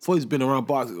beat. Floyd's been around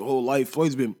boxing his whole life.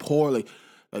 Floyd's been poor. Like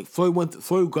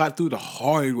Floyd got through the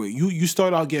hard way. You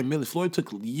started out getting millions. Floyd took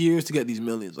years to get these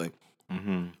millions. Like,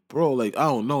 bro, like I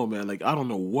don't know, man. Like I don't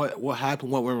know what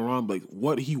happened, what went wrong. But like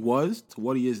what he was to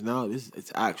what he is now,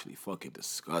 it's actually fucking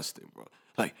disgusting, bro.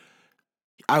 Like.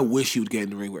 I wish he would get in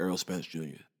the ring with Errol Spence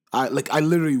Jr. I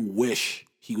literally wish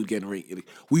he would get in the ring.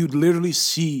 We would literally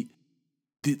see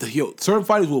certain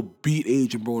fighters will beat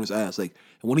Adrian Broner's ass. Like,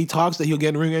 and when he talks that he'll get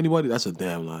in the ring with anybody, that's a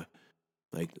damn lie.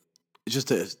 Like, it's just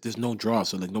that there's no draw,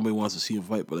 so like nobody wants to see him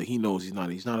fight. But like he knows he's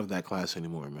not of that class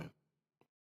anymore, man.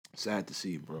 Sad to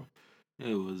see, bro.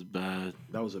 It was bad.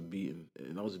 That was a beating,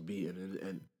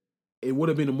 and it would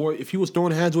have been more if he was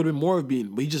throwing hands. Would have been more of a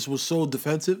beating, but he just was so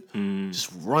defensive,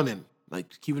 just running.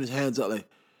 Like, keeping his hands up, like,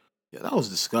 yeah, that was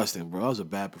disgusting, bro. That was a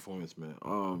bad performance, man.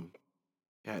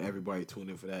 Had everybody tune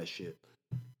in for that shit.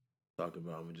 Talking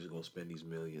about, I'm just gonna spend these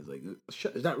millions. Like,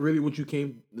 is that really what you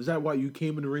came? Is that why you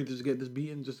came in the ring just to get this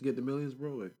beating, just to get the millions,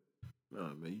 bro? Like, nah,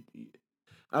 man.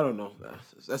 I don't know.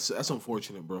 That's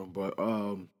unfortunate, bro. But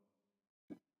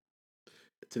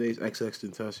today's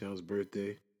XXXTentacion's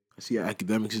birthday. I see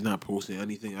Academics is not posting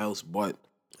anything else but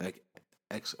like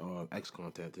X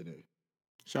content today.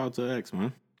 Shout out to X,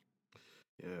 man.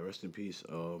 Yeah, rest in peace.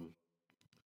 Okay,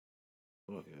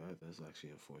 that's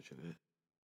actually unfortunate.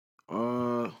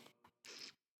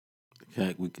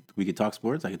 Okay, we could talk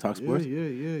sports. I could talk sports.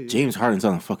 Yeah. James Harden's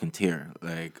on a fucking tear.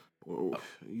 Like,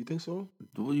 you think so?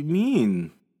 What do you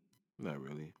mean? Not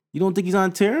really. You don't think he's on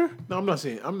a tear? No, I'm not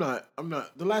saying. I'm not.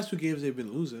 The last 2 games they've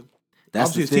been losing.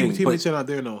 That's obviously the thing. His teammates are not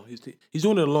there. No, he's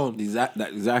doing it alone.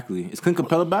 Exactly. Is Clint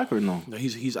Capella back or no? No,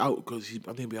 he's out because I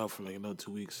think he'll be out for like another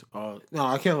 2 weeks. No,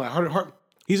 I can't lie. Hard.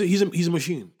 He's a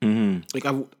machine. Mm-hmm.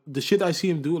 Like the shit I see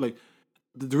him do. Like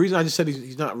the reason I just said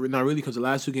he's not really because the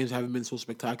last 2 games haven't been so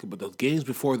spectacular, but the games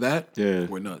before that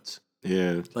were nuts.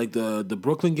 Yeah. Like the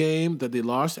Brooklyn game that they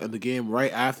lost and the game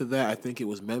right after that, I think it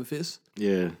was Memphis.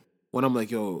 Yeah. When I'm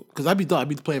like, yo, because I'd be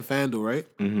playing FanDuel,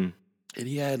 right? Mm-hmm. And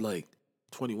he had like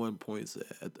 21 points,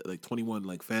 like 21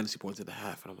 like fantasy points at the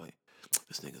half. And I'm like,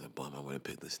 this nigga's a bum. I wouldn't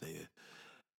pick this nigga.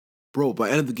 Bro, by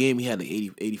the end of the game, he had like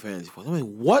 80 fantasy points. I'm like,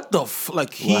 what the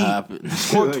like he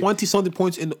scored 20-something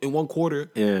points in 1 quarter.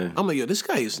 Yeah. I'm like, yo, this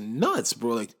guy is nuts,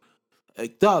 bro.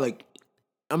 Like dog, like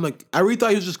I'm like, I really thought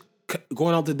he was just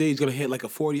going out today. He's gonna hit like a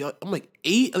 40. I'm like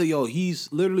 8. Like, yo,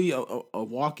 he's literally a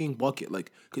walking bucket.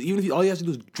 Like, cause even if all he has to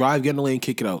do is drive, get in the lane,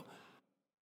 kick it out.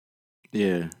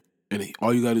 Yeah, and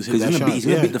all you gotta do is hit that he's shot. He's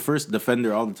gonna beat the first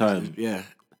defender all the time. Yeah,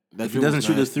 if he doesn't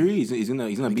shoot his three, he's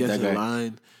gonna beat that guy.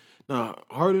 Line. No,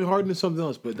 Harden is something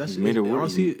else. But that's made it work.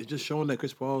 Honestly, it's just showing that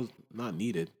Chris Paul's not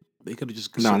needed. They could have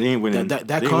just they ain't winning.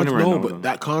 That contract, but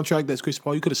that contract that's Chris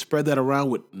Paul, you could have spread that around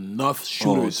with enough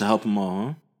shooters to help him all,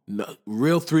 huh? No,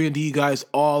 real 3-and-D guys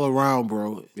all around,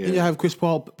 bro. Yeah. Then you have Chris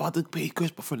Paul about to pay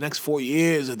Chris Paul for the next 4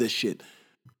 years of this shit.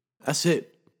 That's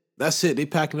it. They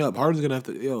packing up. Harden's gonna have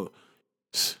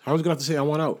to say I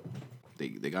want out. They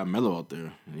got Melo out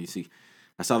there. And you see,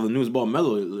 I saw the news about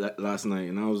Melo last night,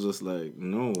 and I was just like,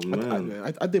 no,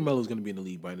 man. I think Melo's gonna be in the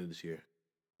league by the end of this year.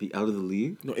 Be out of the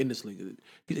league? No, in this league.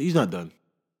 He's not done.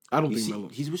 I don't think Melo.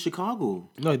 He's with Chicago.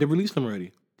 No, they released him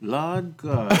already. Lord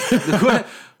God.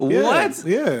 What?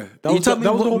 Yeah. That was the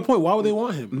whole point. Why would they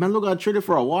want him? Melo got traded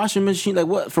for a washing machine. Like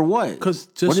what? For what? Because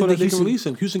just so that they can release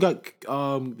him. Houston got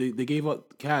they gave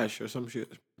up cash or some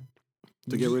shit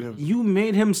to get rid of him. You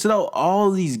made him sit out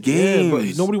all these games. Yeah,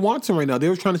 but nobody wants him right now. They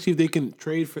were trying to see if they can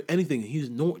trade for anything.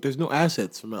 There's no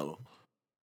assets for Melo.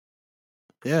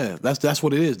 Yeah, that's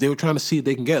what it is. They were trying to see if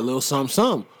they can get a little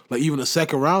something. Like even a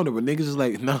second rounder, but niggas is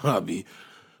like, nah, B.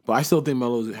 But I still think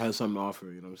Melo has something to offer,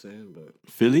 you know what I'm saying? But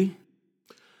Philly?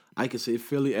 I could say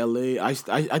Philly, LA. I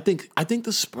think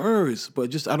the Spurs, but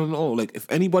just I don't know. Like if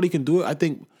anybody can do it, I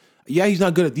think he's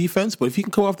not good at defense, but if he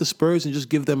can come off the Spurs and just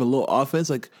give them a little offense,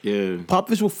 like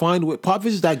Popovich will find way. Popovich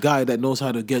is that guy that knows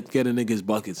how to get a nigga's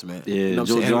buckets, man. Yeah, you know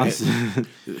Joe Johnson.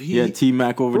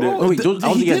 T-Mac over there. Oh, wait,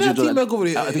 he did have T-Mac over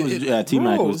there. I think it was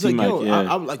T-Mac. It was T-Mac,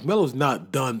 I'm like, Melo's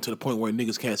not done to the point where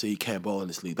niggas can't say he can't ball in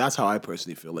this league. That's how I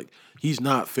personally feel. Like, he's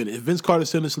not finished. If Vince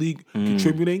Carter's in this league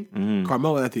contributing,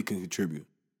 Carmelo Anthony can contribute.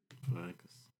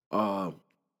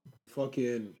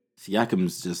 Fucking...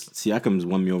 Siakam's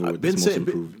won me over with this most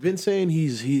improved. Been saying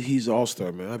he's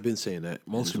all-star, man. I've been saying that.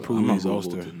 Most improved, he's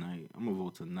all-star. I'm gonna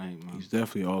vote tonight, man. He's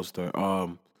definitely all-star.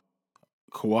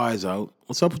 Kawhi's out.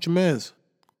 What's up with your mans?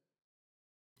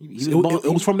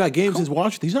 It was from that game since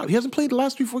Washington. He hasn't played the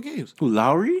last 3-4 games. Who,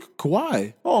 Lowry?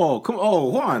 Kawhi. Oh, come on.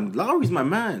 Oh, hold on. Lowry's my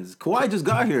mans. Kawhi just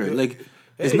got here. Like,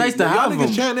 it's nice to have him. Y'all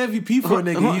niggas chanting MVP for a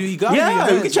nigga. He got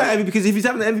you can chant MVP because if he's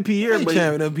having an MVP year, but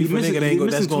MVP for a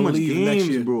nigga that's going to leave next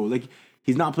year, bro. Like,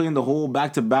 he's not playing the whole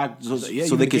back-to-back so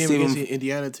they can save him.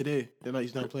 Indiana today.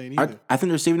 He's not playing either. I think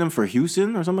they're saving him for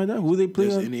Houston or something like that. Who they play?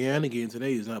 The Indiana game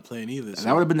today. He's not playing either. So.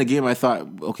 That would have been the game I thought,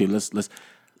 okay, let's.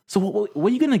 So what are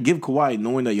you going to give Kawhi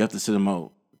knowing that you have to sit him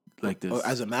out like this?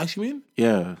 As a max, you mean?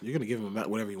 Yeah. You're going to give him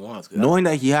whatever he wants. Knowing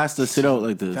that he has to sit out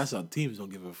like this. That's how teams don't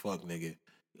give a fuck, nigga.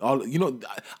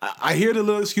 I hear the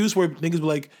little excuse where niggas be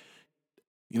like,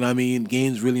 you know what I mean?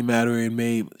 Games really matter in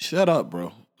May. Shut up,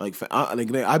 bro. I'm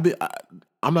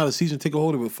not a season ticket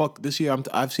holder, but fuck this year. I've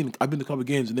been to a couple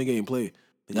games and nigga ain't play.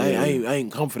 I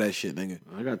ain't come for that shit, nigga.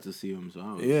 I got to see him,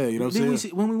 so yeah, you know what I'm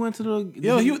saying. When we went to the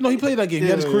he played that game. He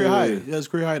had his career high. He had his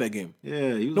career high that game.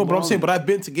 Yeah, he was but I'm saying, but I've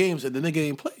been to games and the nigga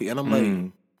ain't play, and I'm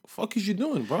like, fuck is you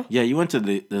doing, bro? Yeah, you went to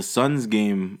the Suns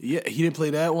game. Yeah, he didn't play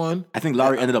that one. I think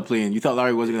Lowry ended up playing. You thought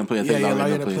Lowry wasn't gonna play. I think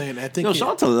Lowry ended up playing. I think shout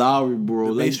out to Lowry,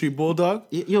 bro. The Bay Street Bulldog.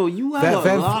 Yo, you have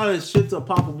a lot of shit to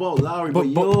pop about Lowry,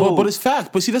 but it's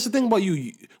fact. But see, that's the thing about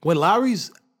you. When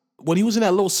he was in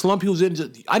that little slump, he was in.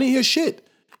 I didn't hear shit.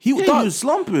 He was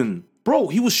slumping. Bro,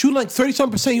 he was shooting like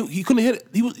 30-something%. He couldn't hit it.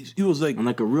 He was like... I'm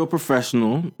like a real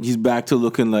professional. He's back to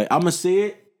looking like... I'm going to say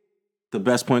it. The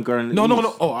best point guard in the East.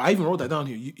 No. Oh, I even wrote that down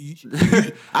here.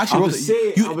 I actually wrote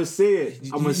that. I'm going to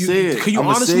say it. Can you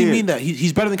honestly mean that?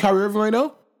 He's better than Kyrie Irving right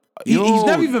now? He's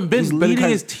never even been... He's leading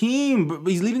his team.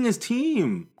 He's leading his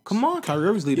team. Come on. Kyrie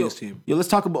Irving's leading his team. Yo, let's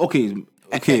talk about... Okay.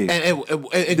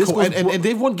 And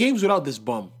they've won games without this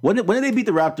bum. When did they beat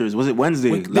the Raptors? Was it Wednesday?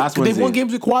 Wednesday. They've won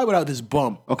games with Kawhi without this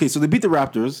bum. Okay, so they beat the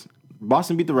Raptors.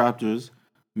 Boston beat the Raptors.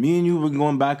 Me and you were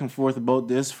going back and forth about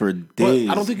this for days. But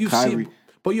I don't think you've seen.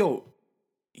 But yo,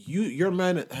 your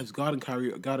man has got a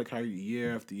Kyrie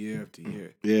year after year after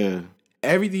year. Yeah.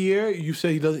 Every year you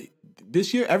say he doesn't.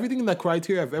 This year, everything in that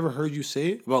criteria I've ever heard you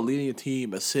say about leading a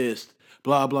team, assist,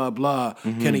 blah blah blah,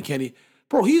 Kenny.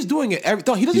 Bro, he's doing it. He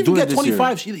doesn't even get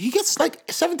 25. He gets like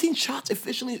 17 shots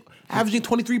efficiently, averaging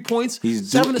 23 points,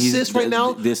 7 assists right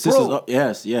now. The assists is up.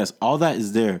 Yes. All that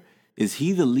is there. Is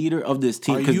he the leader of this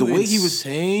team? Because the way he was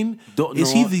saying,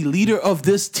 is he the leader of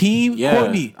this team,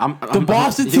 Courtney? The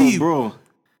Boston team, bro.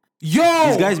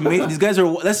 Yo, these guys are.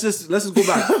 Let's just go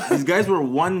back. These guys were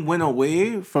one win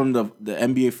away from the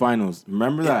NBA Finals.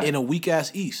 Remember that in a weak ass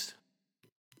East,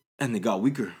 and they got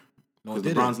weaker. No,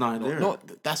 LeBron's not there. No,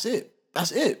 that's it.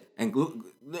 That's it. And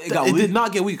It did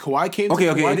not get weak. Kawhi came. Okay.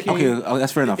 Oh,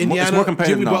 That's fair enough. Indiana, It's more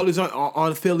competitive Jimmy now. Butler's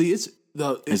on Philly. It's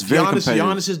very competitive.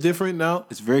 Giannis is different now.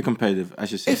 It's very competitive. I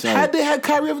should say. Had they had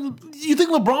Kyrie, you think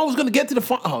LeBron was going to get to the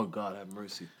final? Oh God, have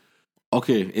mercy.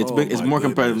 Okay, it's more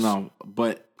competitive now.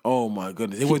 But oh my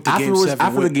goodness, they went to game 7.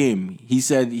 After the game, he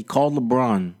said he called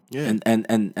LeBron. Yeah.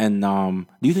 And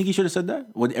do you think he should have said that?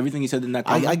 What everything he said in that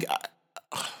comment?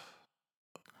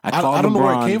 I called I don't LeBron, know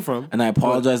where it came from, and I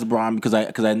apologize to LeBron because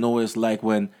I know it's like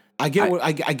when I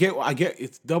get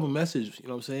it's double message, you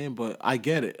know what I'm saying? But I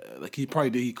get it. Like he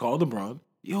probably did. He called LeBron.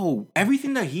 Yo,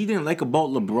 everything that he didn't like about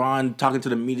LeBron talking to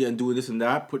the media and doing this and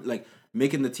that,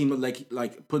 making the team look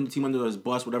like putting the team under his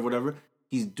bus, whatever.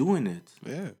 He's doing it.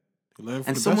 Yeah.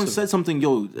 And someone said something,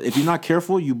 yo, if you're not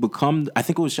careful, you become. I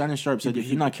think it was Shannon Sharp said, if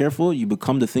you're not careful, you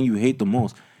become the thing you hate the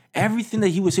most. Everything that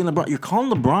he was saying, LeBron, you're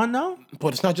calling LeBron now?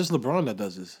 But it's not just LeBron that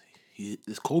does this.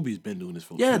 This Kobe's been doing this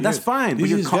for that's years. fine. But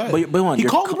he called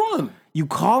LeBron. You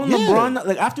calling LeBron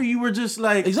like after you were just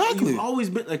like exactly. You've always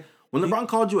been like when LeBron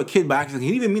called you a kid back. He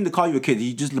didn't even mean to call you a kid.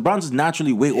 LeBron's just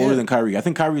naturally way older than Kyrie. I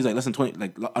think Kyrie's like less than 20,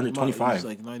 like under 25. He's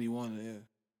like 91. Yeah.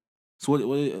 So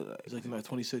what he's like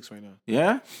 26 right now.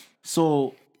 Yeah.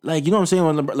 So like you know what I'm saying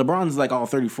when LeBron's like all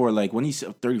 34. Like when he's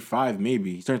 35,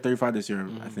 maybe he's turning 35 this year.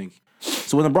 I think.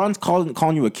 So when LeBron's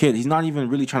calling you a kid, he's not even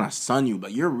really trying to son you,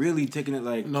 but you're really taking it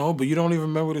like no. But you don't even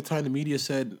remember the time the media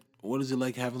said, "What is it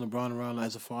like having LeBron around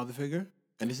as a father figure?"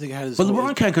 And this nigga had his. But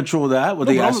LeBron can't control that. What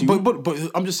they ask you. But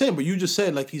I'm just saying. But you just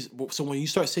said like he's. So when you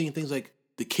start saying things like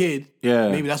the kid,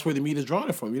 maybe that's where the media's drawing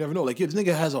it from. You never know. Like this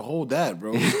nigga has a whole dad,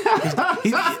 bro.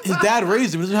 his dad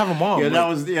raised him. He doesn't have a mom. Yeah, that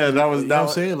was. You know what I'm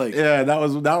saying? Like, yeah, that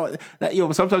was.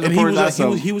 Yo, sometimes and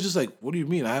he was just like, "What do you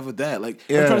mean? I have a dad." Like,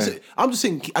 I'm just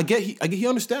saying. I get he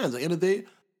understands. At the end of the day,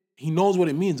 he knows what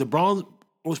it means. LeBron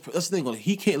was. That's the thing. Like,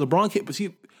 LeBron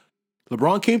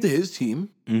came to his team.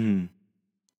 Mm-hmm.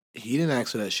 He didn't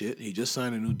ask for that shit. He just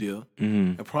signed a new deal.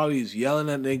 Mm-hmm. And probably he's yelling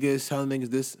at niggas, telling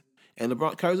niggas this. And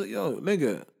LeBron, Kyrie's like, "Yo,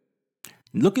 nigga."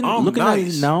 Looking nice. At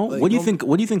it now, like, what do you think?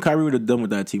 What do you think Kyrie would have done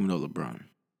with that team without LeBron?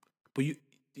 But see,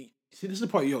 this is the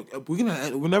part. Yo, we're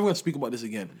never gonna speak about this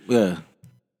again. Yeah,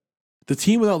 the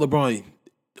team without LeBron,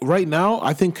 right now,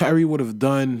 I think Kyrie would have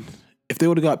done if they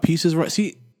would have got pieces right.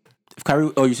 See, if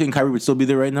Kyrie, you're saying Kyrie would still be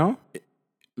there right now?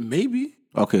 Maybe.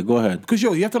 Okay, go ahead. Because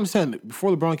you have to understand,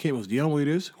 before LeBron came, it was Dion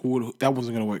Waiters that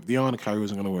wasn't gonna work. Dion and Kyrie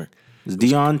wasn't gonna work. It's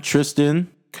Dion,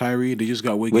 Tristan, Kyrie. They just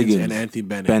got Wiggins and Anthony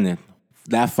Bennett.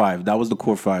 That 5. That was the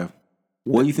core 5.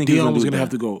 What do you think Dion was going to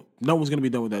have to go? No one's going to be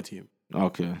done with that team.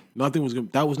 Okay. Nothing was going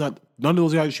to... That was not... None of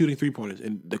those guys were shooting three-pointers.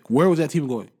 And where was that team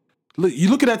going? You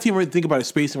look at that team right... Think about it.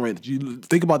 Spacing right... You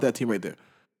think about that team right there.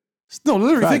 No,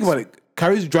 literally think about it.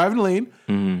 Kyrie's driving the lane.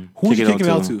 Mm-hmm. Who's he kicking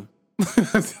out to?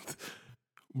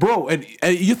 Bro, and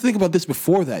you think about this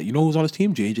before that. You know who's on his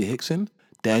team? J.J. Hickson,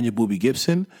 Daniel Boobie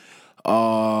Gibson... the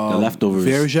leftovers.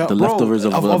 Verja, the leftovers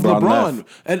of LeBron.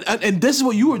 And this is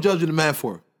what you were judging the man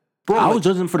for. Bro, I was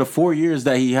judging him for the 4 years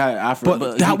that he had after.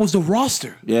 But that was the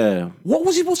roster. Yeah. What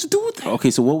was he supposed to do with that? Okay,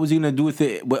 so what was he gonna do with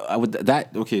it? With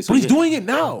that? Okay, so but he's doing it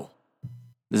now.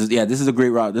 This is a great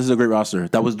roster.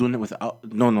 That was doing it without.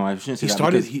 No, I shouldn't say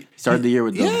that. He started the year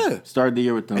with them. Yeah, started the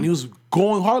year with them, and he was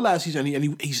going hard last season.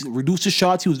 And he reduced his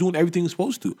shots. He was doing everything he was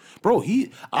supposed to. Bro,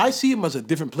 I see him as a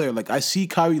different player. Like I see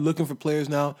Kyrie looking for players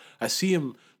now. I see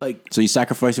him like. So he's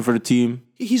sacrificing for the team.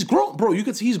 He's grown, bro. You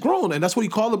could see he's grown, and that's what he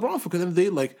called LeBron for. Because at the end of the day,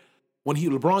 like when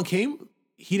LeBron came,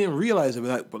 he didn't realize it.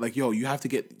 But like, yo, you have to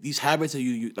get these habits that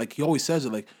you like. He always says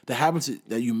it. Like the habits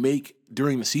that you make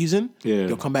during the season,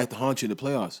 they'll come back to haunt you in the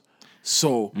playoffs.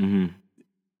 So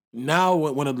now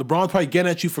when LeBron's probably getting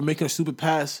at you for making a stupid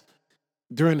pass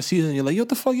during the season, you're like, yo, what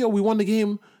the fuck, yo, we won the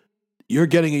game. You're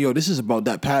getting it, yo, this is about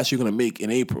that pass you're going to make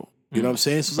in April. You know what I'm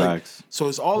saying? So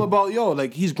it's all about, yo,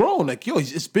 like he's grown. Like, yo,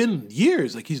 it's been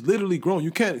years. Like he's literally grown.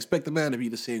 You can't expect the man to be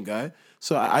the same guy.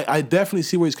 So I definitely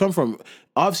see where he's come from.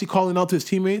 Obviously calling out to his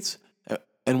teammates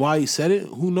and why he said it,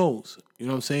 who knows? You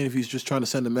know what I'm saying? If he's just trying to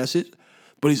send a message.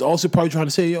 But he's also probably trying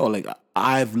to say, yo, like,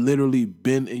 I've literally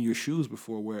been in your shoes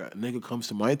before where a nigga comes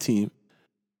to my team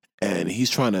and he's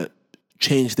trying to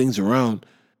change things around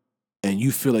and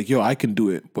you feel like, yo, I can do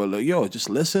it. But, like, yo, just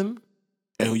listen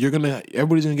and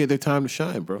everybody's going to get their time to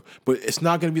shine, bro. But it's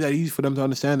not going to be that easy for them to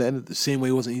understand that the same way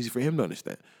it wasn't easy for him to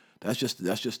understand. That's just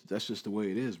the way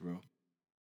it is, bro.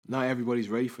 Not everybody's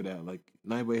ready for that. Like,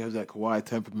 not everybody has that Kawhi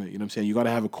temperament. You know what I'm saying? You got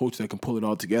to have a coach that can pull it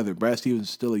all together. Brad Stevens is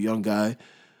still a young guy.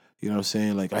 You know what I'm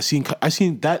saying? Like I seen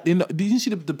that. Did you see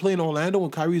the play in Orlando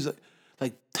when Kyrie's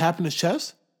like tapping his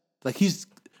chest? Like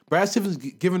Brad Stevens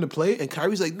giving the play, and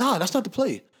Kyrie's like, nah, that's not the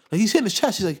play. Like he's hitting his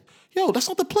chest. He's like, yo, that's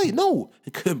not the play. No.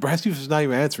 Brad Stevens was not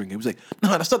even answering. He was like,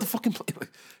 nah, that's not the fucking play.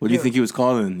 Like, What do you think he was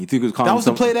calling? You think he was calling? that was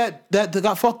the play that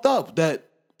got fucked up. That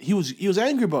he was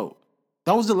angry about.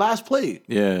 That was the last play.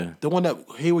 Yeah. The one that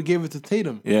Hayward gave it to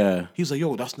Tatum. Yeah. He was like,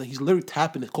 yo, that's not, he's literally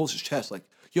tapping the coach's chest. Like,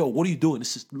 yo, what are you doing?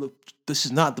 This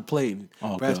is not the play. And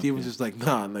Brad Stevens is like,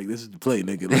 nah, like this is the play,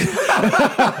 nigga. Like,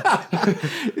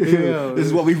 yeah, This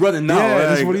is what we running now. Yeah, right?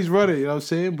 this is what he's running. You know what I'm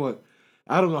saying? But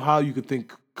I don't know how you could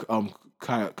think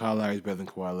Kyle Lowry's better than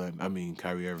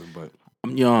Kyrie Irving. But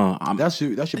that's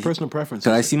your personal preference.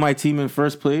 Cause I see my team in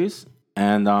first place.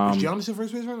 And is Giannis in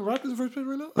first place right now? Raptors in first place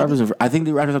right now? I think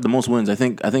the Raptors have the most wins. I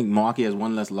think Milwaukee has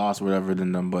one less loss or whatever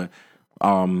than them. But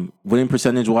winning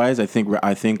percentage wise, I think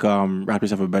Raptors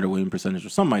have a better winning percentage or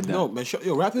something like that. No, man,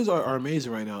 Raptors are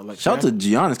amazing right now. Like, shout out to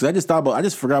Giannis because I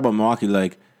just forgot about Milwaukee.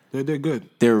 Like they're good.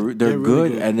 They're really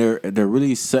good and they're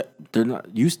really set. They're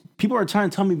not used. People are trying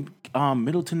to tell me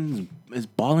Middleton is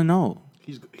balling out.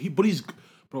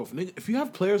 Bro. If you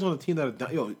have players on the team that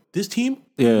are this team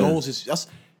knows it's.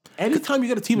 Anytime you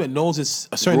get a team that knows it's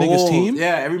a certain nigga's team,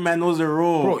 every man knows their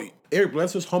role. Bro, Eric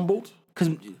Bledsoe's humbled. Because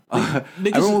I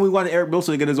remember when we wanted Eric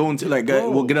Bledsoe to get his own team,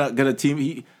 we'll get a team.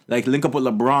 He like link up with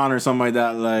LeBron or something like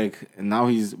that. Like, and now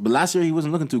but last year he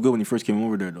wasn't looking too good when he first came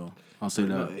over there though. I'll say that.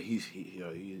 No,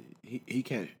 he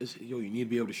can't. You need to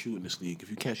be able to shoot in this league.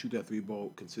 If you can't shoot that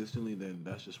 3-ball consistently, then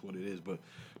that's just what it is. But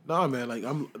nah, man, like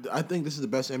I think this is the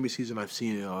best NBA season I've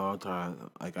seen in a long time.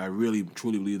 Like I really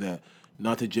truly believe that.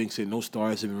 Not to jinx it, no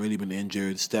stars have really been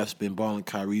injured. Steph's been balling,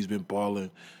 Kyrie's been balling.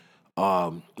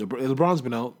 LeBron's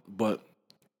been out, but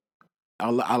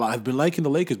I've been liking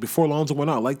the Lakers before Lonzo went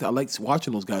out. I liked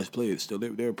watching those guys play. Still,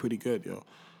 they're pretty good, yo.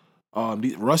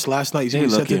 Russ last night, they're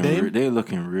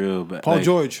looking real bad. Paul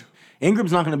George,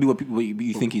 Ingram's not going to be what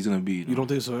you think he's going to be. You don't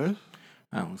think so? Eh?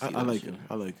 I don't see. I like him.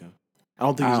 I like him. I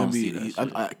don't think he's going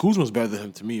to be. Kuzma's better than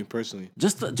him to me personally.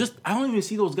 Just I don't even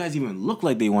see those guys even look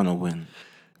like they want to win.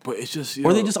 But it's just,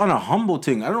 or they just on a humble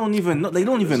thing. I don't even know. They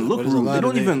don't even look rude. They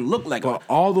don't even look like. But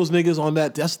all those niggas on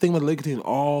that. That's the thing with the Lakers team.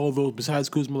 All those besides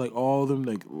Kuzma, like all of them,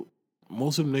 like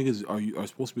most of them niggas are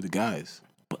supposed to be the guys.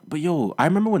 But yo, I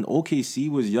remember when OKC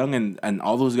was young and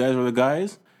all those guys were the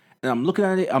guys. And I'm looking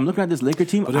at it. I'm looking at this Laker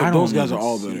team. But those guys are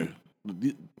all better.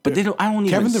 But they don't. I don't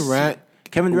even.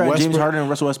 Kevin Durant, James Harden, and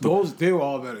Russell Westbrook. They were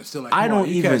all better. Still, like I don't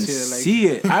even see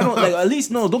it. I don't like. At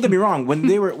least no. Don't get me wrong. When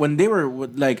they were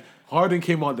like. Harden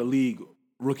came out the league,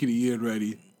 rookie of the year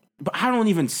ready. But I don't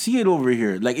even see it over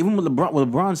here. Like, even with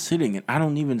LeBron sitting, and I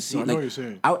don't even see it. I know what you're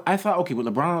saying. I thought, okay, with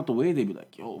LeBron out the way, they'd be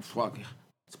like, yo, fuck,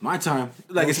 it's my time.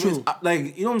 Like, it's true.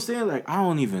 Like, you know what I'm saying? Like, I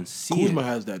don't even see Kuzma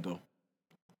has that, though.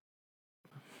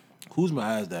 Kuzma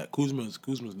has that. Kuzma's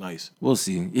nice. We'll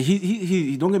see.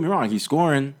 He don't get me wrong. He's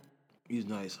scoring. He's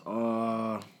nice.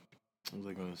 What was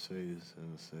I going to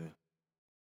say?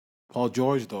 Paul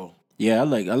George, though. Yeah, I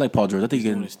like Paul George. I think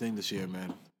he's doing his thing this year,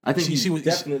 man. I think he's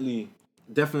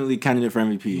definitely candidate for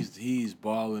MVP. He's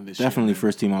balling this definitely year.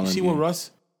 First team All NBA. You see what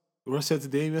Russ said to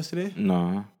Dame yesterday?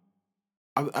 No.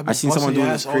 I seen someone doing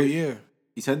this all year.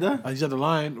 He said that? He's at the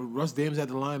line. Dame's at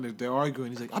the line. They're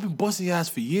arguing. He's like, I've been busting your ass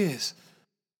for years.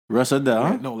 Russ said that,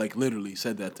 huh? No, like literally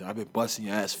said that to him. I've been busting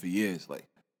your ass for years. Like,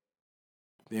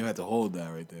 Dame had to hold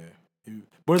that right there.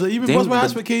 But like, you've been busting my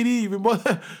ass for KD. You've been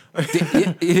busting.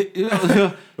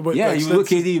 Yeah, you look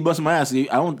KD, you busting my ass.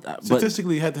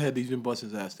 Statistically, head to head, he's been busting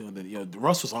his ass still. And then,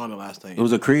 Russ was on it last time. It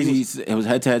was a crazy. It was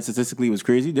head to head. Statistically, it was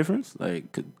crazy difference.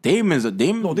 Like Dame.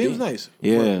 No, Dame's nice.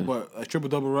 Yeah, but a triple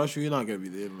double rush, you're not gonna be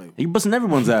there. Like, he busting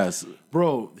everyone's ass.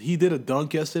 Bro, he did a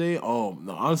dunk yesterday. Oh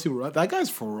no, honestly, that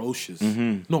guy's ferocious.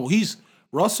 Mm-hmm. No,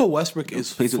 Russell Westbrook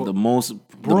plays with the most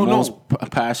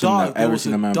passion I've ever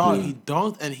seen a man play. He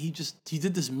dunked and he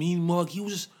did this mean mug. He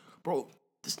was just, bro,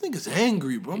 this nigga's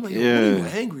angry, bro. I'm like, what are you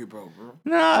angry, bro?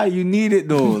 Nah, you need it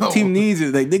though. The team needs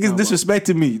it. Like niggas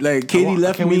disrespecting me. Like KD left me.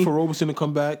 I can't wait for Roberson to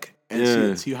come back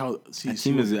and see how. The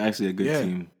team is actually a good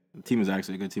team. The team is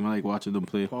actually a good team. I like watching them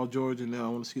play. Paul George and now I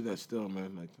want to see that still,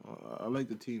 man. Like I like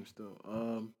the team still.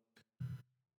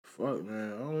 Fuck,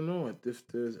 man. I don't know if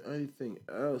there's anything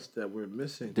else that we're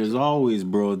missing. There's always,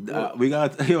 bro. We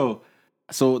got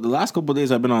So the last couple of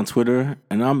days I've been on Twitter,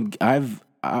 and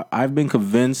I've been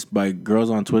convinced by girls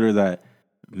on Twitter that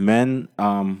men,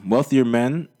 wealthier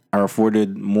men, are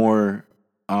afforded more.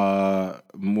 What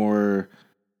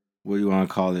do you want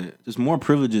to call it? Just more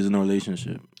privileges in a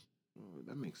relationship.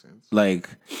 That makes sense. Like,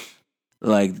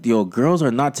 girls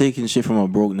are not taking shit from a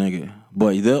broke nigga,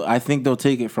 but I think they'll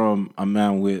take it from a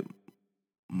man with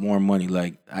more money.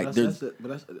 Like I think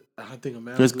a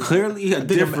man. There's clearly a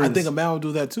difference. I think a man would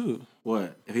do that too.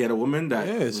 What if he had a woman that?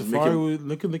 Yeah, Safari would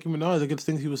look at Nicki Minaj. Like it's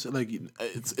things he was like.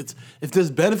 It's if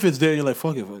there's benefits there, you're like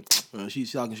fuck it.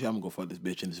 She's talking shit. I'm gonna go fuck this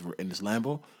bitch in this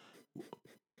Lambo.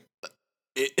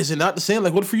 Is it not the same?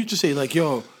 Like what for you to say? Like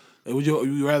yo, would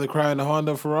you rather cry in the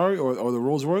Honda Ferrari or the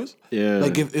Rolls Royce? Yeah.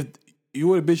 Like if you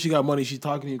were a bitch, she got money, she's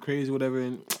talking to you crazy, whatever,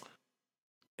 and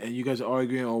you guys are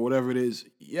arguing or whatever it is.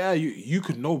 Yeah, you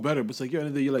could know better, but it's like, you're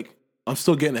like, I'm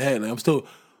still getting ahead. Like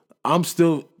I'm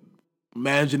still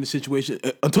managing the situation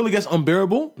until it gets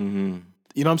unbearable. Mm-hmm.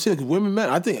 You know what I'm saying? Because women, man,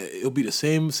 I think it'll be the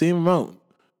same amount.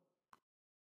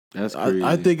 That's crazy.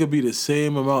 I think it'll be the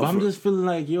same amount. But I'm just feeling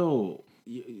like, yo,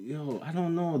 I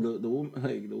don't know.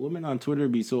 The women on Twitter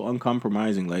be so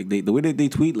uncompromising. Like the way that they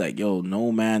tweet, like, yo,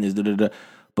 no man is da da da.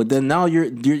 But then now you're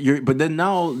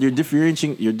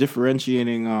differentiating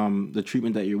the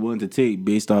treatment that you're willing to take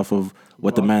based off of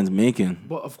what the man's making.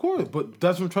 But of course, but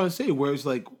that's what I'm trying to say. Where it's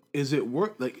like, is it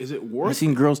worth? I've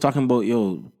seen girls talking about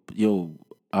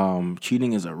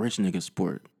cheating is a rich nigga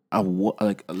sport. A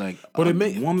woman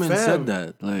said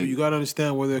that. Like you gotta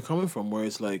understand where they're coming from. Where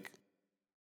it's like,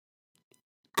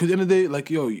 because at the end of the day, like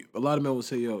a lot of men will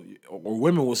say or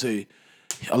women will say.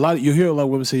 You hear a lot of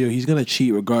women say, yo, he's gonna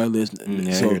cheat regardless.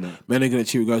 So men are gonna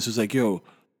cheat regardless. So it's like, yo,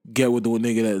 get with the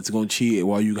nigga that's gonna cheat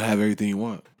while you have everything you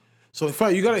want. So if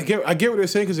I get what they're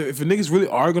saying, because if the niggas really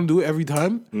are gonna do it every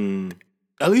time,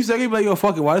 at least they can be like, yo,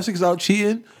 fuck it, why this nigga's out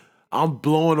cheating? I'm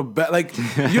blowing a back. Like,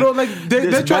 you know, like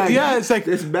they're trying. Yeah, it's like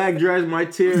this bag dries my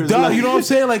tears. Duh, you know what I'm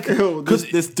saying? Like,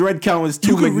 because this thread count is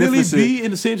too magnificent. You could really be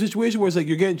in the same situation where it's like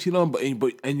you're getting cheated on, but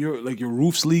you're like your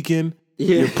roof's leaking.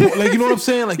 Yeah, like you know what I'm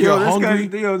saying? Like you're hungry.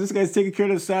 This guy's taking care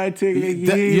of the side tick.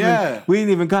 We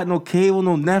ain't even got no cable,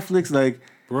 no Netflix. Like,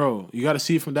 bro, you got to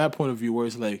see it from that point of view, where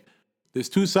it's like there's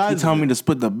two sides. You telling me to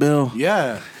split the bill?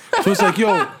 Yeah. So it's like,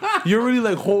 yo, you're really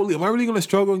like, holy, am I really gonna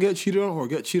struggle and get cheated on, or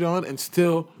get cheated on, and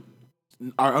still,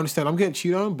 I understand I'm getting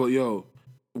cheated on, but yo,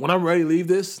 when I'm ready to leave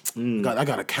this, I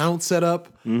got account set up.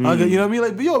 You know what I mean?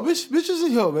 Like, but yo,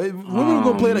 bitches, man, women are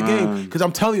gonna play that game. Because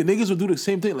I'm telling you, niggas will do the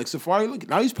same thing. Like Safari, look,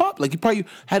 now he's pop. Like he probably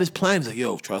had his plans. Like,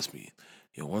 yo, trust me,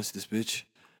 he probably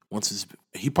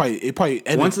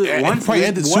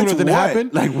ended sooner than it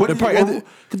happened. Like what?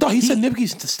 He said Nipsey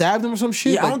stabbed him or some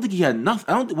shit. Yeah, I don't think he had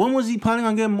nothing. When was he planning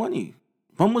on getting money?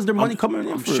 When was their money coming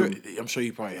in? I'm sure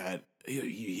he probably had.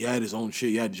 He had his own shit.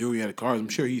 He had jewelry, he had cars. I'm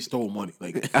sure he stole money.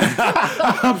 Like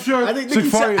I'm sure. I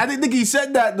didn't think he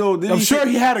said that though. I'm sure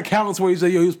he had accounts where he's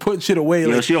like, he was putting shit away.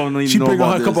 Like she don't even know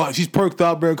about this. She's perked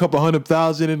up, bring a couple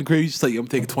 $100,000 in the crazy. She's like, I'm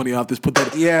taking 20 off this. Put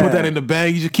that in the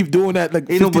bag. You just keep doing that like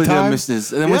 50 times.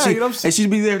 This. And then and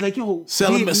she'd be there like, yo,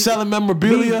 selling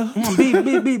memorabilia.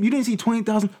 Babe, you didn't see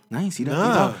 20,000. I ain't see that.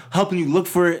 Nah. Helping you look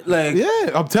for it. Like, yeah,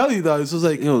 I'm telling you though. It's just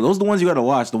like, those are the ones you gotta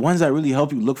watch. The ones that really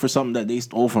help you look for something that they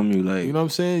stole from you. Like, you know what I'm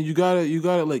saying? You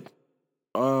gotta like,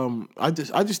 I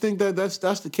just think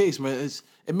that's the case, man.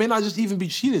 It may not just even be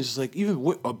cheating. It's just like even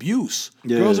with abuse.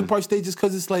 Yeah. Girls in part state just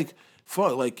because it's like,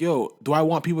 fuck, like, yo, do I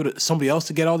want somebody else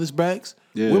to get all these bags?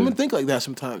 Yeah. Women think like that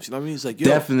sometimes. You know what I mean? It's like, yo,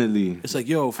 definitely. It's like,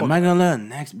 yo, fuck, am I gonna let the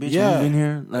next bitch move in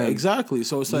here? Like, exactly.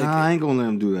 So it's like, nah, I ain't gonna let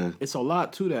him do that. It's a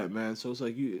lot to that, man. So it's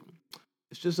like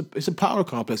it's a power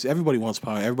complex. Everybody wants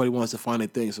power. Everybody wants to find their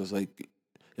thing. So it's like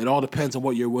it all depends on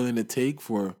what you're willing to take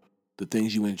for the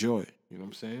things you enjoy. You know what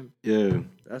I'm saying? Yeah.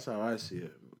 That's how I see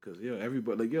it. Because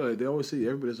everybody, like, they always say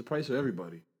there's a price for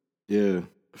everybody. Yeah.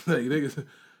 Like niggas,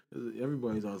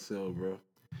 everybody's on sale, bro.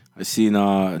 I seen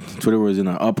Twitter was in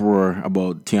an uproar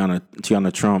about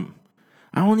Tiana Trump.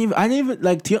 I didn't even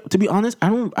like, to be honest, I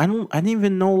didn't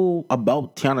even know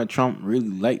about Tiana Trump really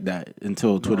like that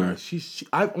until Twitter.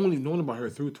 I've only known about her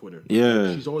through Twitter.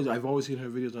 Yeah. I've always seen her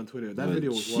videos on Twitter. That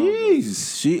video was wild.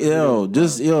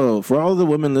 Jeez, for all the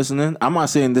women listening, I'm not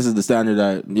saying this is the standard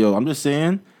I'm just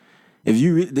saying, if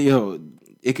you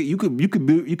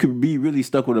you could be really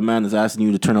stuck with a man that's asking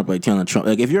you to turn up like Tiana Trump.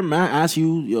 Like if your man asks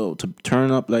you, to turn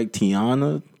up like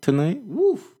Tiana tonight,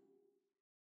 woof,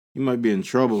 you might be in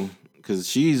trouble. Because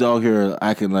she's out here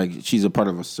acting like she's a part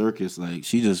of a circus. Like,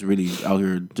 she just really out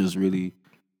here just really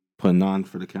putting on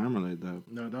for the camera like that.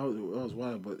 No, that was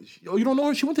wild. But you don't know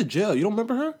her? She went to jail. You don't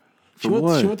remember her? She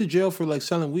went to jail for, like,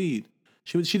 selling weed.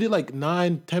 She did, like,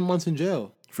 9-10 months in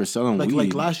jail. For selling weed?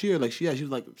 Like, last year. Like, she was,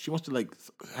 like, she must have, like,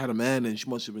 had a man and she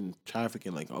must have been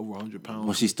trafficking, like, over 100 pounds.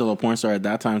 Was she still a porn star at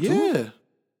that time, too?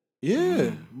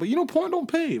 Yeah. But, porn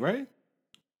don't pay, right?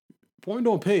 Porn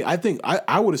don't pay. I think,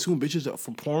 I would assume bitches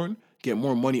from porn get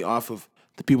more money off of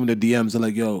the people in the DMs. They're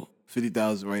like, yo,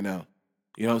 50,000 right now.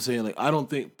 You know what I'm saying? Like, I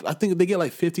think they get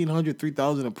like 1,500,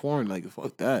 3,000 in porn. Like,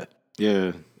 fuck that.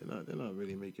 Yeah. They're not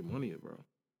really making money, bro.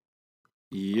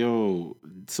 Yo,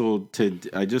 so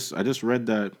I just read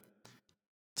that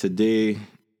today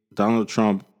Donald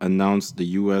Trump announced the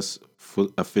U.S.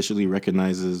 Officially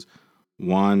recognizes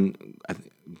Juan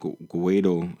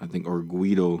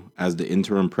Guaido as the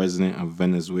interim president of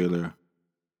Venezuela.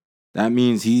 That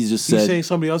means he's saying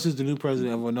somebody else is the new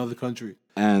president of another country,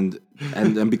 and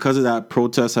because of that,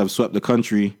 protests have swept the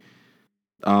country.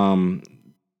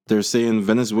 They're saying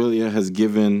Venezuela has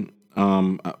given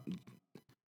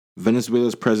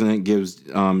Venezuela's president gives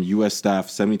U.S. staff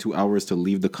 72 hours to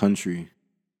leave the country.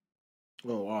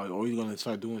 Oh, wow. Oh, you're gonna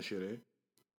start doing shit, eh?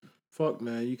 Fuck,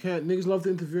 man. You can't. Niggas love to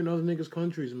interfere in other niggas'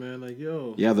 countries, man. Like,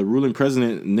 yo. Yeah, the ruling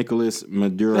president, Nicolas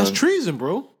Maduro. That's treason,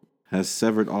 bro. Has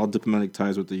severed all diplomatic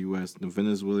ties with the U.S. The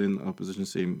Venezuelan opposition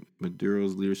say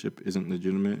Maduro's leadership isn't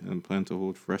legitimate and plan to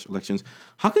hold fresh elections.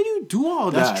 How can you do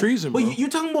all that? That's treason, bro. But you're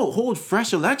talking about hold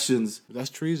fresh elections. That's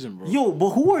treason, bro. Yo, but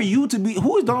who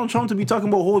is Donald Trump to be talking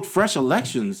about hold fresh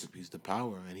elections? He's the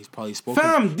power, and he's probably spoken.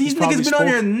 Fam, these niggas been on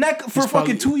your neck for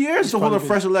fucking 2 years to hold a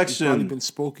fresh election.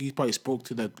 He probably spoke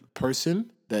to that person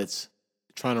that's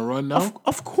trying to run now.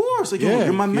 Of course. Like,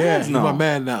 you're my man now. You're my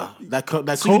man now. That so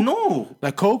coke, you know.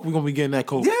 That coke, we're going to be getting that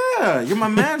coke. Yeah, you're my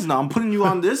man now. I'm putting you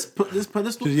on this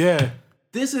pedestal. Yeah.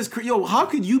 This is yo. How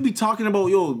could you be talking about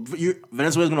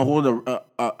Venezuela's gonna hold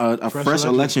a fresh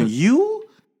election? You?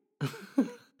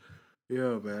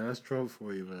 Yo, man, that's Trump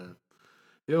for you, man.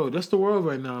 Yo, that's the world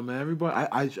right now, man. Everybody,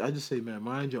 I just say, man,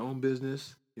 mind your own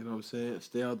business. You know what I'm saying?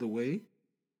 Stay out the way,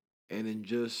 and then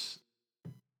just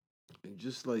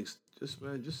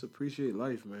appreciate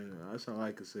life, man. That's all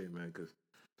I can say, man. Because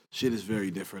shit is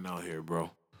very different out here,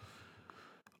 bro.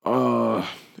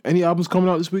 Any albums coming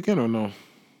out this weekend or no?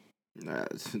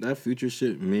 That Future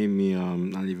shit made me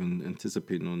not even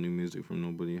anticipate no new music from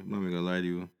nobody. I'm not even gonna lie to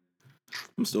you.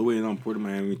 I'm still waiting on Port of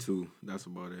Miami too. That's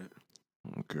about it.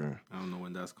 Okay. I don't know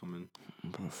when that's coming.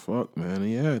 But fuck, man.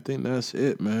 Yeah, I think that's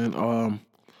it, man.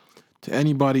 To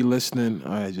anybody listening,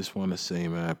 I just want to say,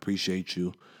 man, I appreciate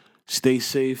you. Stay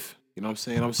safe. You know what I'm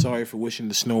saying? I'm sorry for wishing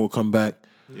the snow would come back.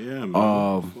 Yeah,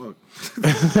 man. Fuck.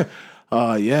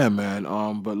 Yeah, man.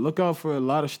 But look out for a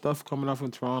lot of stuff coming out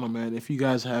from Toronto, man. If you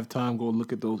guys have time, go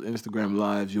look at those Instagram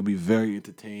lives. You'll be very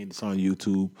entertained. It's on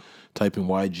YouTube. Type in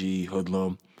YG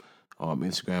Hoodlum,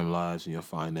 Instagram lives, and you'll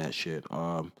find that shit.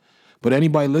 But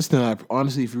anybody listening,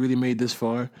 honestly, if you really made this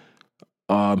far,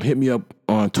 hit me up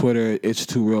on Twitter. It's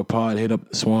Too Real Pod. Hit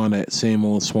up Swan at Same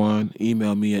Old Swan.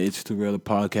 Email me at It's Too Real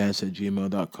Podcast at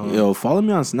gmail.com. Yo, follow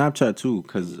me on Snapchat too,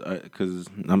 cause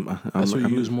that's what you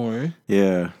use more, eh?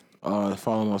 Yeah.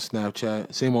 Follow him on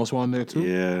Snapchat. Same Old Swan there too.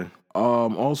 Yeah.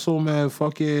 Also, man,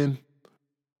 fucking.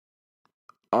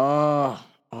 I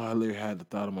literally had the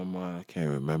thought in my mind. I can't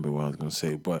remember what I was gonna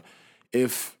say, but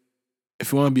if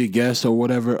you want to be a guest or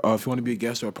whatever, if you want to be a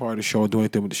guest or a part of the show, do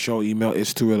anything with the show, email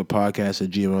it's toorealpodcast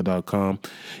at gmail.com.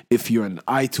 If you're in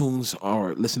iTunes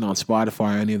or listen on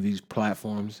Spotify or any of these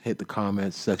platforms, hit the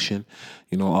comments section,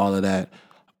 all of that.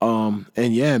 And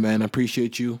yeah, man, I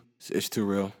appreciate you. It's Too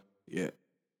Real. Yeah.